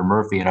and Senator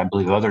Murphy, and I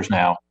believe others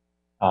now,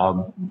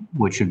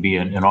 which should be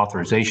an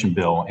authorization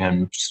bill.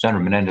 And Senator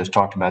Menendez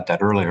talked about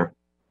that earlier.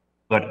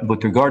 But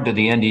with regard to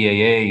the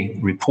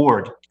NDAA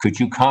report, could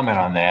you comment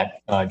on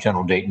that,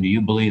 General Dayton? Do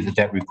you believe that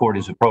that report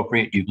is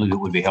appropriate? Do you believe it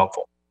would be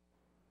helpful?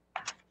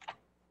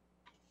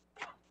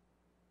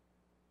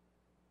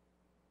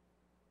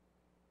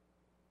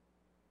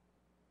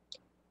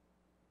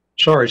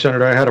 Sorry,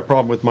 Senator, I had a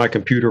problem with my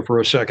computer for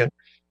a second.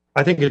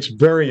 I think it's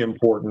very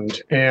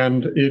important,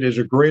 and it is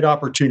a great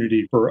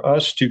opportunity for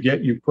us to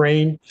get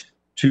Ukraine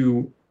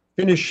to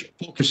finish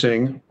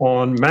focusing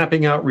on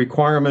mapping out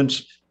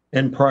requirements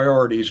and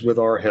priorities with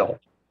our help.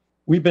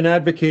 We've been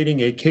advocating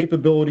a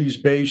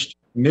capabilities-based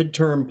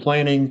midterm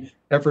planning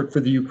effort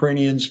for the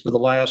Ukrainians for the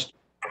last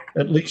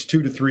at least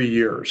 2 to 3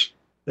 years.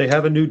 They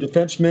have a new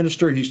defense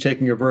minister. He's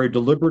taking a very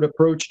deliberate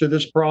approach to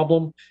this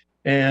problem.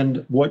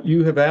 And what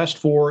you have asked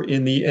for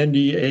in the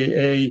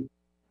NDAA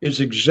is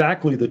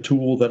exactly the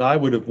tool that I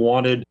would have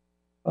wanted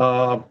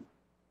to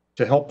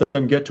help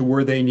them get to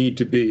where they need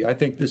to be. I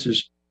think this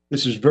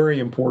is very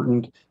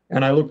important,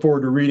 and I look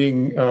forward to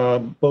reading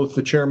both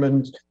the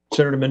chairman,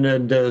 Senator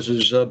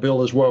Menendez's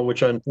bill as well,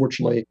 which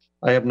unfortunately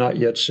I have not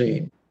yet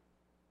seen.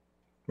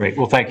 Great.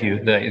 Well, thank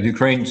you. The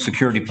Ukraine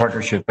Security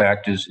Partnership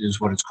Act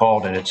is what it's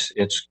called, and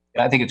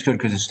I think it's good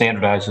because it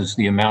standardizes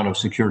the amount of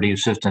security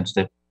assistance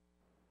that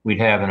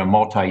we'd have in a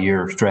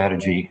multi-year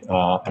strategy,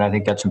 and I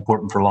think that's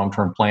important for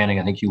long-term planning.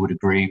 I think you would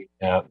agree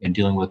in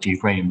dealing with the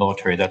Ukrainian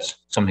military. That's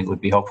something that would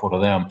be helpful to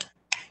them.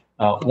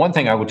 One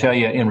thing I would tell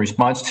you in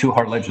response to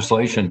our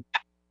legislation,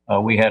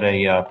 we had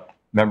a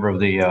member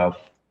of the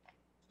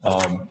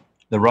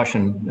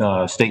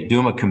Russian State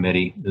Duma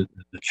committee,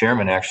 the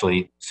chairman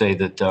actually, say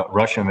that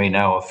Russia may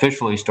now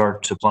officially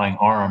start supplying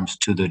arms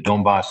to the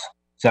Donbas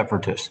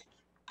separatists.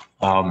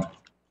 I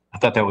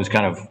thought that was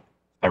kind of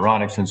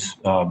ironic since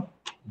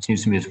it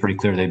seems to me it's pretty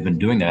clear they've been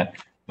doing that.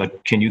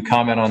 But can you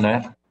comment on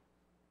that?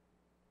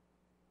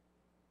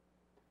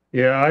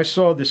 Yeah, I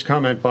saw this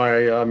comment by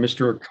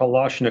Mr.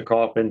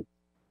 Kalashnikov, and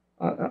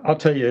I'll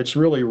tell you, it's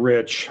really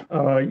rich.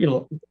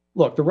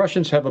 Look, the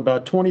Russians have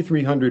about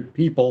 2,300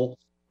 people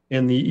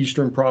in the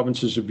eastern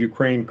provinces of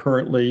Ukraine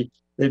currently.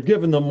 They've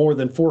given them more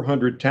than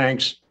 400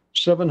 tanks,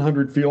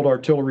 700 field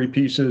artillery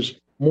pieces,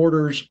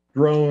 mortars,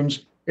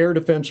 drones, air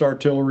defense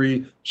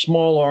artillery,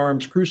 small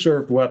arms,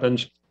 crew-served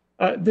weapons.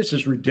 This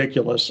is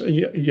ridiculous.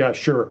 Yeah,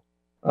 sure.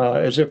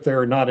 As if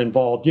they're not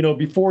involved.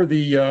 Before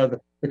the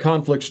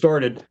conflict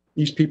started,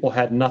 these people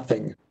had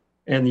nothing,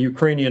 and the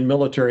Ukrainian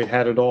military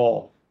had it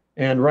all.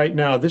 And right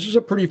now, this is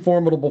a pretty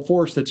formidable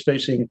force that's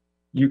facing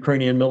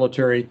Ukrainian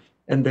military,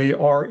 and they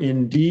are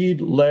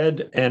indeed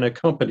led and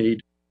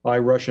accompanied by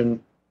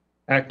Russian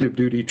active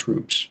duty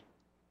troops.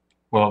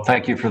 Well,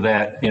 thank you for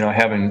that.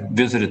 Having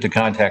visited the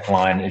contact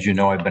line, as you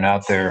know, I've been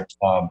out there.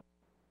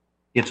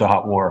 It's a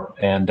hot war,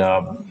 and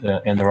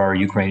there are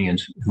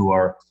Ukrainians who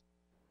are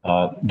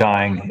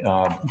dying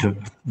to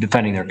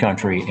defending their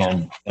country,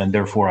 and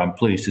therefore I'm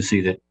pleased to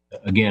see that,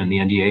 again, the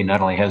NDA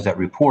not only has that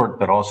report,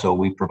 but also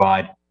we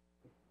provide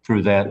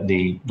through that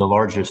the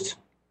largest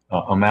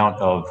amount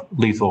of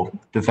lethal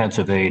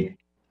defensive aid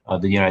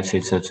the United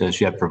States has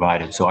yet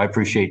provided. So I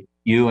appreciate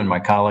you and my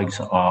colleagues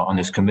on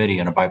this committee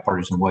in a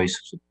bipartisan way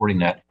supporting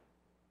that.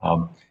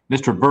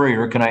 Mr.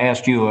 Burrier, can I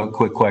ask you a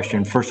quick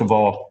question? First of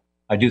all,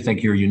 I do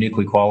think you're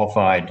uniquely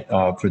qualified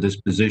for this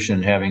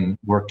position, having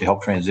worked to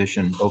help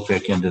transition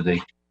OPIC into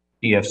the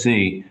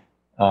DFC.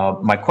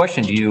 My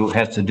question to you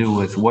has to do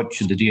with what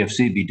should the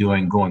DFC be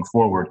doing going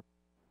forward?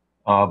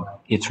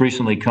 It's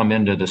recently come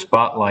into the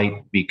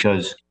spotlight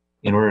because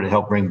in order to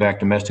help bring back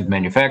domestic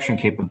manufacturing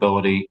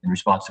capability in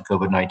response to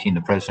COVID-19,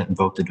 the president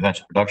invoked the Defense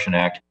Production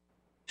Act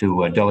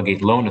to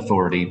delegate loan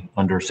authority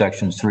under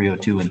sections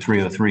 302 and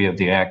 303 of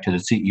the act to the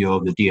CEO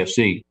of the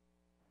DFC.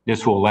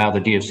 This will allow the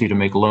DFC to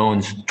make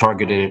loans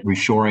targeted at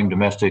reshoring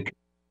domestic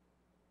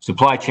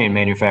supply chain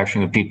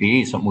manufacturing of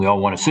PPE, something we all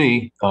want to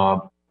see.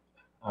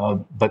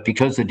 But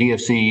because the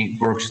DFC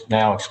works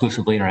now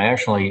exclusively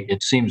internationally,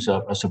 it seems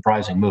a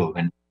surprising move.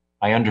 And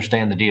I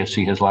understand the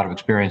DFC has a lot of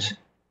experience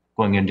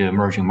going into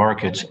emerging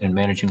markets and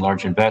managing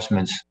large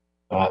investments.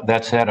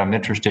 That said, I'm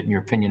interested in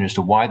your opinion as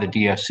to why the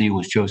DFC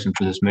was chosen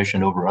for this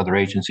mission over other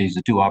agencies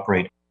that do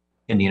operate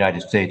in the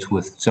United States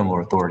with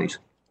similar authorities.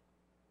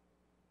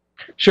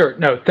 Sure.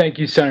 No, thank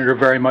you, Senator,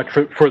 very much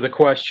for the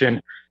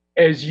question.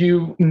 As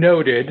you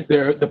noted,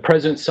 the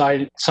president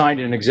signed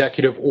an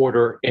executive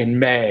order in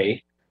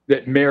May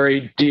that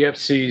married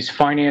DFC's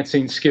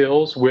financing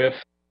skills with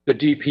the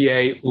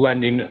DPA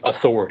lending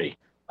authority,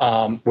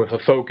 with a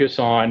focus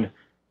on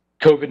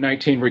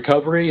COVID-19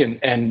 recovery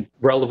and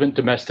relevant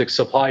domestic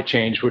supply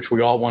chains, which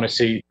we all want to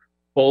see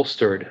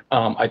bolstered.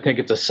 I think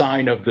it's a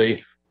sign of the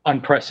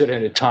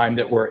unprecedented time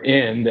that we're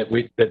in that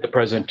the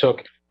president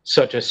took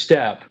such a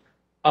step.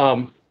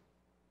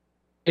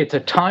 It's a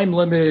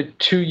time-limited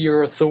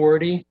 2-year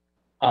authority.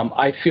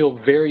 I feel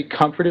very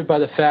comforted by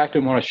the fact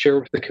and want to share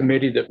with the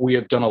committee that we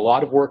have done a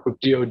lot of work with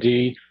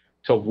DOD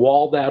to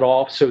wall that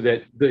off so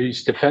that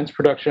these Defense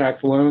Production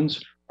Act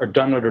loans are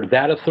done under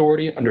that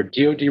authority, under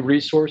DOD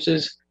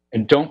resources,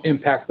 and don't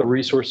impact the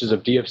resources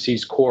of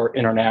DFC's core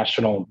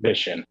international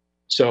mission.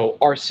 So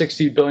our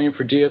 $60 billion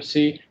for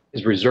DFC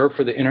is reserved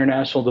for the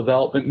international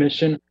development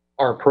mission.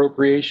 Our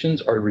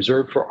appropriations are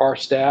reserved for our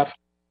staff,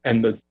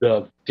 and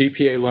the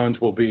DPA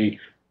loans will be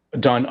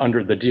done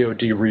under the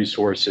DOD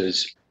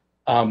resources.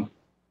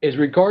 As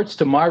regards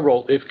to my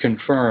role, if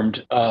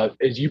confirmed,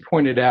 as you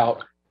pointed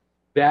out,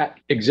 that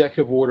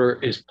executive order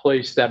is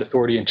placed that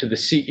authority into the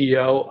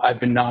CEO. I've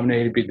been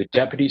nominated to be the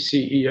deputy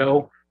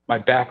CEO. My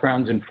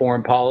background's in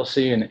foreign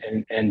policy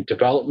and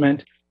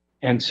development.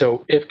 And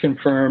so if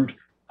confirmed,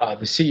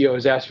 the CEO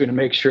has asked me to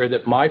make sure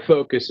that my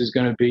focus is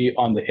going to be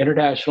on the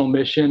international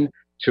mission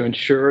to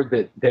ensure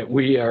that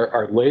we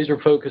are laser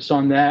focused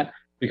on that,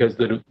 because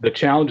the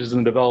challenges in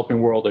the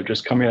developing world are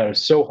just coming at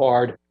us so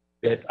hard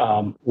that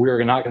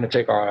we're not going to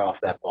take our eye off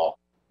that ball.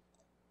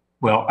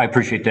 Well, I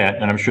appreciate that,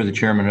 and I'm sure the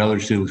chairman and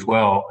others do as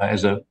well.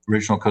 As a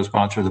original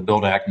co-sponsor of the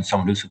BUILD Act and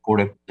someone who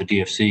supported the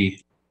DFC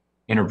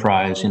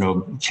enterprise,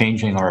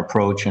 changing our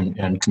approach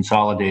and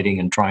consolidating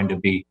and trying to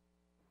be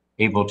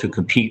able to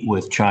compete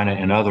with China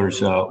and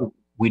others,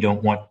 we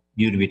don't want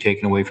you to be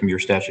taken away from your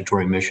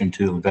statutory mission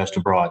to invest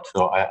abroad.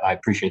 So I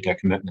appreciate that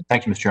commitment.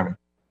 Thank you, Mr. Chairman.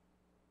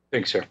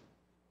 Thanks, sir.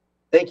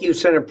 Thank you,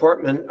 Senator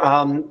Portman.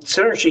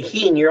 Senator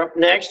Shaheen, you're up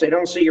next. I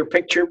don't see your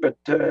picture, but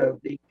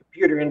the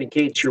computer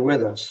indicates you're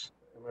with us.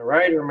 Am I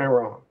right or am I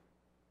wrong?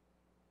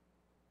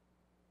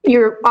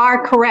 You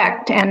are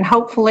correct, and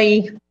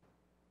hopefully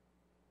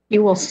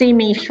you will see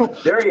me.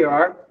 There you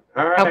are.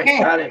 All right, okay,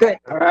 got it. Good.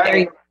 All right. There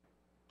you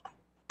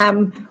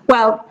are.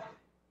 Well,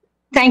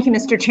 thank you,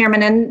 Mr.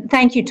 Chairman, and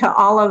thank you to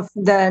all of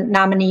the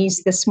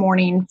nominees this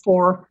morning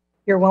for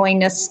your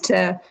willingness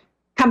to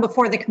come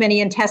before the committee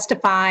and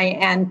testify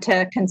and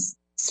to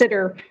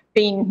consider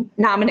being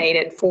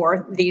nominated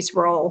for these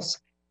roles.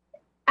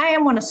 I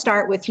want to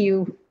start with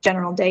you,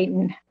 General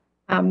Dayton,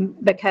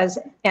 because,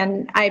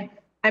 and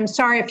I'm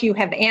sorry if you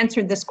have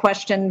answered this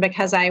question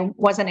because I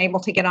wasn't able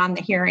to get on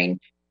the hearing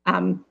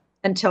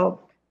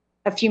until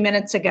a few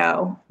minutes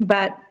ago,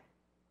 but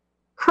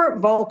Kurt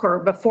Volker,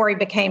 before he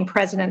became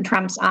President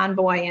Trump's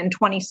envoy in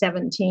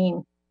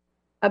 2017,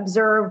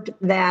 observed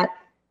that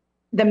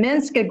the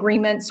Minsk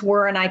agreements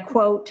were, and I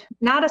quote,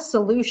 not a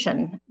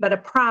solution, but a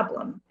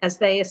problem, as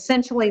they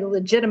essentially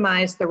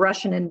legitimized the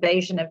Russian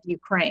invasion of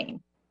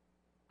Ukraine.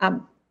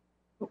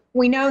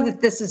 We know that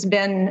this has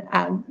been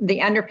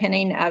the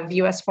underpinning of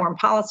U.S. foreign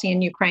policy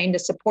in Ukraine to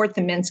support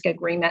the Minsk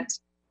agreements.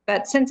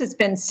 But since it's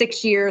been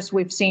 6 years,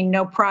 we've seen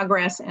no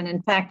progress. And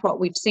in fact, what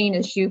we've seen,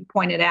 as you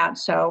pointed out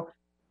so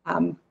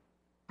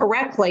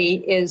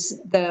correctly, is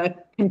the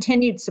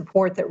continued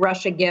support that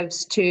Russia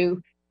gives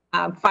to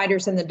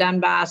fighters in the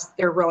Donbass.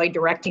 They're really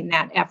directing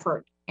that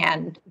effort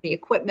and the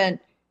equipment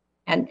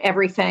and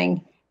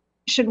everything.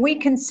 Should we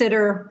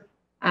consider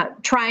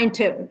trying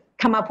to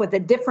come up with a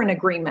different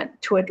agreement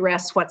to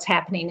address what's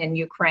happening in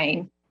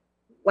Ukraine?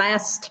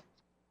 Last,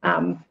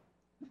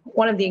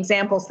 one of the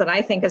examples that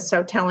I think is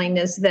so telling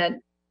is that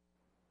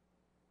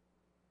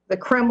the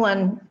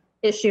Kremlin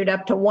issued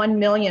up to 1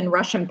 million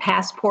Russian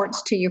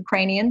passports to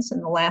Ukrainians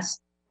in the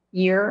last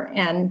year.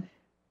 And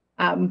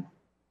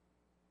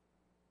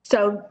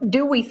so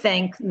do we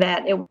think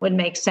that it would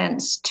make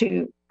sense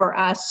for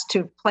us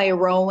to play a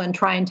role in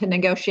trying to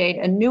negotiate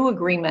a new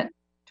agreement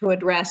to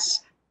address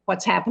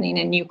what's happening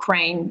in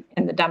Ukraine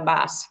and the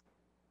Donbass?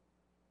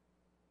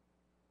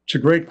 It's a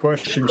great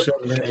question,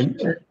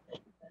 Senator.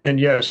 And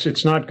yes,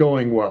 it's not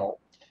going well.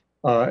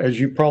 As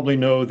you probably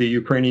know, the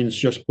Ukrainians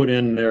just put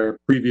in their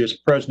previous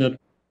president,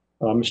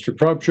 Mr.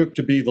 Kravchuk,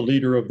 to be the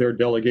leader of their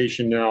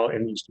delegation now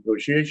in these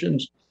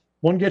negotiations.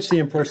 One gets the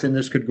impression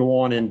this could go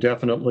on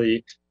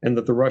indefinitely and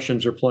that the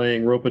Russians are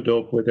playing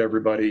rope-a-dope with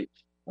everybody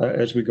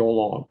as we go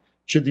along.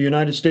 Should the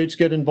United States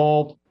get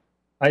involved?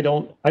 I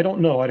don't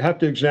know. I'd have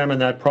to examine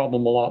that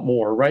problem a lot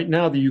more. Right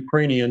now, the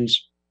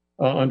Ukrainians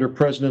under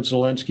President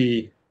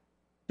Zelensky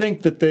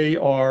think that they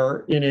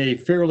are in a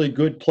fairly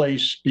good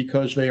place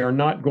because they are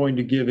not going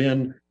to give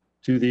in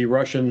to the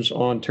Russians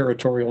on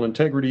territorial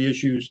integrity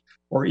issues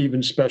or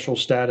even special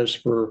status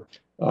for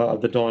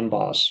the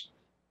Donbass.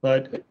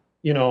 But,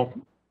 you know,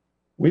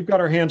 we've got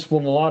our hands full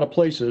in a lot of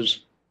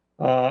places.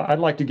 I'd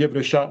like to give it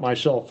a shot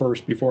myself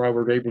first before I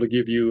were able to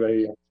give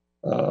you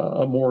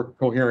a more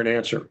coherent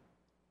answer.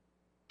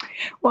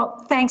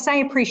 Well, thanks. I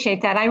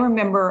appreciate that. I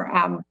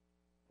remember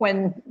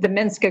when the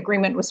Minsk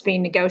agreement was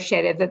being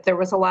negotiated that there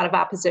was a lot of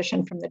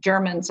opposition from the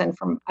Germans and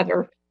from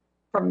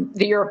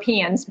the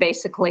Europeans,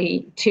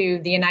 basically, to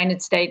the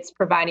United States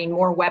providing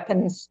more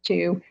weapons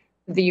to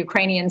the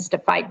Ukrainians to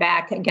fight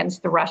back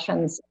against the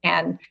Russians,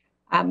 and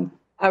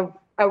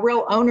a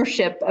real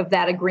ownership of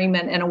that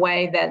agreement in a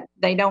way that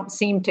they don't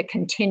seem to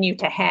continue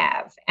to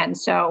have. And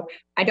so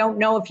I don't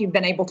know if you've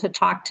been able to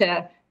talk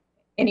to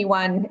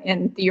anyone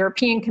in the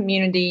European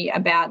community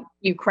about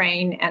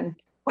Ukraine and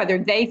whether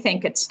they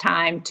think it's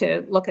time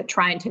to look at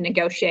trying to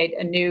negotiate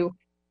a new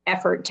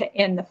effort to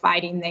end the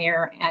fighting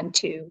there and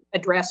to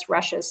address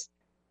Russia's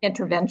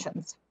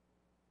interventions.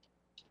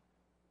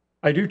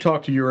 I do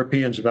talk to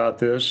Europeans about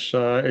this.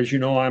 As you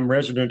know, I'm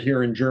resident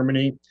here in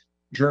Germany.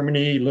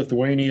 Germany,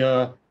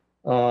 Lithuania,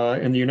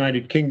 and the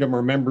United Kingdom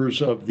are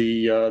members of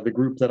the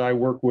group that I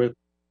work with,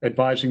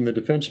 advising the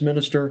defense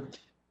minister.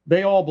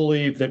 They all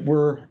believe that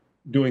we're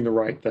doing the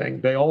right thing.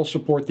 They all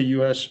support the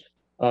U.S.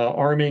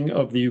 Arming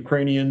of the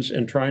Ukrainians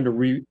and trying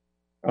to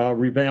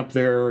revamp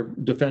their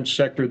defense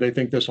sector. They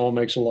think this all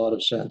makes a lot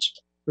of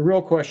sense. The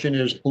real question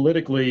is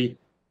politically,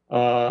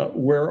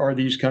 where are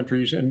these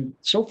countries? And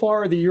so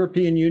far, the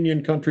European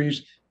Union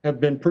countries have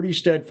been pretty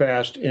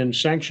steadfast in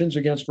sanctions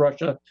against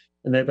Russia,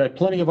 and they've had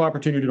plenty of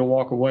opportunity to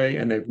walk away,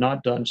 and they've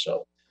not done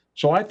so.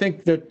 So I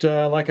think that,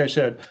 like I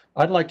said,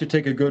 I'd like to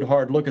take a good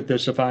hard look at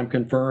this if I'm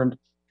confirmed,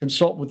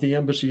 consult with the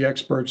embassy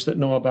experts that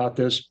know about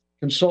this,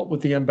 consult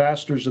with the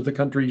ambassadors of the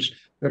countries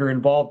that are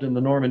involved in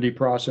the Normandy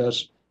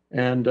process,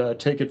 and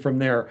take it from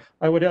there.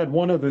 I would add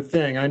one other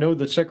thing. I know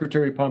that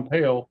Secretary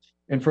Pompeo,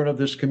 in front of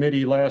this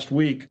committee last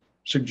week,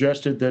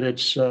 suggested that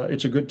it's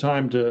a good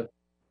time to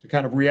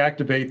kind of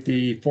reactivate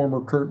the former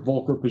Kurt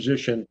Volker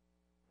position.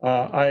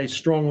 I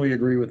strongly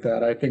agree with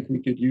that. I think we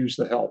could use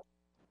the help.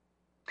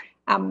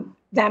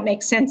 That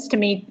makes sense to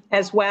me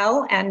as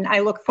well. And I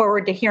look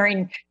forward to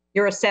hearing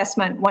your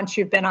assessment once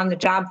you've been on the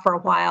job for a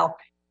while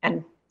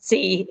and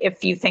see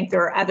if you think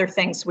there are other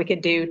things we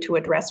could do to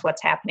address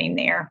what's happening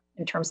there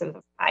in terms of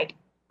the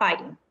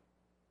fighting.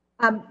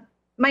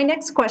 My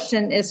next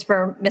question is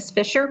for Ms.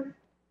 Fisher.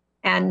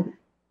 And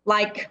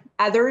like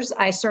others,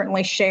 I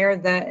certainly share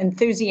the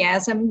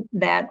enthusiasm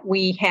that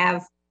we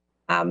have.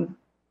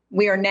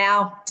 We are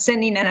now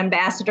sending an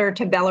ambassador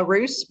to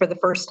Belarus for the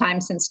first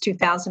time since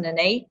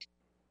 2008.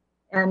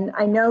 And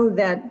I know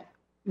that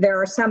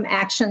there are some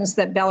actions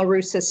that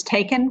Belarus has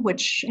taken,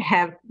 which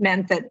have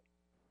meant that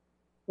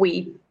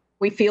we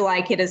feel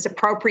like it is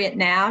appropriate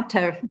now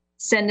to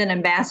send an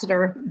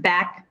ambassador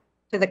back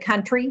to the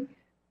country.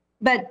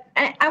 But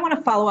I want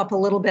to follow up a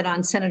little bit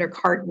on Senator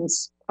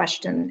Cardin's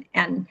question.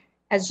 And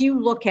as you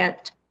look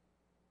at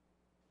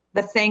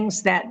the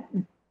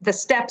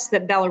steps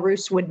that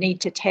Belarus would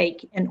need to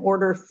take in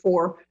order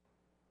for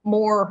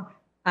more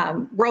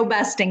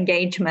robust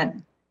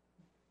engagement,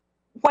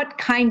 what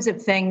kinds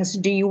of things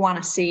do you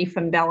want to see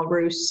from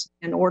Belarus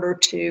in order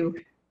to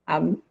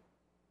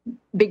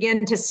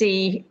begin to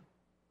see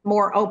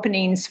more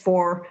openings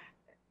for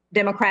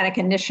democratic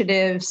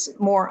initiatives,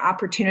 more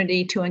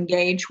opportunity to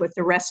engage with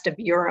the rest of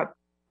Europe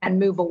and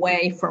move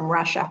away from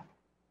Russia?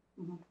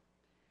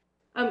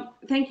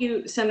 Thank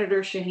you,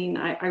 Senator Shaheen.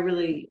 I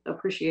really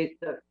appreciate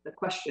the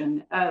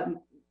question.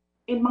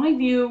 In my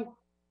view,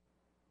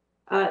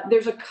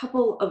 there's a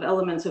couple of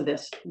elements of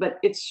this, but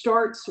it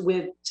starts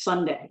with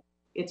Sunday.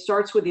 It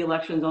starts with the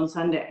elections on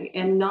Sunday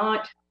and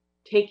not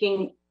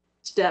taking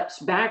steps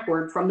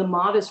backward from the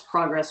modest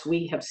progress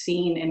we have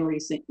seen in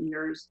recent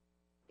years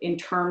in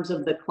terms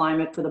of the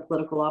climate for the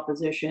political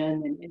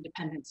opposition and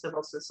independent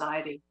civil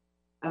society.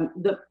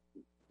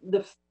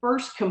 The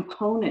first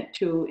component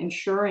to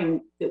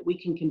ensuring that we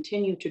can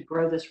continue to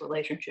grow this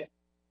relationship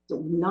is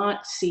to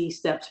not see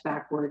steps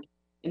backward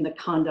in the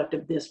conduct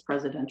of this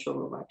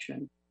presidential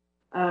election.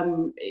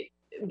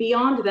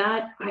 Beyond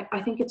that,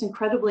 I think it's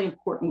incredibly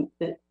important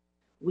that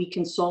we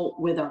consult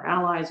with our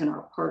allies and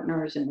our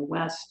partners in the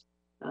West,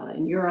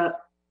 in Europe,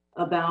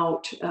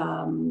 about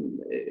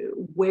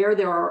where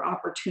there are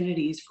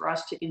opportunities for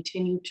us to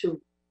continue to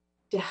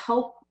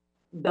help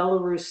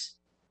Belarus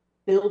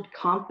build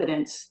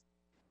confidence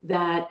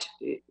that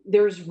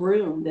there's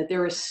room, that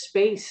there is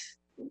space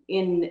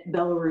in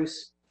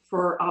Belarus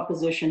for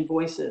opposition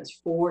voices,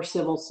 for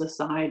civil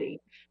society.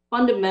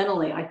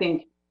 Fundamentally, I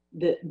think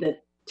the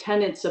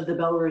tenets of the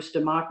Belarus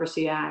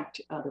Democracy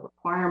Act, the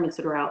requirements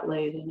that are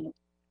outlaid in it,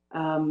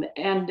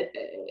 and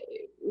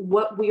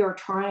what we are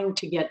trying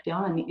to get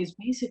done is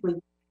basically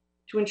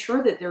to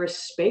ensure that there is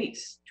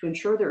space, to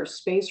ensure there is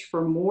space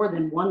for more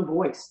than one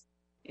voice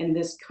in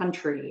this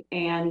country.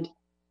 And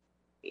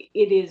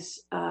it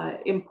is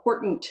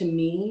important to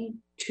me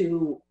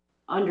to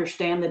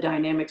understand the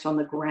dynamics on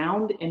the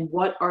ground and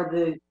what are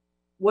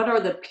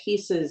the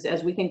pieces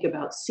as we think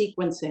about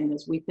sequencing,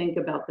 as we think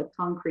about the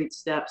concrete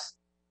steps.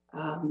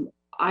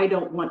 I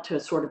don't want to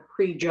sort of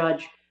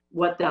prejudge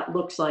what that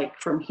looks like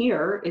from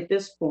here at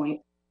this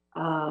point.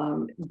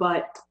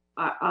 But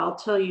I'll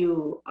tell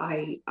you,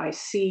 I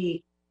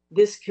see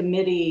this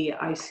committee,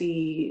 I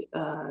see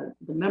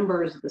the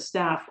members, the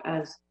staff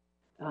as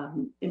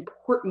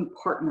important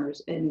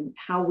partners in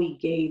how we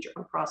gauge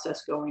our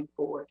process going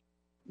forward.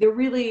 There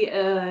really,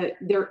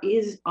 there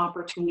is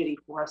opportunity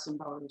for us in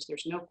Belarus.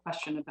 There's no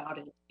question about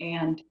it.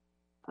 And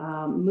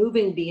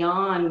moving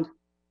beyond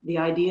the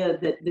idea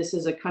that this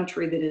is a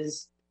country that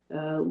is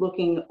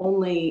looking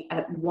only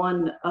at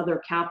one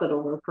other capital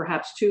or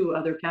perhaps two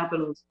other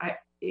capitals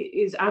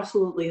is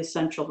absolutely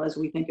essential as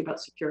we think about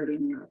security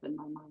in Europe, in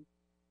my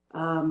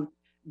mind.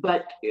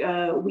 But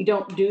we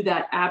don't do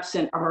that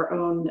absent our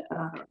own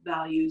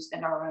values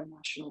and our own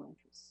national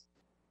interests.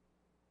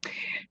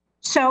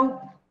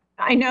 So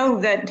I know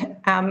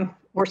that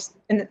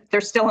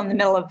they're still in the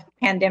middle of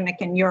pandemic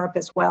in Europe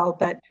as well,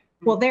 but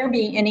will there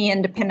be any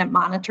independent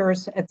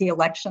monitors at the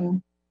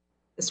election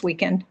this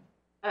weekend?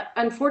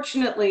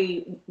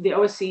 Unfortunately, the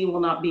OSCE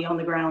will not be on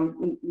the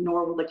ground,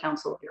 nor will the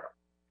Council of Europe.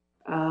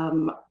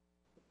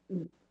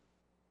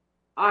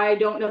 I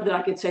don't know that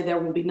I could say there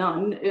will be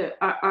none.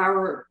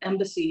 Our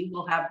embassy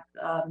will have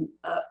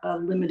a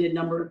limited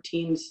number of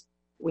teams.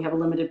 We have a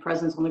limited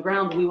presence on the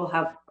ground. We will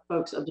have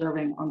folks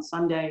observing on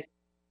Sunday.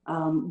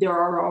 There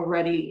are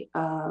already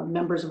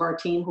members of our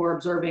team who are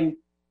observing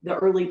the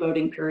early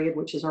voting period,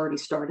 which has already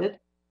started.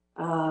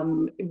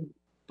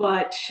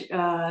 But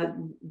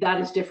that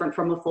is different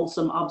from a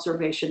fulsome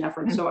observation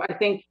effort. So I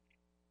think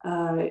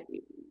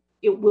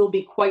it will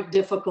be quite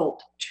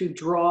difficult to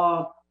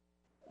draw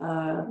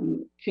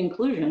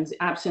conclusions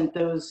absent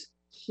those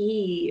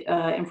key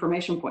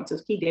information points,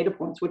 those key data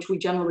points, which we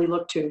generally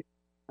look to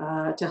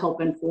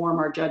help inform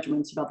our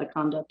judgments about the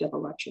conduct of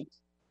elections.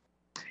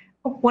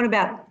 What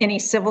about any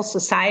civil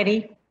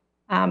society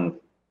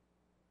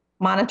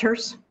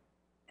monitors?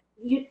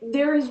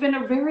 There has been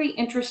a very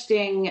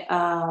interesting,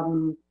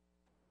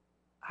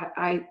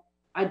 I'd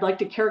like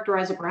to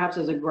characterize it perhaps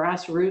as a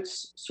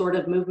grassroots sort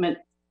of movement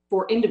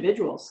for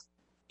individuals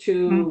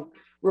to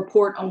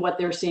report on what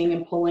they're seeing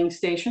in polling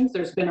stations.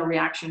 There's been a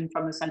reaction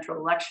from the Central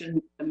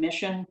Election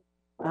Commission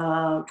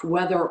to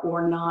whether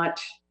or not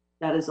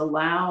that is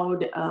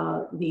allowed.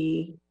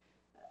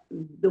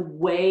 The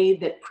way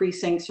that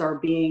precincts are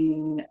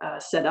being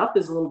set up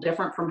is a little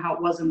different from how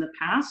it was in the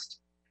past.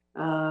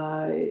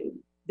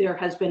 There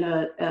has been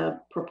a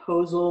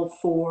proposal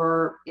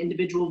for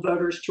individual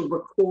voters to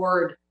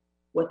record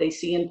what they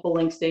see in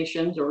polling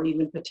stations or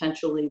even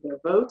potentially their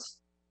votes.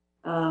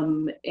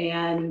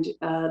 And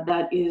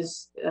that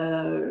is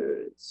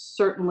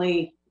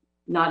certainly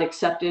not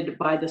accepted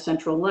by the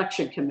Central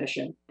Election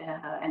Commission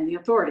and the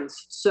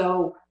authorities.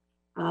 So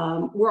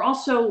we're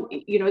also,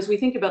 as we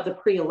think about the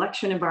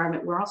pre-election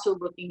environment, we're also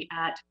looking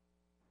at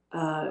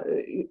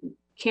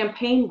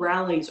campaign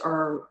rallies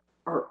are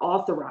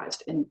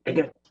authorized and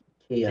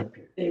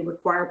they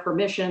require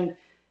permission.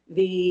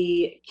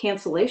 The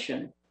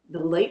cancellation, the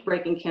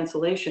late-breaking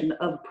cancellation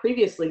of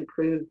previously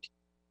approved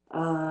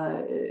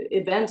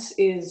events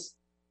is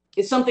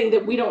something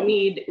that we don't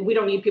need. We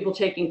don't need people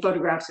taking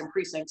photographs in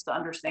precincts to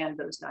understand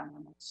those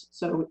dynamics.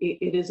 So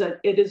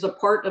it is a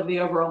part of the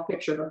overall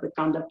picture of the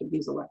conduct of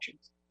these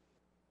elections.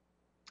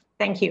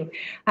 Thank you.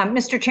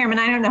 Mr. Chairman,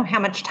 I don't know how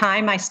much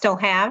time I still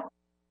have,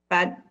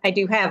 but I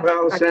do have.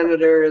 Well,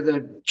 Senator,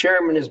 the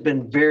chairman has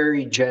been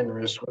very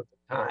generous with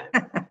the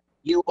time.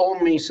 You owe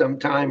me some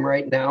time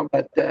right now,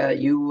 but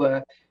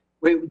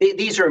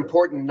these are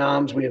important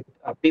noms. We have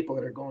people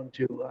that are going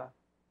to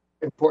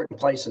important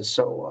places,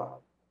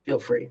 so feel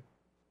free.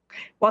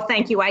 Well,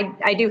 thank you.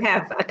 I do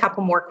have a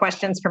couple more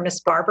questions for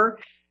Ms. Barber.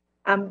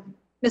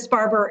 Ms.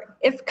 Barber,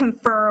 if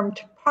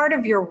confirmed, part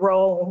of your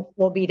role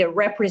will be to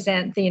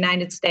represent the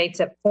United States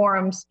at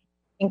forums,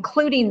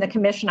 including the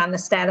Commission on the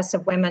Status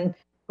of Women,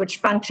 which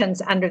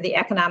functions under the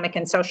Economic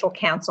and Social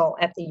Council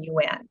at the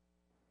UN.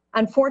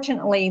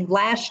 Unfortunately,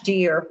 last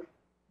year,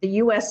 the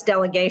U.S.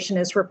 delegation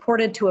is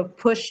reported to have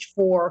pushed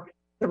for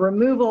the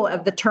removal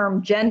of the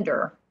term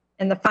gender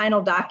in the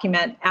final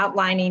document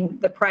outlining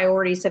the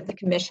priorities of the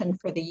Commission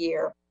for the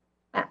year.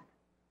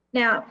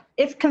 Now,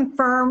 if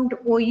confirmed,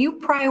 will you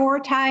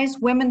prioritize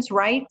women's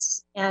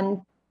rights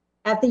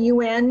at the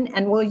UN,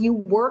 and will you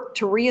work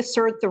to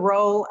reassert the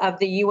role of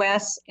the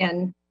U.S.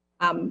 in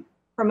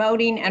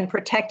promoting and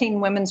protecting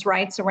women's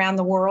rights around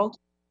the world?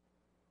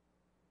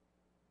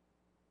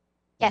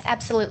 Yes,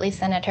 absolutely,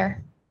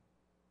 Senator.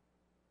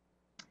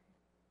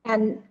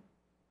 And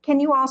can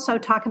you also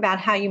talk about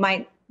how you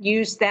might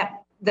use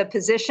the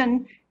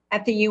position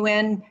at the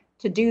UN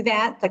to do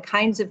that, the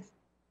kinds of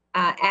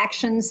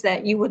actions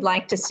that you would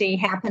like to see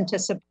happen to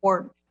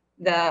support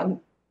the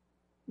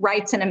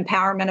rights and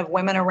empowerment of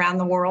women around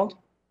the world?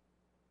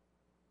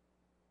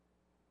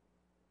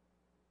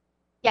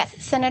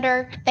 Yes,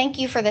 Senator, thank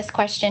you for this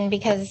question,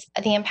 because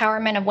the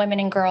empowerment of women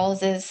and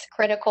girls is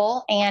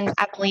critical, and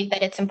I believe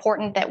that it's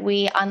important that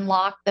we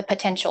unlock the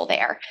potential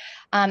there.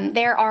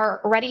 There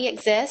already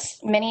exists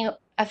many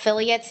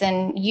affiliates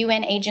and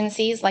UN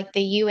agencies like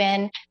the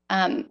UN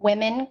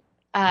Women,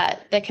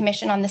 the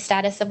Commission on the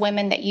Status of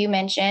Women that you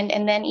mentioned,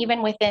 and then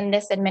even within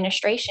this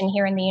administration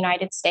here in the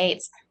United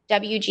States,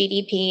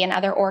 WGDP and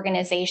other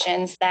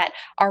organizations that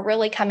are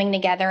really coming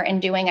together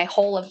and doing a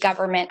whole of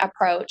government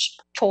approach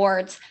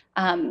towards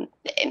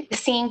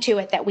seeing to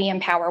it that we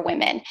empower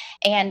women.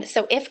 And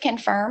so if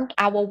confirmed,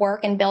 I will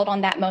work and build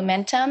on that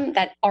momentum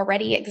that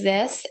already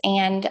exists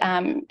and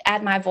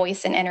add my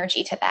voice and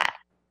energy to that.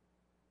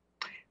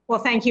 Well,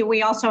 thank you.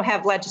 We also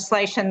have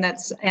legislation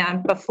that's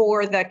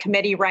before the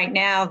committee right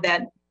now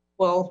that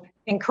will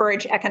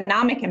encourage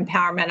economic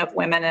empowerment of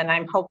women, and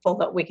I'm hopeful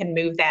that we can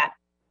move that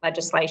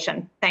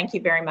legislation. Thank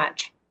you very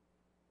much.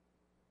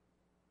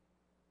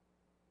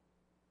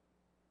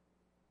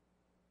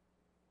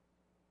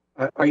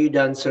 Are you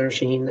done, Senator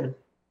Shaheen, then?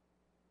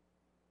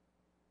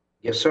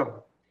 Yes,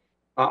 so.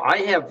 I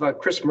have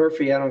Chris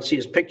Murphy. I don't see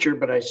his picture,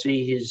 but I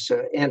see he's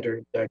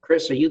entered.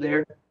 Chris, are you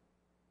there,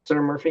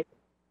 Senator Murphy?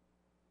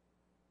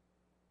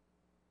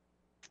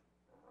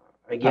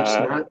 I guess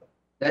not.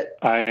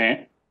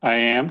 I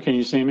am. Can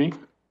you see me?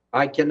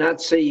 I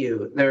cannot see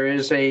you. There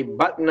is a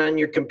button on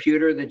your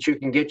computer that you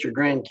can get your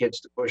grandkids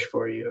to push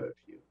for you.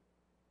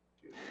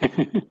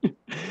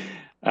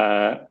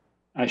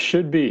 I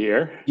should be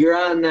here. You're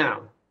on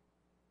now.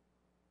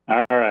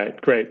 All right,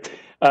 great.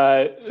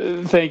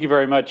 Thank you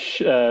very much,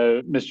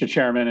 Mr.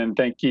 Chairman, and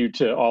thank you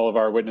to all of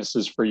our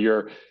witnesses for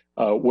your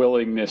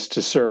willingness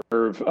to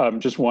serve.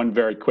 Just one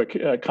very quick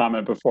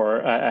comment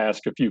before I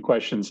ask a few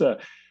questions,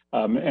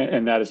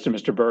 and that is to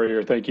Mr.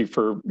 Burrier. Thank you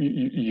for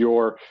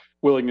your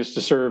willingness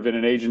to serve in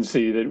an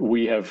agency that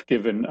we have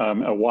given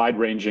a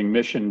wide-ranging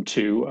mission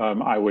to.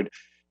 I would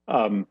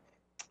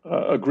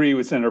agree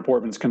with Senator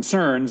Portman's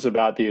concerns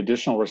about the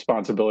additional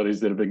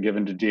responsibilities that have been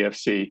given to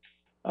DFC.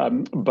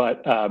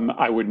 But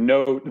I would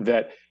note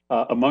that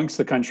amongst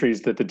the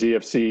countries that the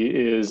DFC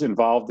is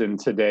involved in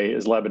today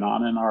is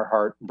Lebanon, and our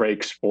heart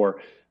breaks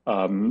for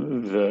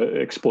the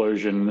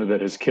explosion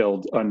that has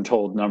killed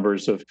untold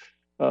numbers of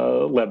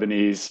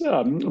Lebanese.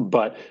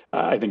 But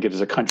I think it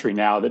is a country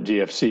now that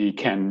DFC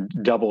can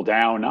double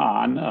down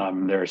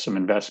on. There are some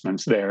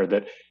investments there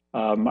that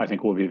I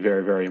think will be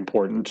very, very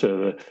important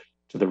to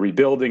the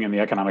rebuilding and the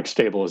economic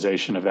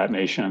stabilization of that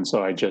nation. And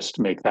so I just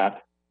make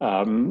that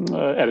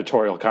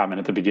editorial comment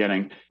at the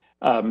beginning.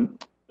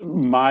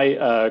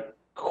 My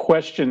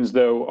questions,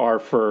 though, are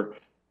for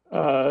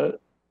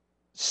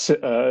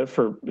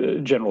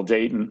General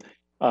Dayton,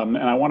 and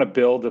I want to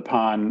build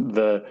upon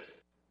the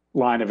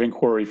line of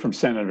inquiry from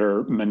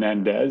Senator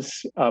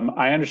Menendez.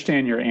 I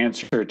understand your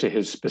answer to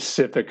his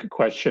specific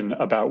question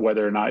about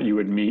whether or not you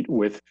would meet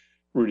with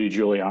Rudy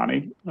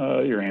Giuliani.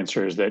 Your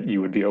answer is that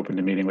you would be open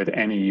to meeting with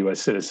any U.S.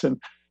 citizen.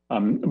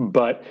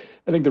 But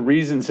I think the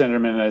reason Senator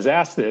Menendez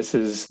asked this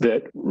is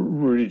that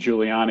Rudy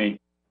Giuliani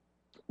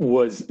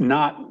was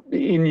not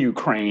in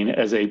Ukraine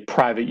as a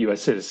private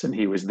U.S. citizen.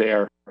 He was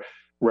there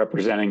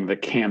representing the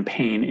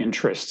campaign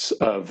interests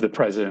of the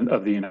President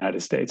of the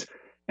United States.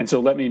 And so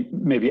let me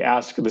maybe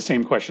ask the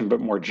same question, but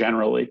more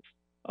generally.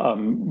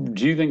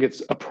 Do you think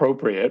it's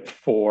appropriate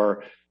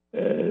for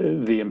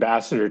the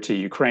ambassador to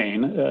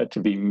Ukraine to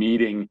be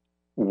meeting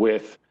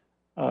with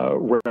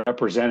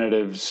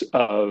representatives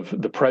of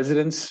the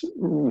president's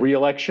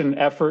reelection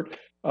effort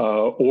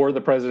or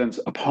the president's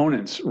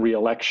opponent's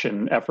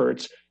reelection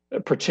efforts,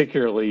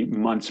 particularly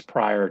months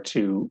prior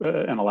to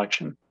an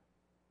election?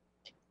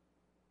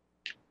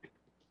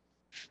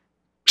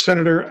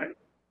 Senator,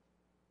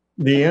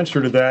 the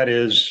answer to that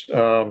is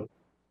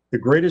the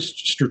greatest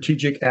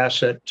strategic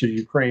asset to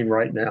Ukraine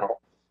right now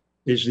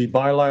is the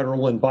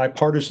bilateral and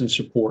bipartisan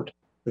support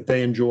that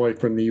they enjoy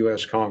from the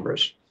U.S.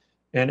 Congress.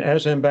 And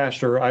as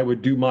ambassador, I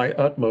would do my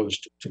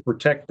utmost to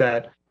protect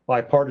that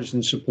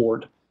bipartisan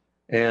support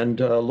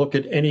and look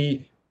at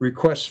any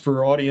requests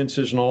for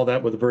audiences and all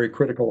that with a very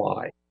critical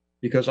eye,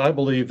 because I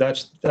believe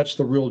that's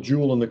the real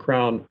jewel in the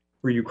crown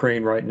for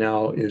Ukraine right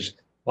now is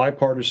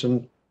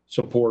bipartisan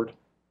support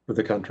for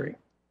the country.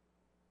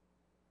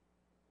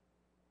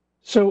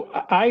 So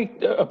I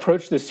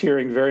approached this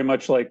hearing very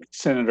much like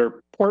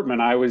Senator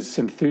Portman. I was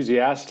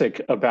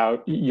enthusiastic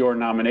about your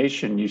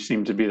nomination. You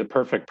seem to be the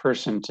perfect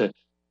person to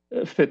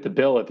fit the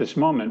bill at this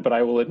moment, but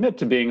I will admit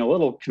to being a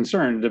little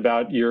concerned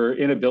about your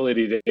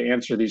inability to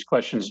answer these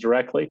questions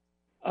directly.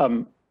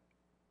 Let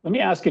me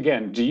ask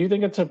again, do you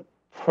think it's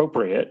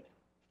appropriate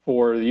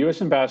for the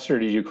U.S. ambassador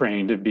to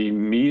Ukraine to be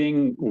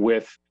meeting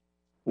with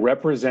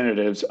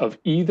representatives of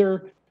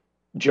either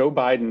Joe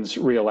Biden's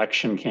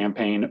reelection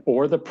campaign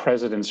or the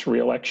president's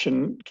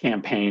reelection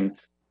campaign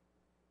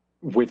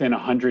within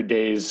 100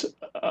 days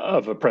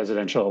of a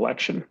presidential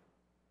election?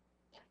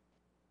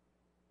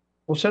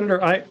 Well,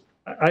 Senator,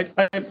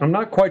 I'm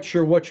not quite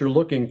sure what you're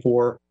looking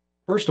for.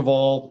 First of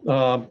all,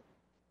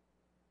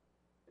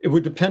 it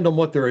would depend on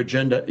what their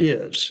agenda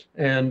is.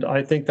 And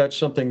I think that's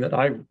something that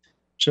I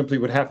simply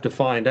would have to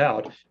find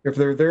out. If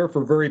they're there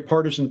for very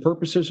partisan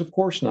purposes, of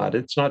course not.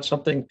 It's not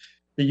something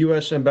the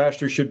U.S.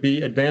 ambassador should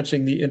be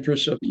advancing the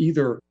interests of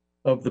either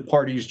of the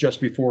parties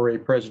just before a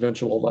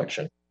presidential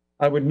election.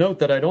 I would note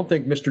that I don't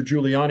think Mr.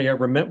 Giuliani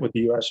ever met with the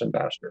U.S.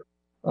 ambassador.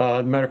 As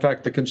a matter of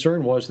fact, the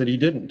concern was that he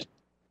didn't.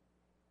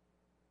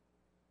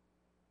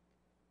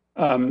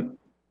 That's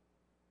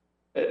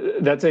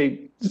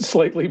a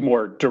slightly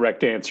more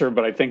direct answer,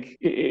 but I think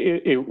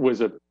it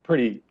was a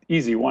pretty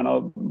easy one, a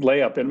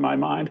layup in my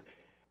mind.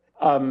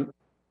 Let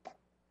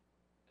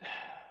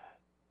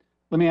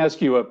me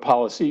ask you a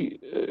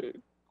policy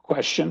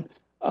question.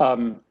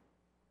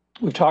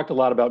 We've talked a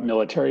lot about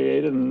military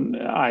aid, and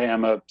I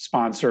am a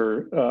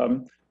sponsor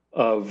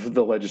of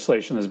the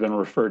legislation that's been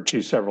referred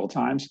to several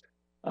times.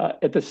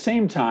 At the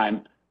same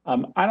time,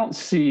 I don't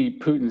see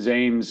Putin's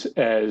aims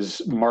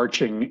as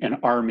marching an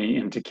army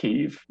into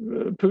Kyiv.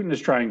 Putin is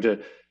trying to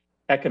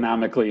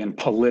economically and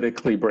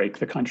politically break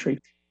the country.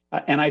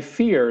 And I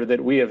fear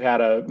that we have had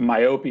a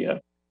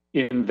myopia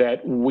in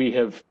that we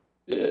have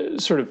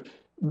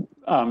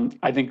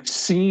I think,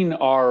 seen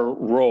our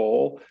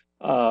role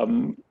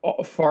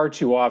far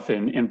too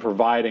often in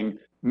providing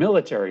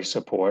military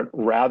support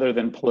rather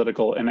than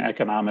political and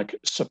economic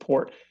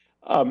support.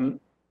 Do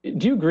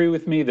you agree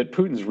with me that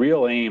Putin's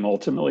real aim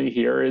ultimately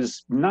here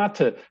is not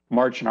to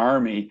march an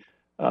army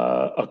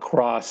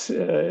across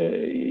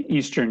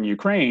eastern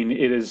Ukraine?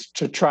 It is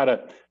to try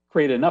to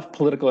create enough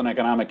political and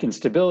economic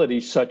instability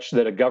such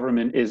that a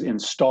government is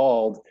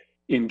installed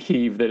in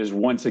Kyiv that is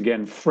once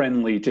again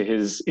friendly to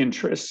his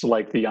interests,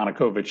 like the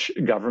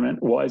Yanukovych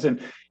government was. And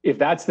if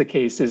that's the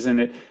case, isn't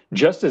it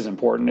just as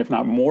important, if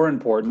not more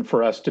important,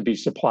 for us to be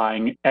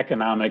supplying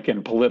economic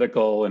and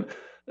political and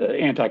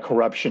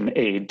anti-corruption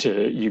aid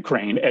to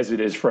Ukraine as it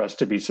is for us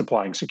to be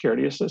supplying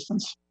security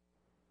assistance?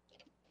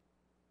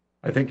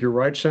 I think you're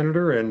right,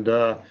 Senator, and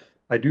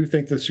I do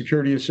think the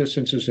security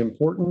assistance is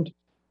important,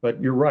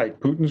 but you're right.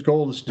 Putin's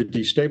goal is to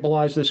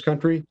destabilize this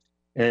country.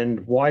 And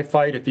why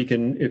fight if he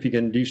can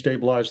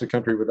destabilize the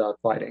country without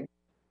fighting?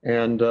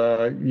 And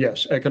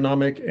yes,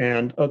 economic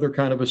and other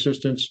kind of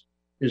assistance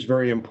is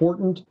very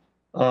important,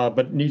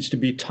 but needs to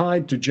be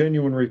tied to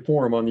genuine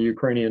reform on the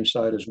Ukrainian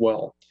side as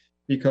well,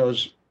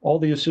 because all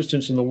the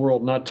assistance in the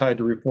world not tied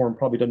to reform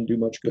probably doesn't do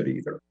much good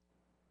either.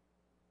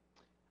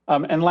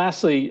 And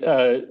lastly,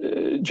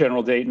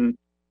 General Dayton,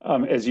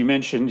 as you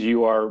mentioned,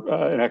 you are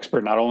an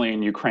expert not only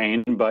in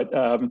Ukraine, but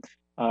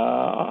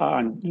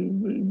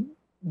on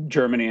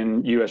Germany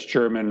and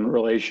U.S.-German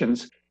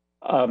relations.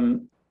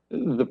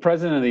 The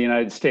President of the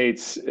United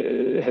States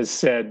has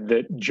said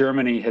that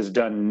Germany has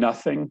done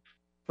nothing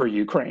for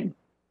Ukraine.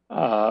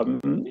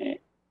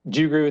 Do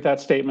you agree with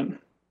that statement?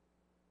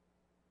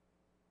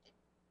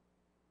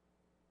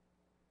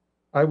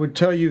 I would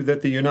tell you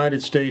that the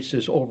United States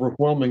is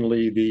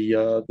overwhelmingly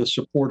the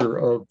supporter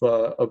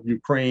of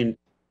Ukraine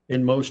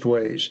in most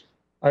ways.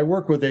 I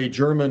work with a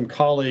German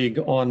colleague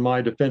on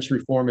my Defense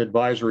Reform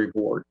Advisory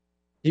Board.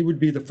 He would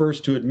be the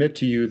first to admit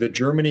to you that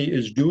Germany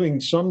is doing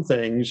some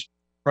things,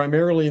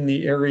 primarily in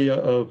the area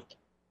of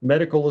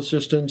medical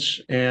assistance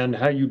and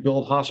how you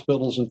build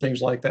hospitals and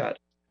things like that.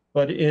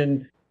 But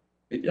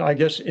I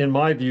guess in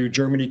my view,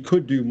 Germany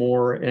could do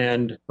more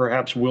and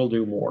perhaps will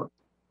do more.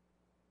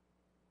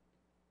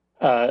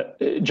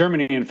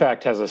 Germany, in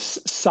fact, has a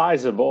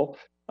sizable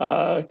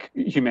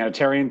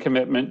humanitarian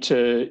commitment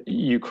to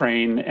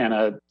Ukraine and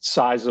a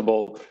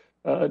sizable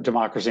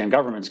democracy and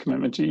government's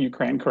commitment to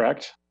Ukraine,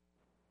 correct?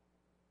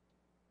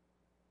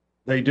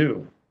 They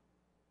do.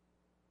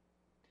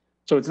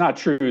 So it's not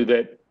true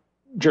that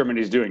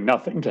Germany is doing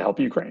nothing to help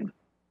Ukraine.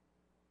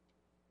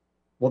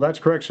 Well, that's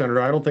correct,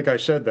 Senator. I don't think I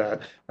said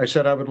that. I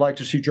said I would like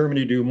to see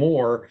Germany do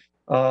more.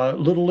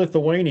 Little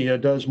Lithuania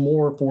does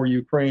more for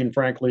Ukraine,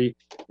 frankly,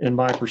 in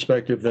my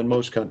perspective, than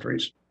most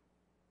countries.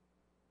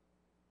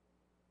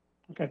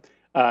 Okay.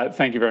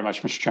 Thank you very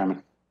much, Mr.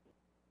 Chairman.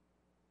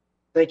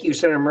 Thank you,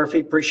 Senator Murphy.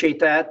 Appreciate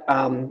that.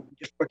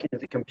 Just looking at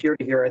the computer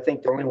here, I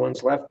think the only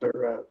ones left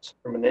are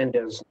Senator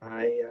Menendez.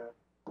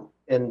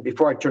 And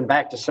before I turn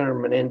back to Senator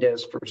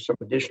Menendez for some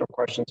additional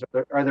questions,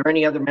 are there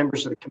any other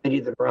members of the committee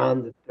that are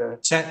on?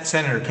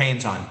 Senator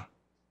Kane's on.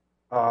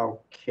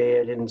 Okay,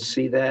 I didn't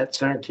see that.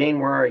 Senator Kane,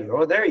 where are you?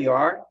 Oh, there you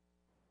are.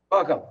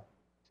 Welcome.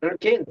 Senator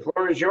Kane, the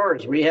floor is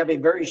yours. We have a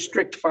very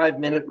strict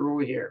 5-minute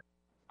rule here.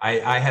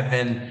 I have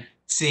been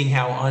seeing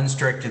how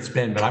unstrict it's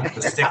been, but I'm going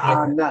to stick with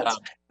I'm nuts.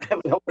 I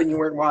was hoping you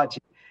weren't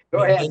watching.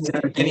 Go ahead.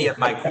 Many of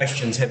my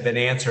questions have been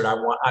answered. I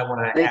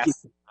want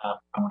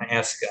to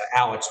ask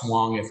Alex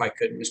Wong, if I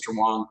could, Mr.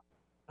 Wong.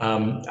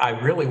 I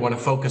really want to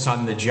focus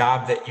on the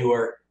job that you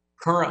are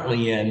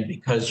currently in,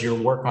 because your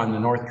work on the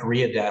North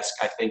Korea desk,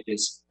 I think,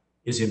 is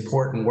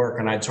important work,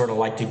 and I'd sort of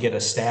like to get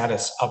a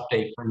status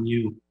update from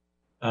you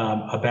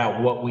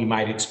about what we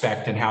might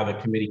expect and how the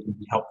committee can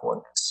be helpful in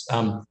this.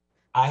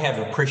 I have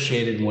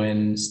appreciated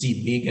when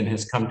Steve Biegun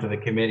has come to the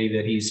committee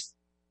that he's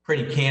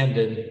pretty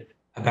candid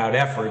about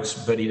efforts,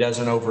 but he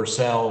doesn't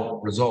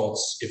oversell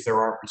results. If there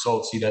are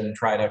results, he doesn't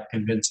try to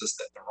convince us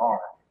that there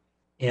are.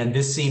 And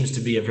this seems to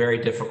be a very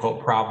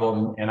difficult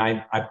problem, and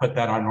I put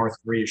that on North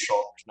Korea's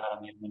shoulders, not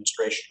on the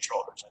administration's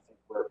shoulders. I think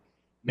we're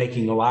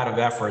making a lot of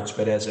efforts,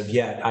 but as of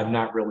yet, I've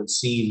not really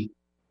seen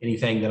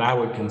anything that I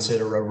would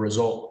consider a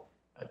result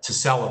to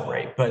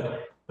celebrate.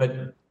 But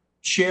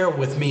share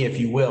with me, if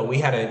you will. We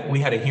had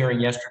a hearing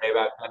yesterday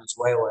about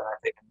Venezuela, and I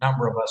think a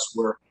number of us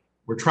were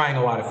trying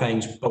a lot of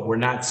things, but we're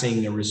not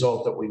seeing the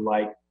result that we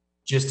like.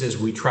 Just as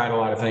we tried a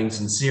lot of things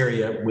in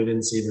Syria, we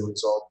didn't see the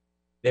result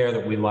there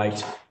that we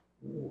liked.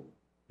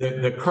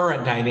 The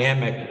current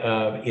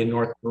dynamic in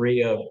North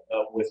Korea,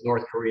 with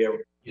North Korea,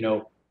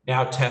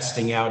 now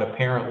testing out,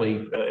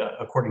 apparently,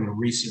 according to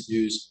recent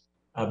news,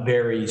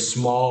 very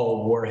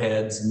small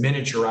warheads,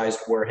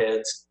 miniaturized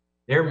warheads.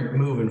 They're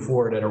moving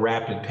forward at a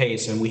rapid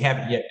pace, and we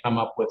haven't yet come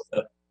up with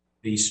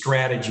the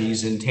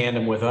strategies in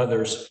tandem with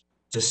others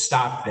to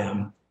stop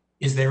them.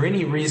 Is there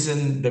any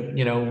reason that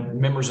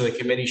members of the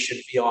committee should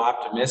feel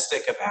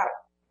optimistic about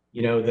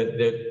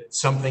that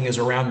something is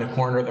around the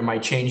corner that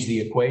might change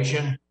the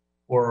equation,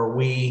 or are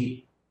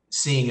we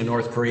seeing a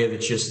North Korea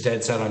that's just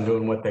dead set on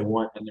doing what they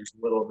want, and there's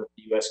little that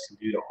the U.S. can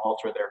do to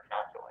alter their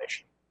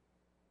calculation?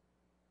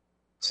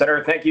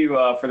 Senator, thank you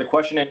for the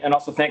question, and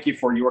also thank you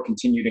for your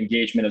continued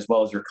engagement, as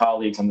well as your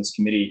colleagues on this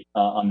committee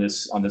on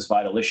this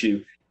vital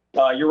issue.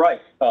 You're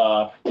right.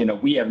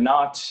 We have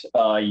not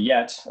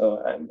yet,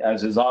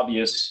 as is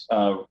obvious,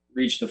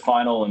 reached the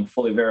final and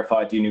fully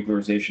verified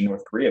denuclearization of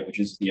North Korea, which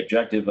is the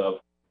objective of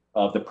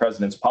the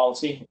president's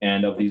policy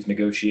and of these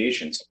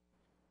negotiations.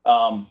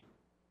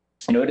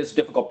 It is a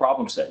difficult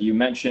problem set. You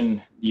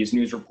mentioned these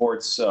news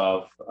reports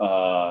of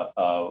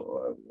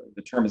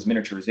the term is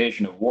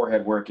miniaturization of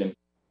warhead work, and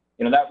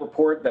that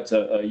report, that's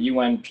a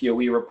UN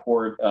POE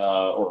report,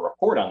 or a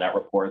report on that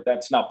report,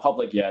 that's not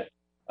public yet.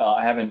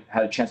 I haven't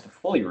had a chance to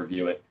fully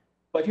review it,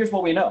 but here's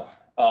what we know.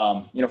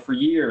 For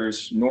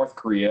years, North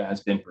Korea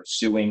has been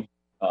pursuing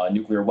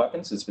nuclear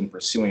weapons. It's been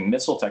pursuing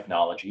missile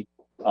technology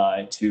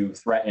to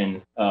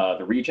threaten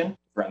the region,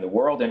 threaten the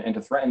world, and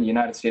to threaten the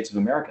United States of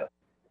America.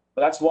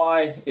 But that's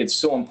why it's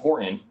so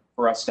important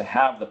for us to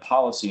have the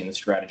policy and the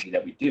strategy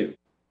that we do.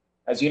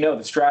 As you know,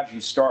 the strategy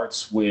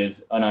starts with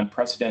an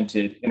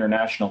unprecedented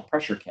international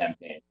pressure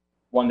campaign,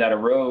 one that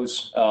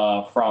arose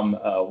from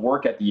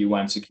work at the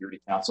UN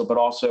Security Council, but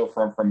also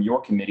from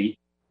your committee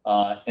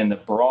and the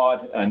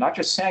broad, not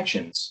just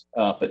sanctions,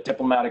 but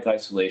diplomatic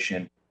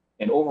isolation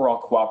and overall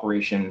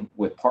cooperation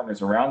with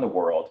partners around the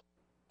world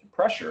to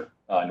pressure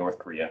North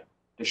Korea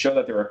to show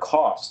that there are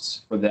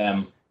costs for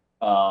them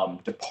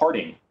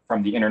departing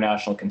from the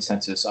international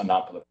consensus on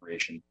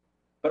nonproliferation.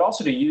 but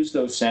also to use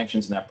those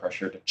sanctions and that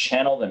pressure to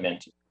channel them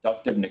into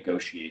productive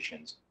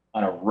negotiations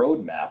on a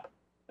roadmap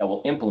that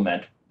will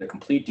implement the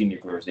complete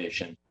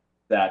denuclearization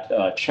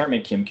that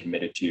Chairman Kim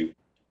committed to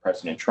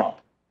President Trump.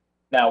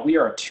 Now, we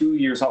are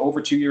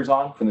over 2 years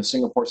on from the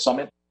Singapore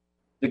summit.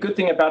 The good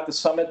thing about the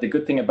summit, the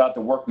good thing about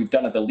the work we've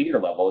done at the leader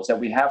level is that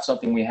we have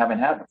something we haven't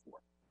had before,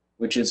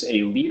 which is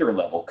a leader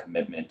level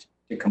commitment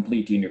to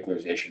complete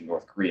denuclearization of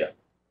North Korea.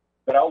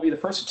 But I'll be the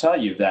first to tell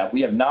you that we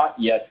have not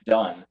yet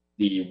done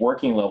the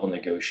working level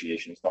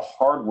negotiations, the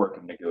hard work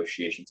of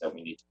negotiations that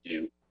we need to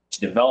do to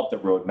develop the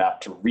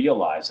roadmap to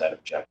realize that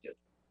objective.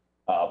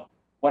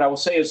 What I will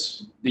say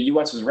is the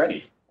U.S. is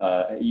ready.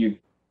 You've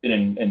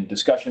been in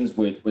discussions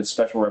with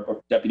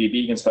Deputy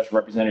Biegun, Special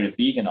Representative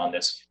Biegun on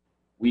this.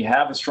 We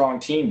have a strong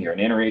team here, an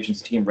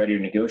interagency team ready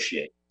to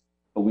negotiate.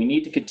 But we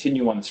need to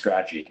continue on the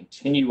strategy,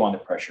 continue on the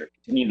pressure,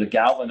 continue to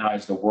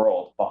galvanize the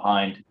world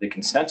behind the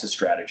consensus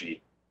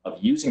strategy of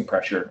using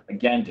pressure,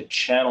 again, to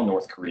channel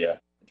North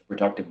Korea into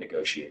productive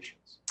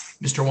negotiations.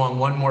 Mr. Wong,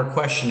 one more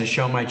question to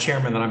show my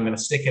chairman that I'm going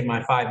to stick in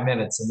my 5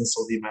 minutes, and this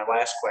will be my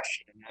last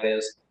question, and that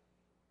is,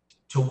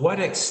 to what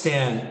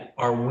extent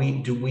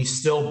do we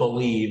still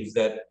believe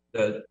that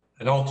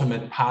an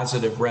ultimate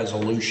positive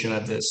resolution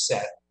of this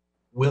set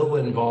will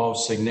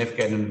involve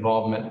significant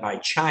involvement by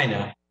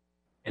China?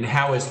 And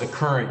how is the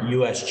current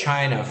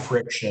U.S.-China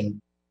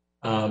friction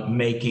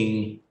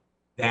making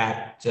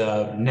that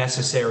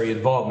necessary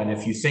involvement,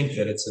 if you think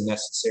that it's a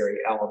necessary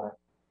element,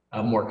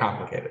 more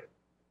complicated?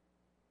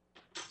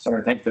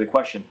 Senator, thank you for the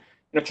question.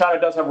 China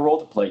does have a role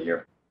to play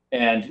here.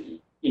 And,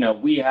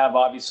 we have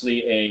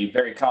obviously a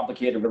very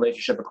complicated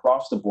relationship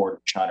across the board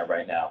with China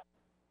right now.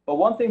 But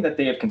one thing that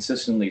they have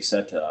consistently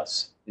said to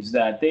us is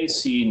that they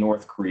see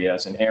North Korea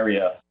as an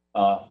area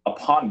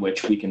upon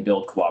which we can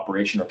build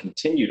cooperation or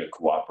continue to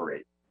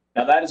cooperate.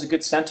 Now, that is a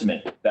good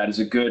sentiment. That is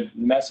a good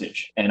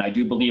message. And I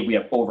do believe we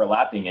have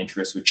overlapping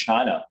interests with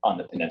China on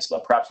the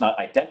peninsula, perhaps not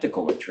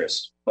identical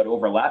interests, but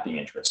overlapping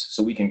interests.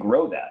 So we can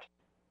grow that.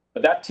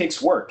 But that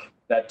takes work.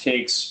 That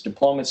takes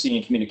diplomacy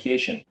and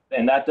communication.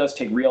 And that does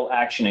take real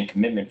action and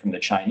commitment from the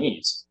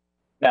Chinese.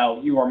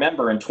 Now, you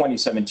remember in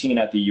 2017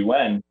 at the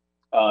UN,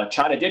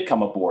 China did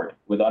come aboard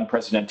with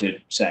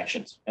unprecedented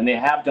sanctions. And they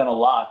have done a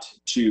lot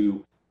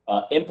to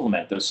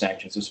implement those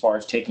sanctions as far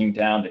as taking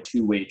down the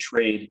two-way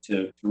trade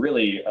to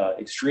really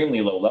extremely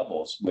low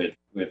levels with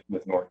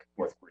North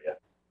Korea.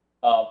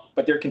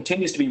 But there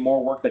continues to be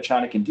more work that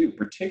China can do,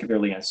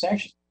 particularly on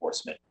sanctions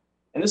enforcement.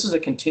 And this is a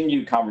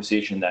continued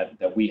conversation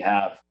that we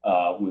have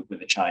with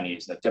the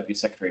Chinese, that Deputy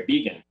Secretary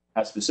Biegun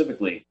has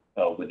specifically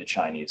with the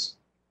Chinese.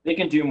 They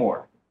can do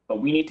more,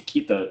 but we need to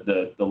keep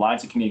the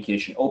lines of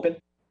communication open.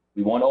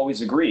 We won't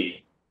always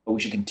agree, but we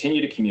should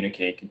continue to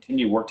communicate,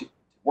 continue to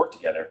work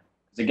together.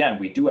 Because again,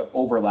 we do have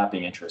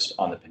overlapping interests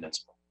on the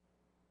peninsula.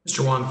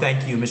 Mr. Wong,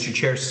 thank you. Mr.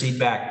 Chair, cede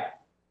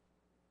back.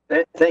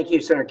 Thank you,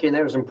 Senator King.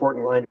 That was an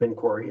important line of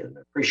inquiry, and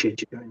I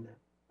appreciate you doing that.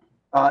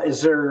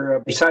 Is there,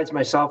 besides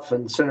myself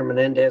and Senator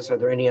Menendez, are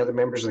there any other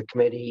members of the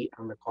committee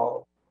on the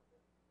call?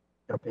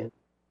 Jump in.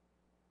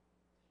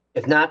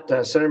 If not,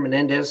 Senator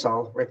Menendez,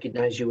 I'll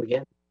recognize you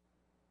again.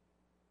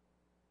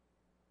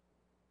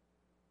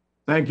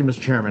 Thank you, Mr.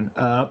 Chairman.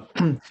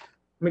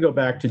 Let me go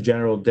back to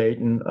General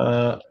Dayton.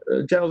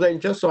 General Dayton,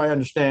 just so I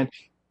understand,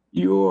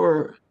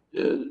 is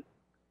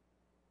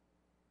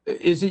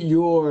it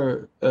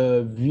your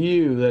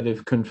view that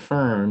if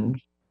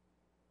confirmed,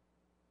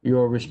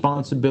 your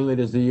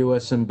responsibility as the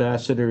U.S.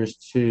 ambassador is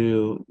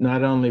to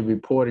not only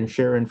report and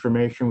share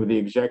information with the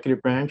executive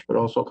branch, but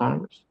also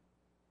Congress?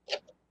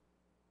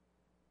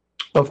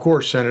 Of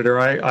course, Senator,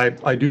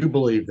 I do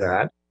believe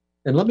that.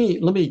 And let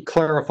me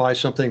clarify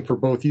something for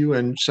both you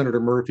and Senator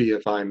Murphy,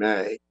 if I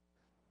may.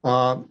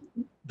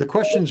 The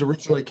questions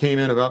originally came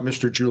in about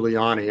Mr.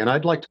 Giuliani, and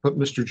I'd like to put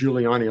Mr.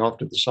 Giuliani off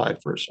to the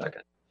side for a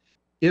second.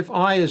 If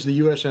I, as the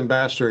U.S.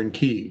 ambassador in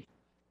Kyiv,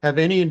 have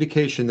any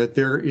indication that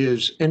there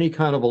is any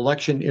kind of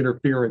election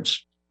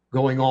interference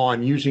going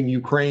on using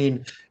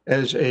Ukraine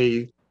as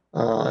a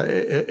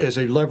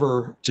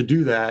lever to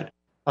do that,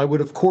 I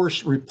would, of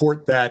course,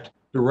 report that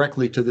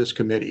directly to this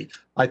committee.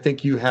 I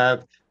think you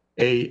have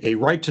a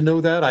right to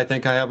know that. I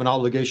think I have an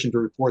obligation to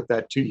report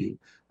that to you.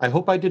 I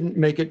hope I didn't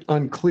make it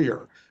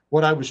unclear.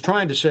 What I was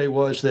trying to say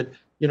was that,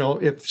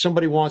 if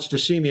somebody wants to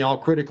see me, I'll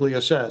critically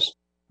assess.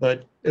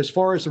 But as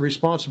far as the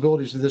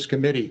responsibilities of this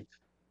committee,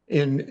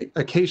 in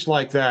a case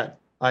like that,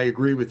 I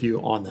agree with you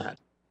on that.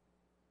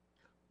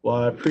 Well,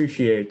 I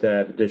appreciate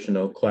that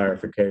additional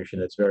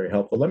clarification. It's very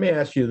helpful. Let me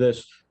ask you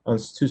this on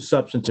two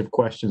substantive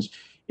questions.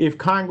 If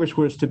Congress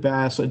was to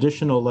pass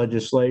additional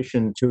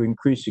legislation to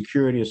increase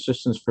security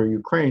assistance for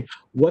Ukraine,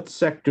 what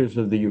sectors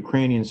of the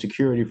Ukrainian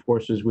security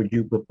forces would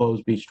you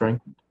propose be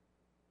strengthened?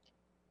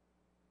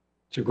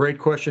 It's a great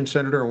question,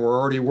 Senator, and we're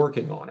already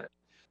working on it.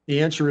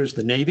 The answer is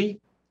the Navy,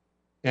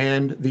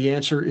 and the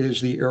answer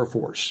is the Air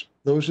Force.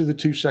 Those are the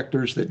two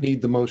sectors that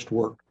need the most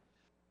work.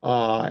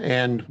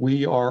 And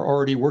we are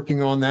already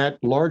working on that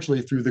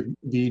largely through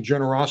the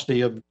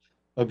generosity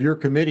of your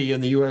committee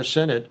in the U.S.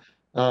 Senate.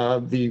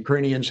 The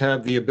Ukrainians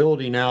have the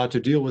ability now to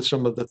deal with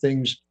some of the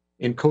things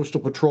in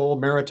coastal patrol,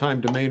 maritime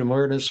domain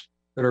awareness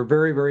that are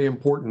very, very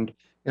important.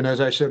 And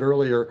as I said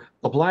earlier,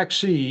 the Black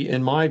Sea,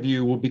 in my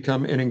view, will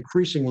become an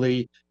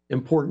increasingly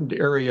important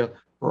area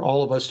for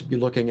all of us to be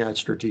looking at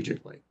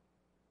strategically.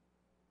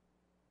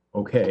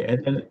 Okay,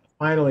 and then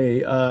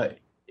finally,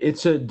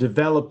 it's a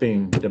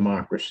developing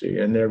democracy,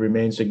 and there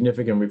remain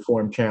significant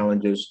reform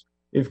challenges.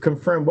 If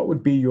confirmed, what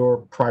would be your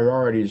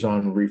priorities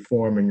on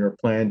reform and your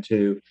plan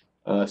to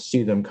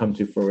see them come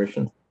to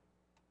fruition?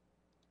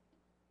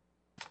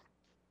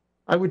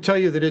 I would tell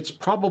you that it's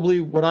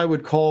probably what I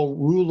would call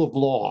rule of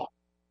law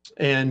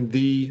and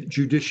the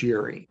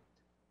judiciary.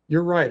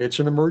 You're right, it's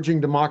an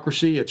emerging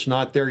democracy. It's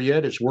not there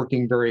yet. It's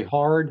working very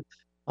hard.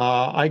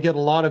 I get a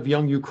lot of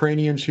young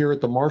Ukrainians here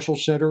at the Marshall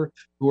Center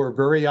who are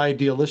very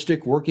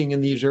idealistic, working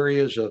in these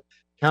areas of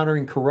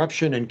countering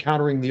corruption and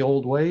countering the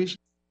old ways.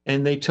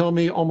 And they tell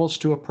me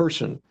almost to a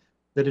person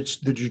that it's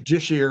the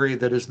judiciary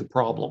that is the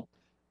problem,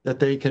 that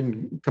they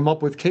can come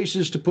up with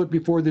cases to put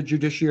before the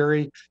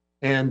judiciary,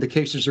 and the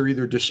cases are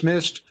either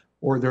dismissed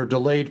or they're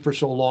delayed for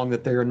so long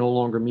that they are no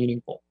longer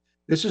meaningful.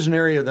 This is an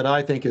area that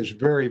I think is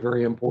very,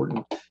 very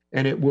important,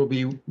 and it will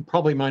be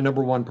probably my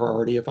 #1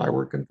 priority if I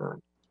were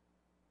confirmed.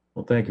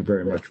 Well, thank you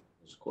very much for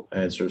those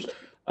answers.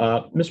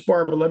 Ms.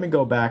 Barber, let me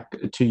go back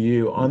to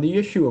you. On the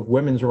issue of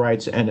women's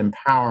rights and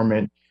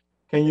empowerment,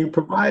 can you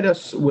provide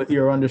us with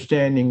your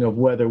understanding of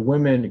whether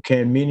women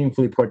can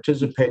meaningfully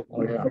participate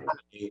in the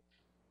economy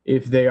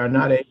if they are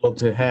not able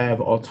to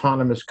have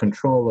autonomous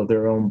control of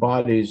their own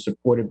bodies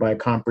supported by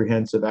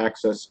comprehensive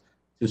access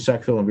to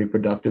sexual and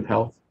reproductive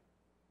health?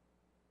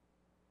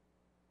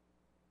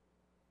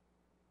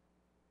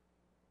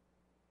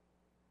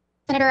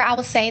 Senator, I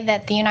will say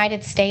that the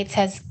United States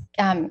has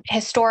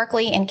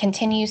historically and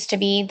continues to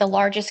be the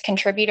largest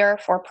contributor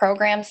for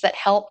programs that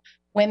help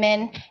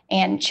women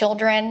and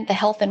children, the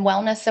health and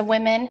wellness of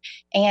women.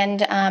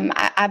 And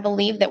I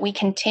believe that we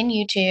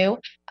continue to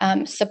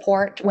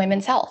support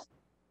women's health.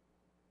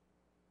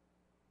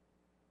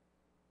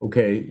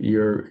 Okay,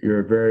 you're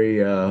a very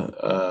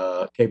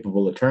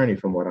capable attorney,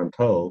 from what I'm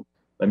told.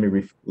 Let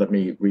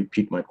me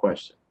repeat my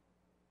question.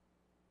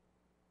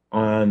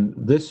 On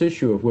this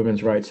issue of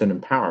women's rights and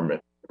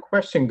empowerment, the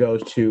question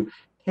goes to: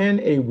 can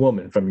a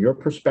woman, from your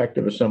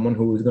perspective as someone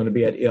who is going to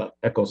be at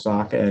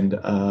ECOSOC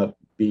and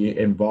be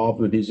involved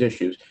with these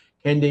issues,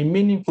 can they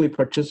meaningfully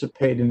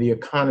participate in the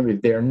economy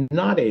if they're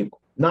not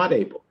able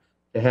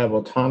to have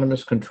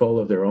autonomous control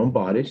of their own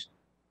bodies,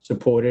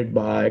 supported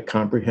by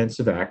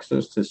comprehensive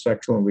access to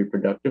sexual and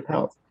reproductive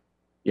health?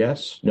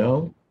 Yes?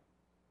 No?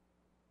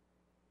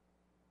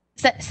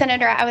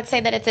 Senator, I would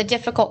say that it's a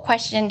difficult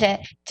question to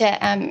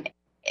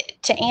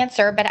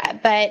answer,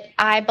 but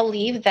I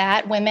believe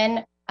that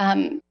women,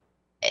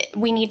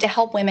 we need to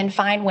help women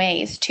find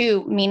ways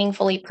to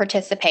meaningfully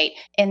participate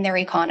in their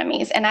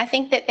economies. And I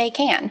think that they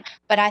can,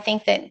 but I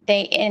think that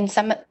in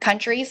some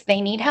countries,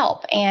 they need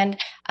help. And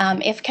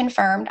if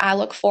confirmed, I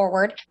look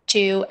forward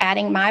to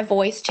adding my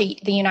voice to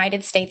the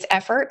United States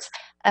efforts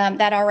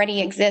that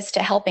already exist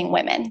to helping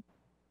women.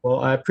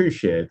 Well, I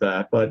appreciate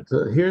that, but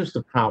here's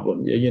the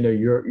problem.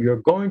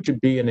 You're going to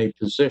be in a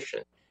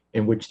position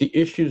in which the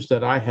issues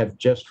that I have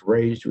just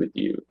raised with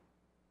you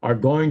are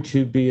going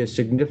to be a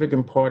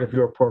significant part of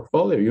your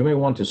portfolio. You may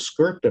want to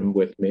skirt them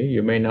with me.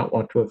 You may not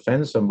want to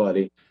offend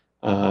somebody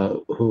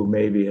who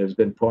maybe has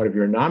been part of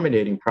your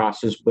nominating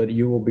process, but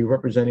you will be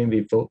representing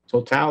the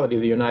totality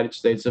of the United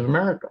States of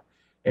America.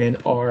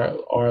 And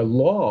our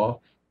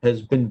law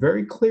has been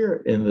very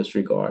clear in this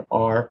regard.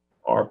 Our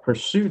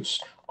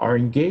pursuits, our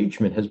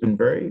engagement has been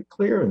very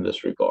clear in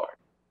this regard.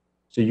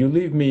 So you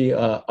leave me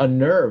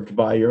unnerved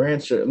by your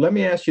answer. Let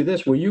me ask you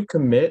this: will you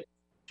commit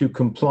to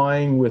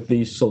complying with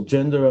the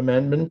Solgender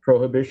Amendment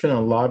prohibition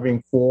on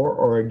lobbying for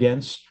or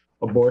against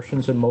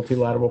abortions in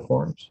multilateral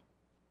forums?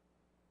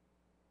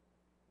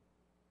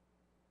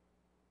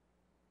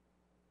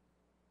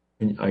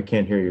 I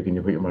can't hear you. Can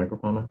you put your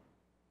microphone on?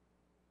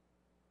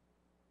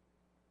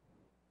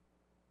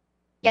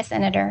 Yes,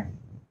 Senator.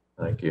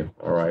 Thank you.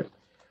 All right.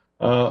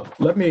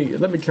 Let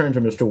me turn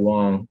to Mr.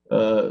 Wong.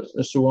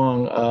 Mr.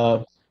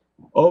 Wong,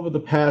 over the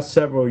past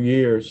several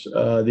years,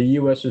 the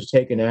U.S. has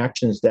taken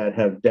actions that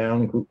have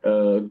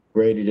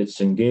downgraded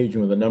its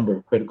engagement with a number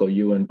of critical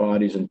UN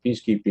bodies and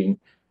peacekeeping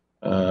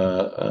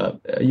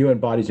UN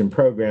bodies and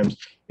programs.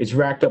 It's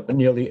racked up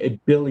nearly $1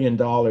 billion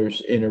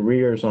in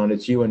arrears on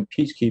its UN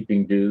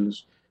peacekeeping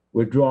dues,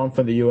 withdrawn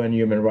from the UN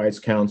Human Rights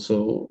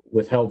Council,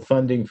 withheld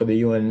funding for the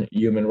UN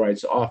Human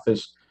Rights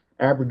Office,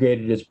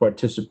 abrogated its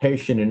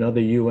participation in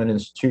other UN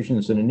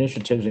institutions and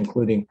initiatives,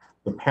 including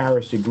the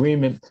Paris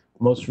Agreement,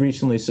 most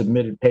recently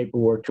submitted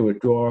paperwork to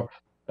withdraw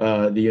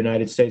the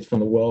United States from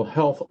the World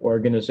Health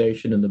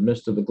Organization in the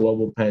midst of the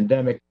global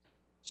pandemic.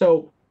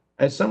 So,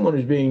 as someone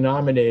who's being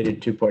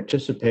nominated to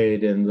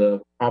participate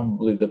in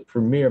probably the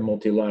premier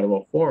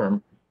multilateral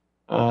forum,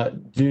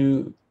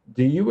 do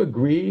you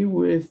agree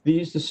with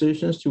these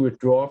decisions to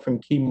withdraw from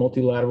key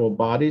multilateral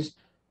bodies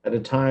at a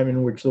time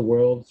in which the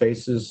world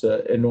faces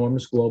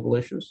enormous global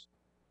issues?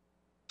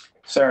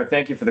 Sarah,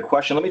 thank you for the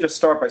question. Let me just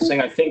start by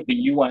saying I think the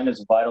UN is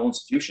a vital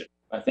institution.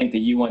 I think the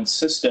UN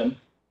system,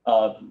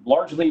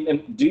 largely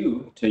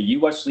due to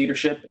U.S.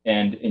 leadership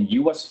and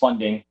U.S.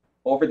 funding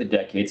over the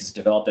decades, has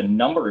developed a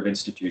number of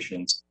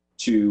institutions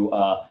to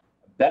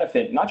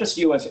benefit not just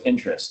U.S.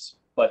 interests,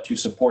 but to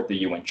support the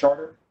UN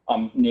Charter,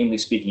 namely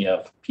speaking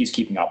of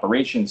peacekeeping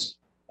operations,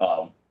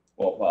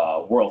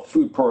 World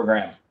Food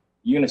Program,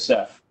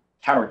 UNICEF,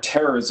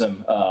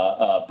 counterterrorism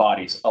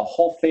bodies, a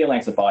whole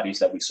phalanx of bodies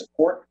that we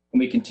support and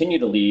we continue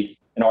to lead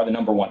and are the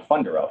 #1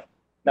 funder of.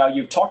 Now,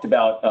 you've talked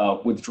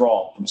about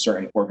withdrawal from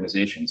certain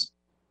organizations.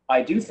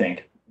 I do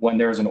think when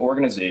there's an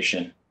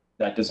organization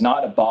that does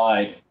not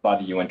abide by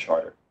the UN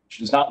Charter, which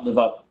does not live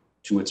up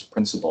to its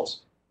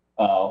principles,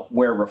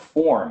 where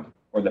reform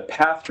or the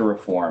path to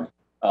reform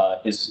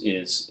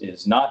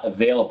is not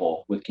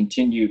available with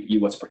continued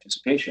U.S.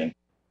 participation,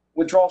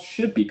 withdrawal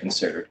should be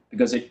considered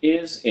because it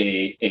is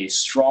a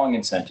strong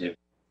incentive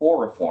for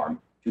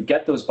reform to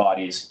get those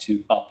bodies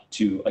up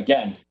to,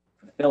 again,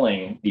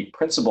 fulfilling the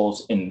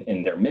principles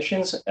in their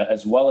missions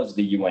as well as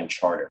the UN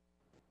Charter.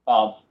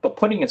 But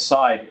putting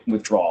aside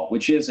withdrawal,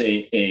 which is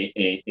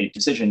a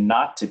decision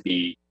not to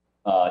be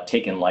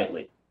taken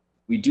lightly,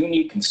 we do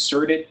need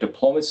concerted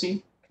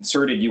diplomacy,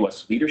 concerted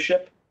U.S.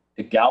 leadership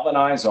to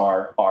galvanize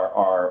our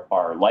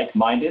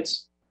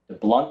like-mindeds, to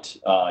blunt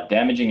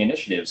damaging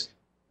initiatives,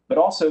 but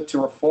also to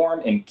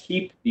reform and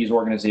keep these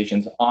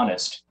organizations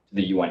honest to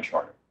the UN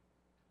Charter.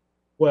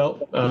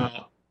 Well,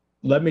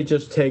 let me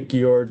just take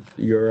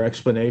your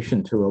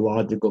explanation to a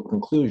logical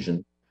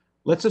conclusion.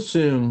 Let's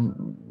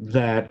assume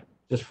that,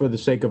 just for the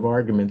sake of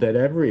argument, that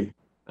every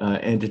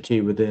entity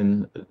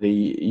within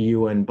the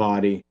UN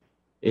body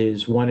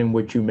is one in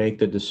which you make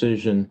the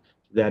decision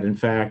that, in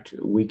fact,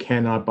 we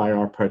cannot, by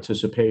our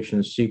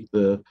participation, seek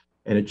and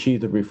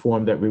achieve the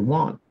reform that we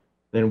want.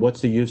 Then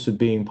what's the use of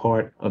being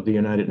part of the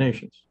United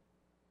Nations?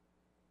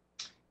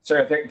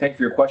 Sir, thank you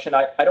for your question.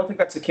 I don't think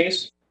that's the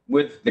case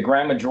with the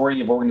grand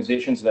majority of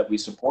organizations that we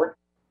support.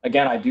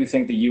 Again, I do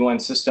think the UN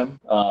system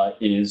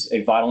is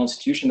a vital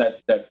institution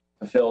that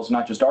fulfills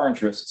not just our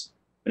interests,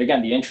 but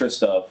again, the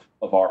interests of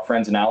our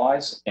friends and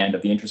allies and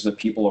of the interests of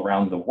people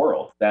around the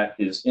world that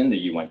is in the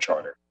UN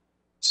Charter.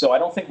 So I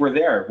don't think we're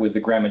there with the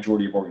grand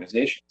majority of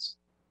organizations.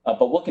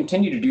 But we'll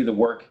continue to do the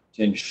work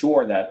to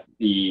ensure that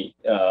the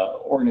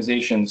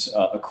organizations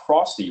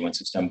across the UN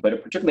system,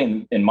 but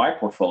particularly in my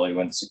portfolio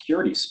in the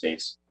security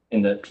space,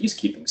 in the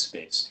peacekeeping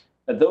space,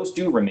 that those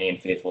do remain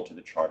faithful to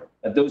the Charter,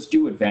 that those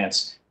do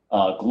advance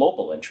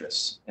global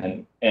interests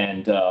and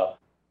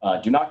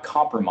do not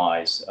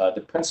compromise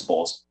the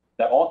principles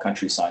that all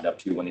countries signed up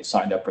to when they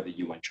signed up for the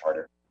UN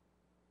Charter.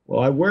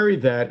 Well, I worry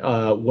that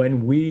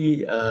when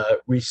we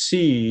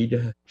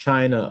recede,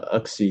 China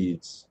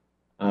accedes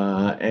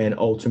and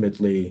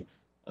ultimately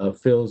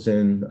fills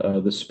in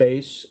the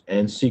space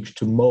and seeks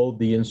to mold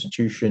the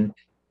institution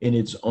in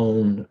its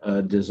own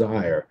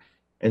desire.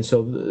 And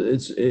so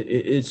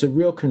it's a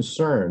real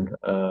concern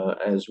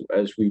as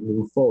we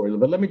move forward.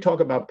 But let me talk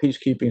about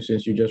peacekeeping,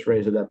 since you just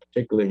raised that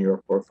particularly in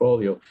your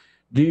portfolio.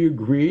 Do you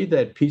agree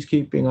that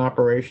peacekeeping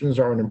operations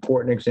are an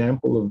important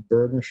example of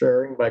burden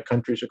sharing by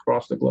countries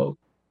across the globe?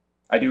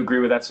 I do agree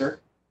with that, sir.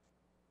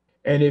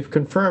 And if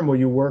confirmed, will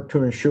you work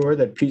to ensure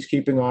that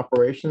peacekeeping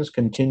operations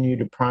continue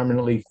to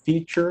prominently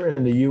feature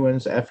in the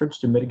UN's efforts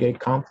to mitigate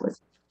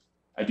conflict?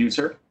 I do,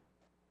 sir.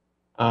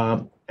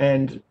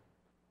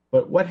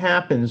 But what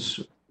happens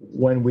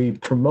when we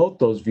promote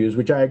those views,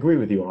 which I agree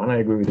with you on, I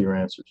agree with your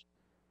answers,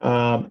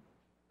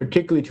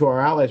 particularly to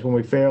our allies when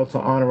we fail to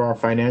honor our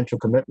financial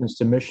commitments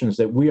to missions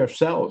that we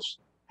ourselves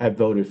have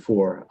voted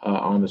for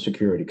on the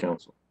Security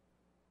Council?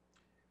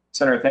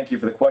 Senator, thank you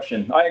for the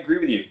question. I agree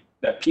with you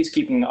that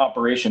peacekeeping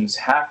operations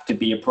have to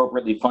be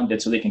appropriately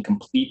funded so they can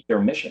complete their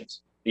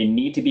missions. They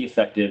need to be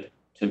effective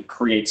to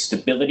create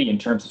stability in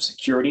terms of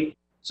security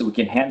so we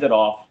can hand it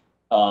off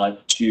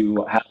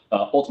to have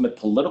ultimate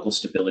political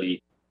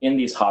stability in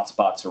these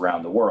hotspots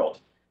around the world.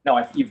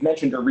 Now, you've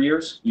mentioned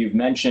arrears, you've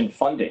mentioned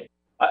funding.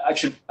 I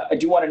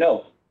do want to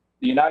note,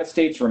 the United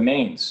States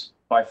remains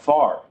by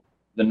far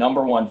the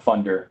 #1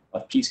 funder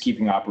of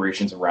peacekeeping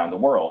operations around the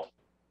world.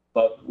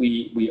 But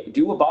we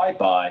do abide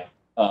by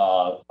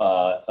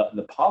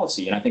the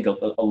policy, and I think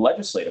a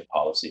legislative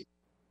policy,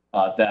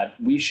 that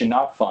we should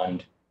not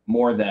fund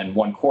more than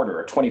 1/4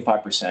 or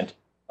 25%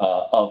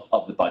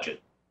 of the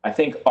budget. I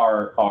think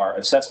our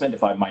assessment,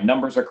 if my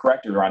numbers are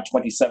correct, are around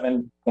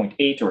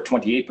 27.8 or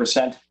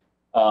 28%.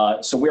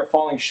 So we are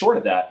falling short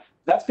of that.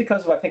 That's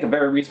because of, I think, a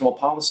very reasonable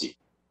policy.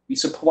 We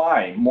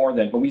supply 1/4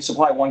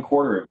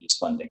 of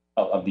these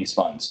of these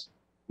funds.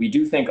 We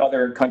do think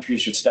other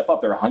countries should step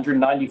up. There are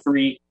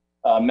 193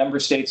 member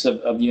states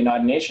of the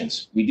United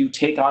Nations. We do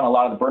take on a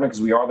lot of the burden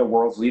because we are the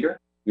world's leader.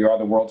 We are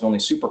the world's only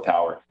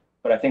superpower.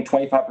 But I think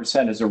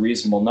 25% is a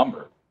reasonable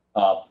number.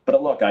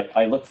 But look,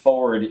 I look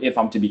forward, if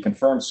I'm to be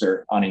confirmed,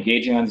 sir, on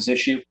engaging on this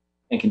issue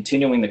and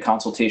continuing the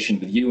consultation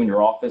with you and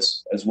your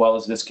office, as well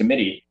as this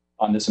committee,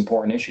 on this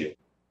important issue.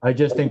 I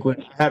just think we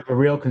have a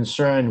real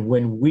concern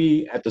when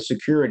we at the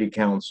Security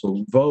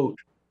Council vote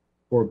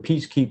for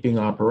peacekeeping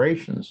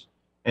operations,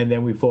 and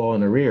then we fall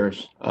in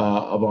arrears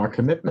of our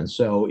commitments.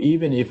 So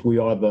even if we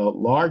are the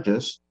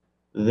largest,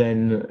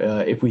 then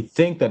if we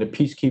think that a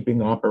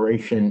peacekeeping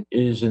operation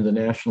is in the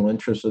national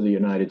interest of the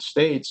United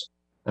States,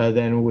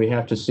 then we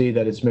have to see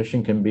that its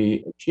mission can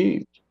be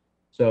achieved.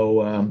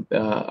 So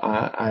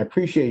I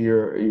appreciate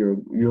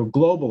your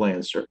global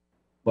answer,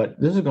 but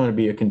this is going to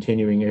be a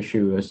continuing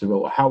issue as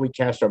to how we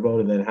cast our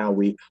vote and then how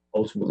we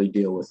ultimately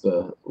deal with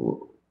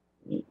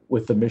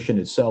the mission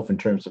itself in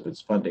terms of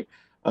its funding.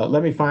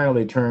 Let me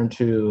finally turn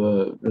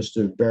to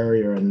Mr.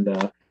 Berrier and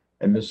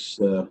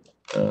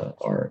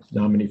our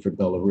nominee for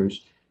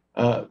Belarus.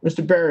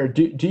 Mr. Berrier,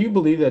 do you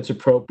believe that's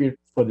appropriate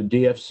for the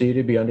DFC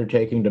to be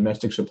undertaking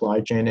domestic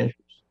supply chain issues?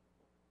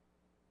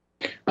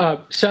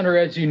 Senator,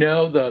 as you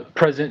know, the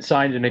president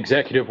signed an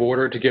executive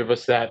order to give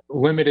us that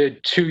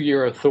limited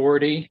 2-year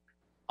authority.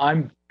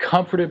 I'm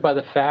comforted by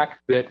the fact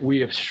that we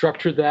have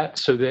structured that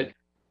so that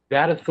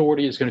that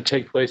authority is going to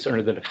take place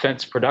under the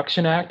Defense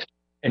Production Act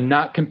and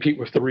not compete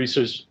with the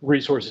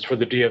resources for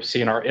the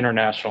DFC in our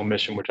international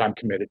mission, which I'm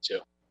committed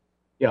to.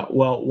 Yeah,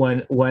 well,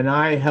 when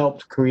I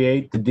helped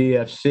create the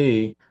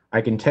DFC,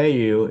 I can tell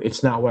you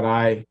it's not what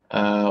I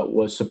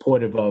was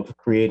supportive of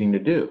creating to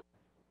do.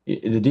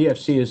 The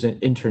DFC is an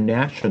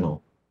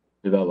international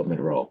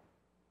development role.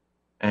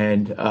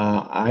 And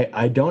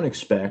I don't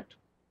expect,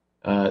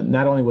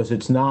 not only was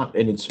it's not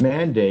in its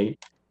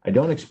mandate, I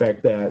don't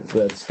expect that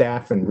the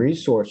staff and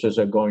resources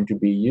are going to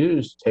be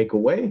used to take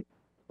away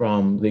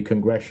from the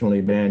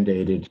congressionally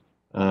mandated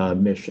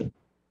mission.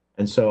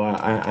 And so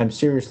I'm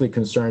seriously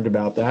concerned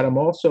about that. I'm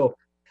also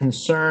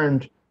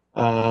concerned,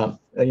 I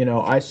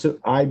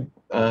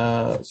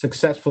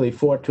successfully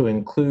fought to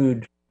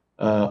include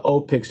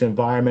OPIC's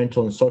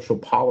environmental and social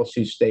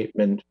policy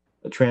statement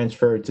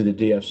transferred to the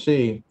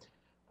DFC.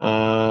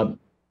 I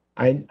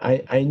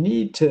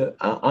need to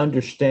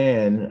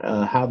understand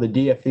how the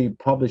DFE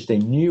published a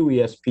new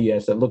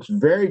ESPS that looks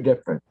very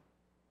different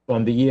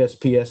from the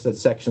ESPS that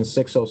Section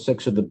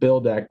 606 of the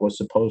BUILD Act was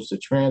supposed to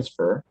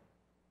transfer.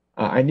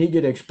 I need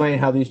you to explain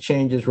how these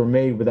changes were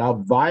made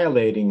without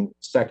violating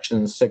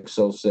Section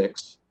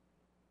 606.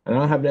 And I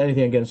don't have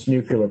anything against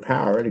nuclear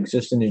power. It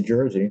exists in New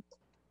Jersey.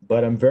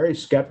 But I'm very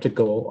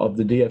skeptical of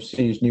the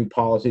DFC's new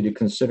policy to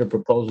consider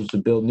proposals to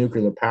build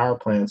nuclear power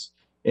plants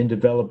in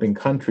developing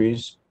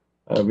countries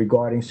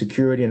regarding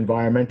security,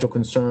 environmental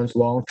concerns,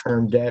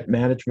 long-term debt,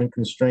 management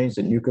constraints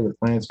that nuclear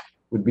plants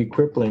would be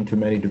crippling to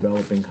many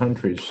developing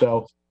countries.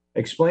 So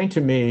explain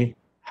to me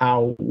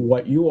how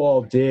what you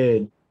all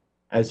did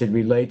as it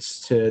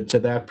relates to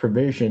that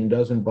provision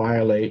doesn't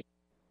violate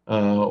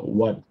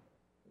what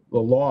the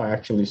law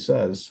actually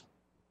says.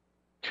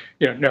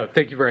 Yeah, no,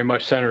 thank you very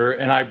much, Senator.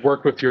 And I've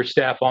worked with your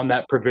staff on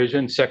that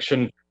provision.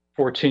 Section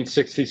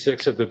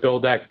 1466 of the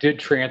BUILD Act did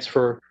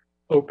transfer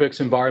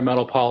OPIC's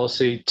environmental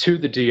policy to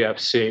the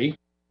DFC.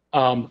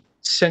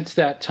 Since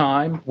that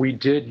time, we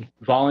did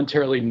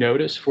voluntarily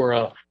notice for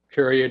a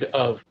period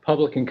of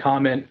public and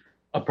comment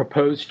a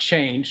proposed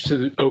change to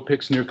the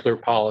OPIC's nuclear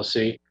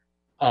policy.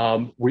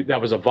 That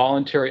was a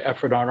voluntary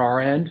effort on our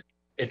end.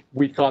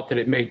 We thought that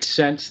it made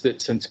sense that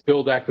since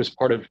BUILD Act was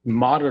part of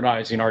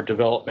modernizing our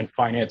development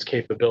finance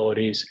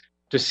capabilities,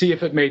 to see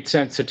if it made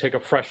sense to take a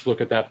fresh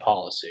look at that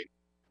policy.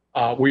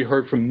 We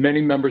heard from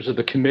many members of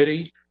the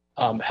committee,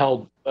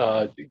 got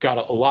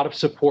a lot of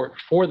support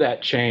for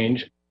that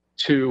change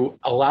to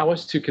allow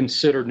us to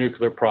consider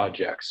nuclear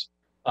projects.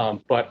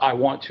 But I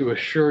want to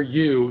assure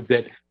you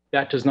that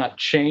that does not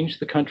change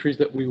the countries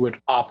that we would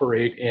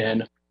operate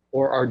in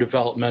or our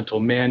developmental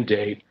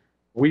mandate.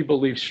 We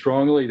believe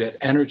strongly that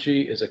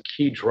energy is a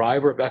key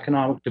driver of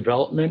economic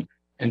development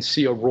and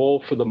see a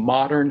role for the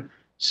modern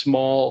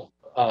small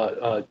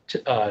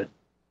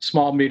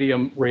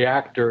medium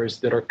reactors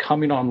that are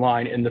coming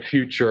online in the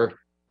future,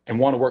 and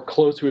want to work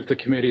closely with the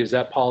committee as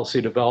that policy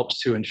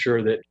develops to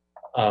ensure that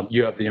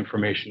you have the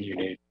information you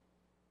need.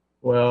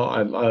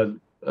 Well,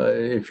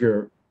 if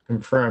you're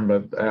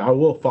confirmed, but I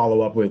will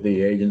follow up with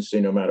the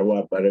agency no matter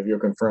what, but if you're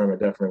confirmed, I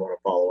definitely want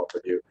to follow up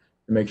with you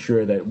to make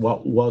sure that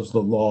what was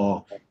the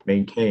law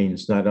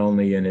maintains not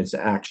only in its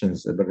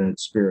actions, but in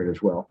its spirit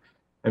as well.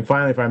 And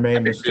finally, if I may,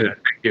 Mr.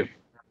 Thank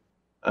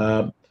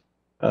you.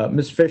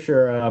 Ms.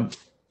 Fisher,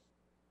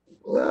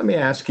 let me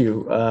ask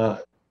you,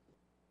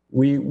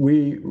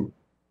 we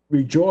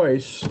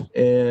rejoice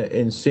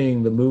in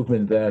seeing the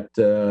movement that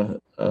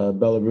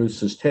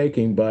Belarus is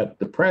taking, but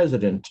the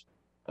president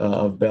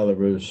of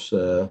Belarus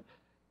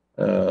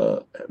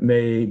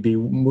may be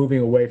moving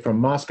away from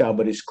Moscow,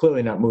 but he's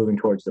clearly not moving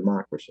towards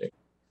democracy.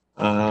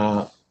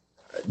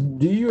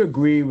 Do you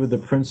agree with the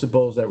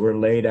principles that were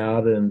laid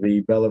out in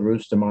the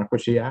Belarus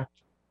Democracy Act?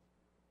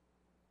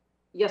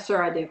 Yes,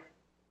 sir, I do.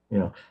 You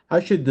know, how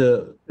should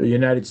the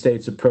United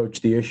States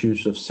approach the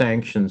issues of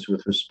sanctions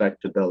with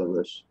respect to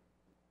Belarus?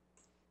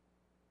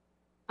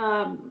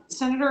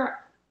 Senator,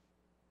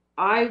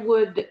 I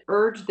would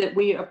urge that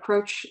we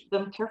approach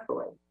them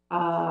carefully.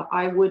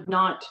 I would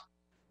not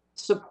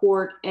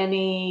support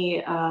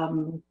any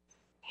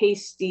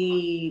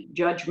hasty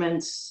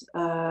judgments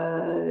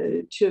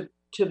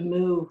to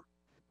move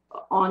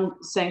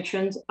on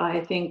sanctions.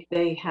 I think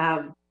they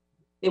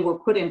were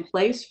put in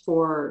place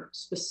for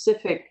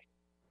specific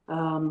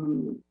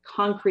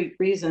concrete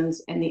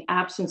reasons, and the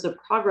absence of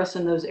progress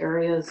in those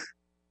areas,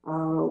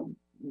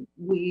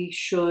 we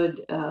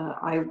should,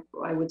 I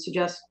would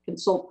suggest,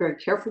 consult very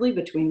carefully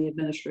between the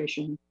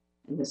administration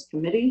and this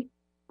committee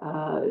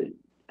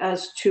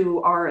as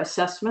to our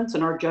assessments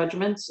and our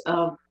judgments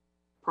of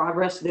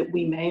progress that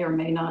we may or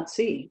may not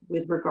see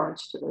with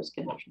regards to those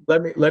conditions.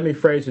 Let me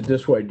phrase it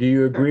this way. Do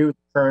you agree with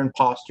the current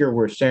posture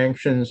where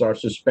sanctions are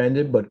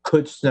suspended but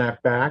could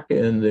snap back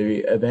in the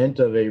event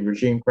of a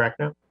regime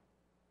crackdown?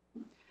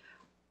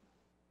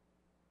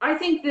 I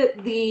think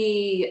that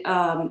the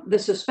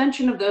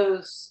suspension of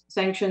those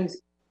sanctions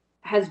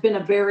has been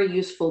a very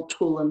useful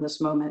tool in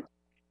this moment.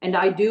 And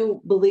I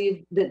do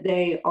believe that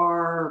they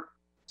are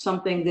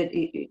something that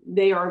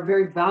they are a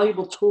very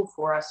valuable tool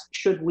for us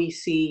should we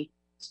see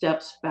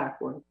steps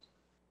backward.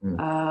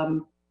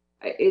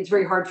 It's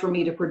very hard for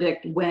me to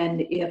predict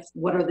when, if,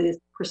 what are the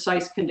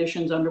precise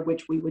conditions under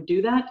which we would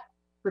do that,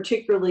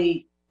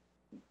 particularly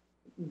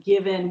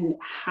given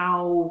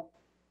how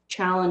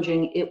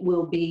challenging it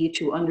will be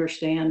to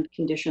understand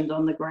conditions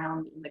on the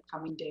ground in the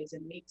coming days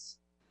and weeks.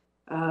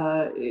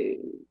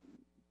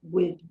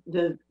 With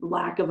the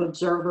lack of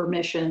observer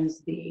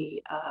missions,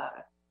 the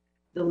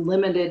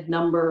limited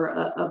number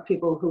of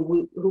people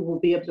who will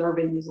be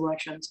observing these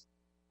elections,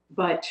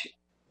 but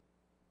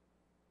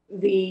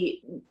the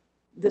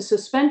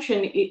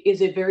suspension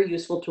is a very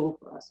useful tool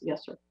for us.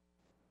 Yes, sir.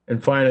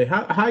 And finally,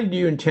 how do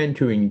you intend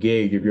to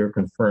engage, if you're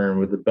confirmed,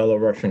 with the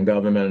Belarusian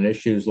government on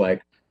issues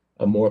like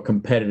more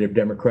competitive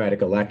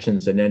democratic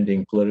elections and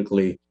ending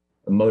politically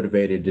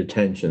motivated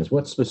detentions?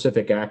 What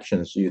specific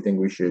actions do you think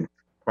we should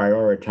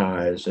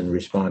prioritize in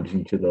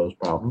responding to those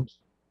problems?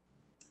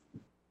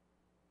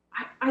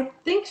 I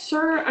think,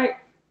 sir,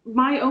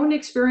 my own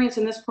experience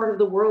in this part of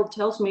the world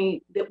tells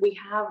me that we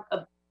have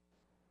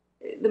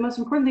the most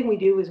important thing we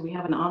do is we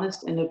have an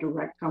honest and a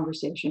direct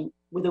conversation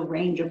with a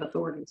range of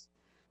authorities.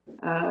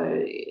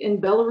 In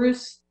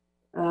Belarus,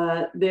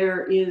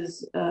 there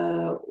is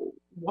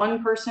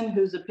one person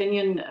whose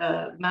opinion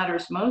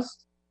matters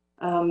most,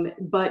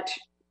 but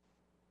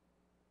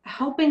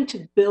helping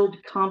to build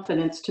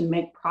confidence to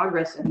make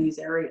progress in these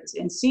areas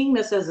and seeing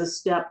this as a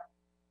step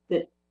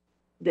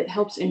that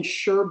helps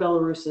ensure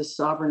Belarus's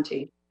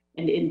sovereignty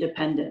and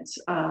independence,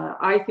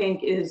 I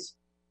think is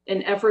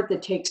an effort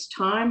that takes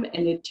time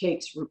and it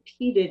takes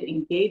repeated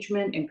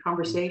engagement and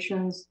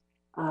conversations.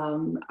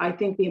 I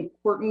think the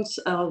importance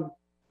of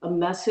a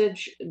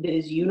message that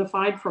is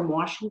unified from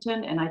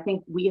Washington, and I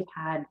think we have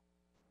had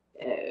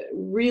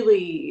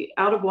really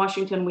out of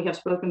Washington, we have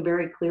spoken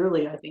very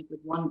clearly, I think,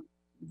 with one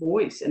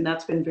voice, and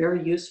that's been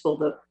very useful.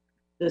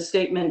 The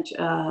statement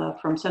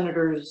from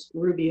Senators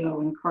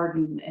Rubio and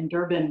Cardin and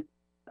Durbin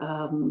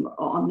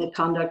on the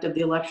conduct of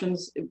the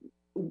elections,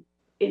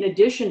 in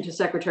addition to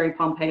Secretary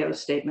Pompeo's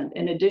statement,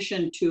 in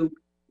addition to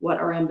what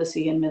our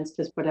embassy in Minsk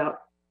has put out,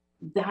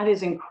 that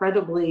is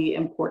incredibly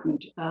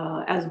important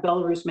as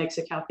Belarus makes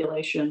a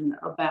calculation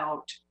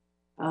about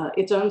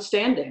its own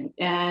standing.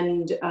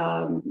 And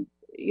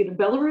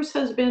Belarus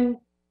has been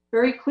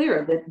very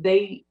clear that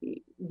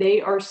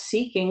they are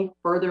seeking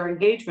further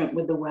engagement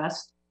with the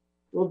West.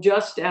 Well,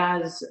 just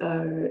as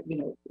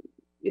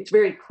it's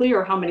very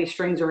clear how many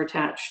strings are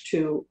attached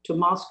to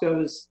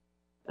Moscow's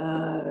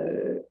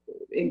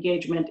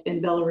engagement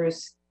in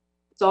Belarus.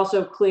 It's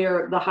also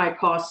clear the high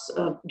costs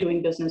of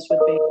doing business with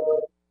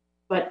Belarus.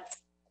 But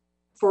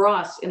for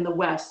us in the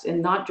West,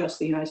 and not just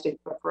the United States,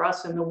 but for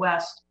us in the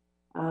West,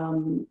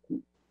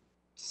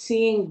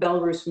 seeing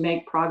Belarus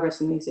make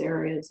progress in these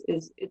areas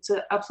it's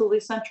absolutely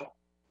essential.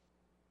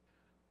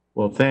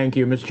 Well, thank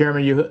you, Mr.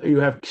 Chairman. You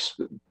have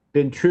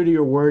been true to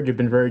your word. You've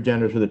been very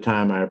generous with the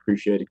time. I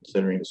appreciate it,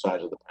 considering the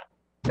size of the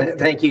panel.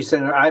 Thank you,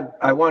 Senator.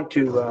 I want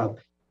to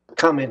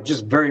comment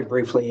just very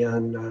briefly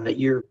on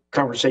your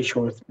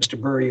conversation with Mr.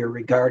 Burrier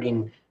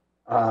regarding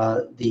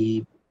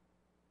the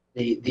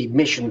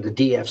mission of the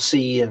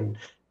DFC and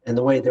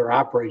the way they're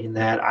operating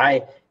that.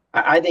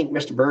 I think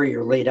Mr.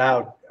 Burrier laid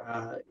out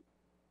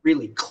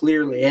really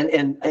clearly,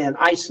 and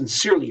I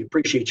sincerely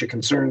appreciate your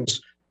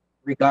concerns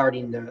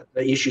regarding the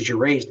issues you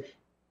raised.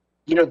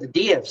 The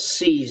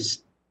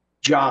DFC's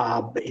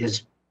job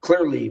is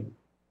clearly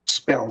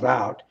spelled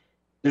out.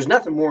 There's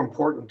nothing more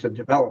important to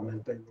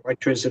development than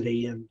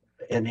electricity and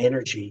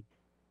energy.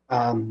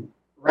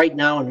 Right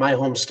now in my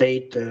home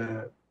state,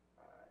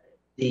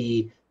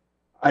 the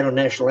Idaho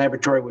National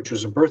Laboratory, which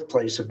was a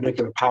birthplace of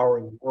nuclear power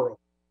in the world,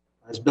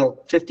 has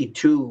built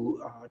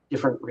 52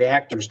 different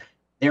reactors.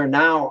 They're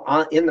now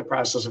in the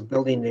process of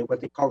building what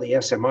they call the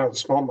SMR, the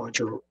small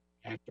modular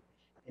reactor.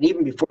 And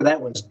even before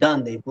that one's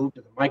done, they've moved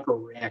to the micro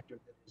reactor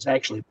that is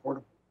actually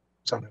portable.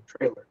 It's on a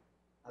trailer.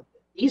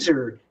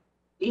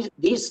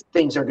 These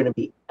things are going to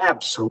be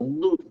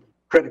absolutely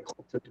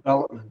critical to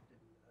development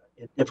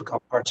in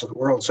difficult parts of the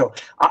world. So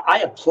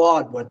I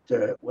applaud what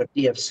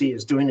DFC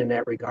is doing in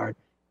that regard.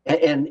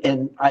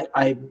 And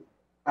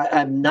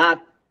I'm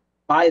not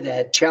by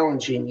that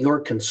challenging your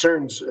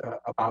concerns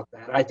about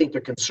that. I think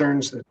they're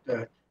concerns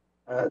that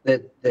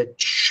that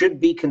should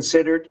be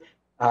considered.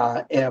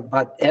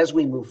 But as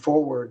we move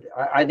forward,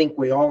 I think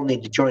we all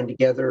need to join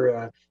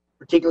together,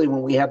 particularly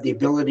when we have the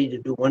ability to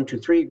do 1, 2,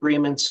 3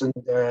 agreements, and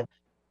that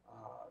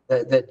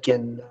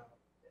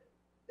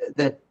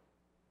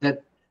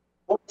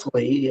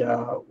hopefully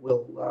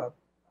will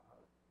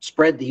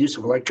spread the use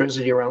of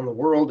electricity around the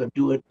world and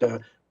do it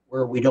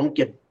where we don't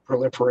get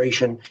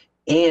proliferation.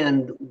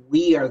 And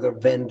we are the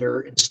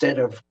vendor instead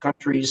of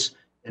countries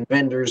and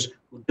vendors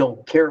who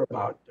don't care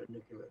about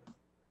nuclear.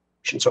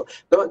 So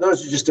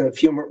those are just a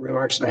few more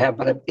remarks that I have,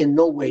 but in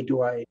no way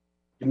do I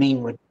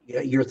demean what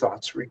your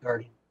thoughts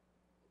regarding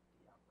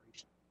the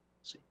operation.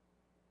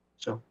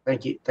 So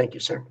thank you,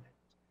 Senator.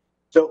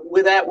 So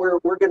with that, we're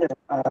going to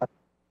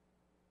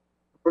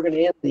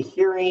end the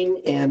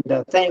hearing, and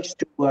thanks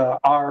to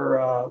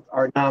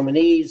our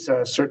nominees,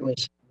 certainly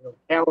some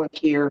talent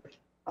here,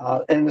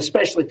 and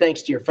especially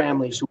thanks to your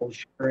families who will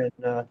share in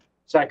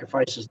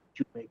sacrifices that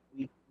you make.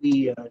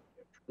 We truly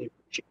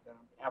appreciate that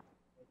on behalf of the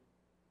committee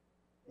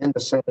and the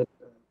Senate.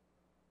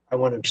 I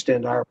want to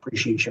extend our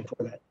appreciation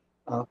for that.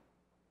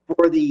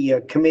 For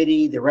the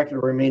committee, the record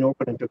will remain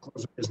open until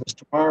close of business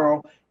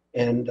tomorrow,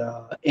 and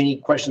any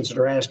questions that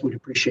are asked, we'd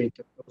appreciate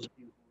that those of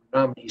you who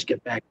are nominees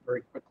get back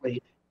very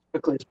quickly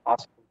as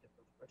possible to get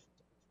those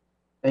questions.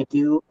 Thank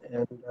you,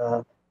 and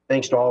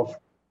thanks to all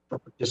for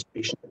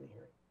participation in the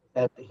hearing. With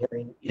that, the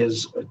hearing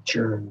is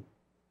adjourned.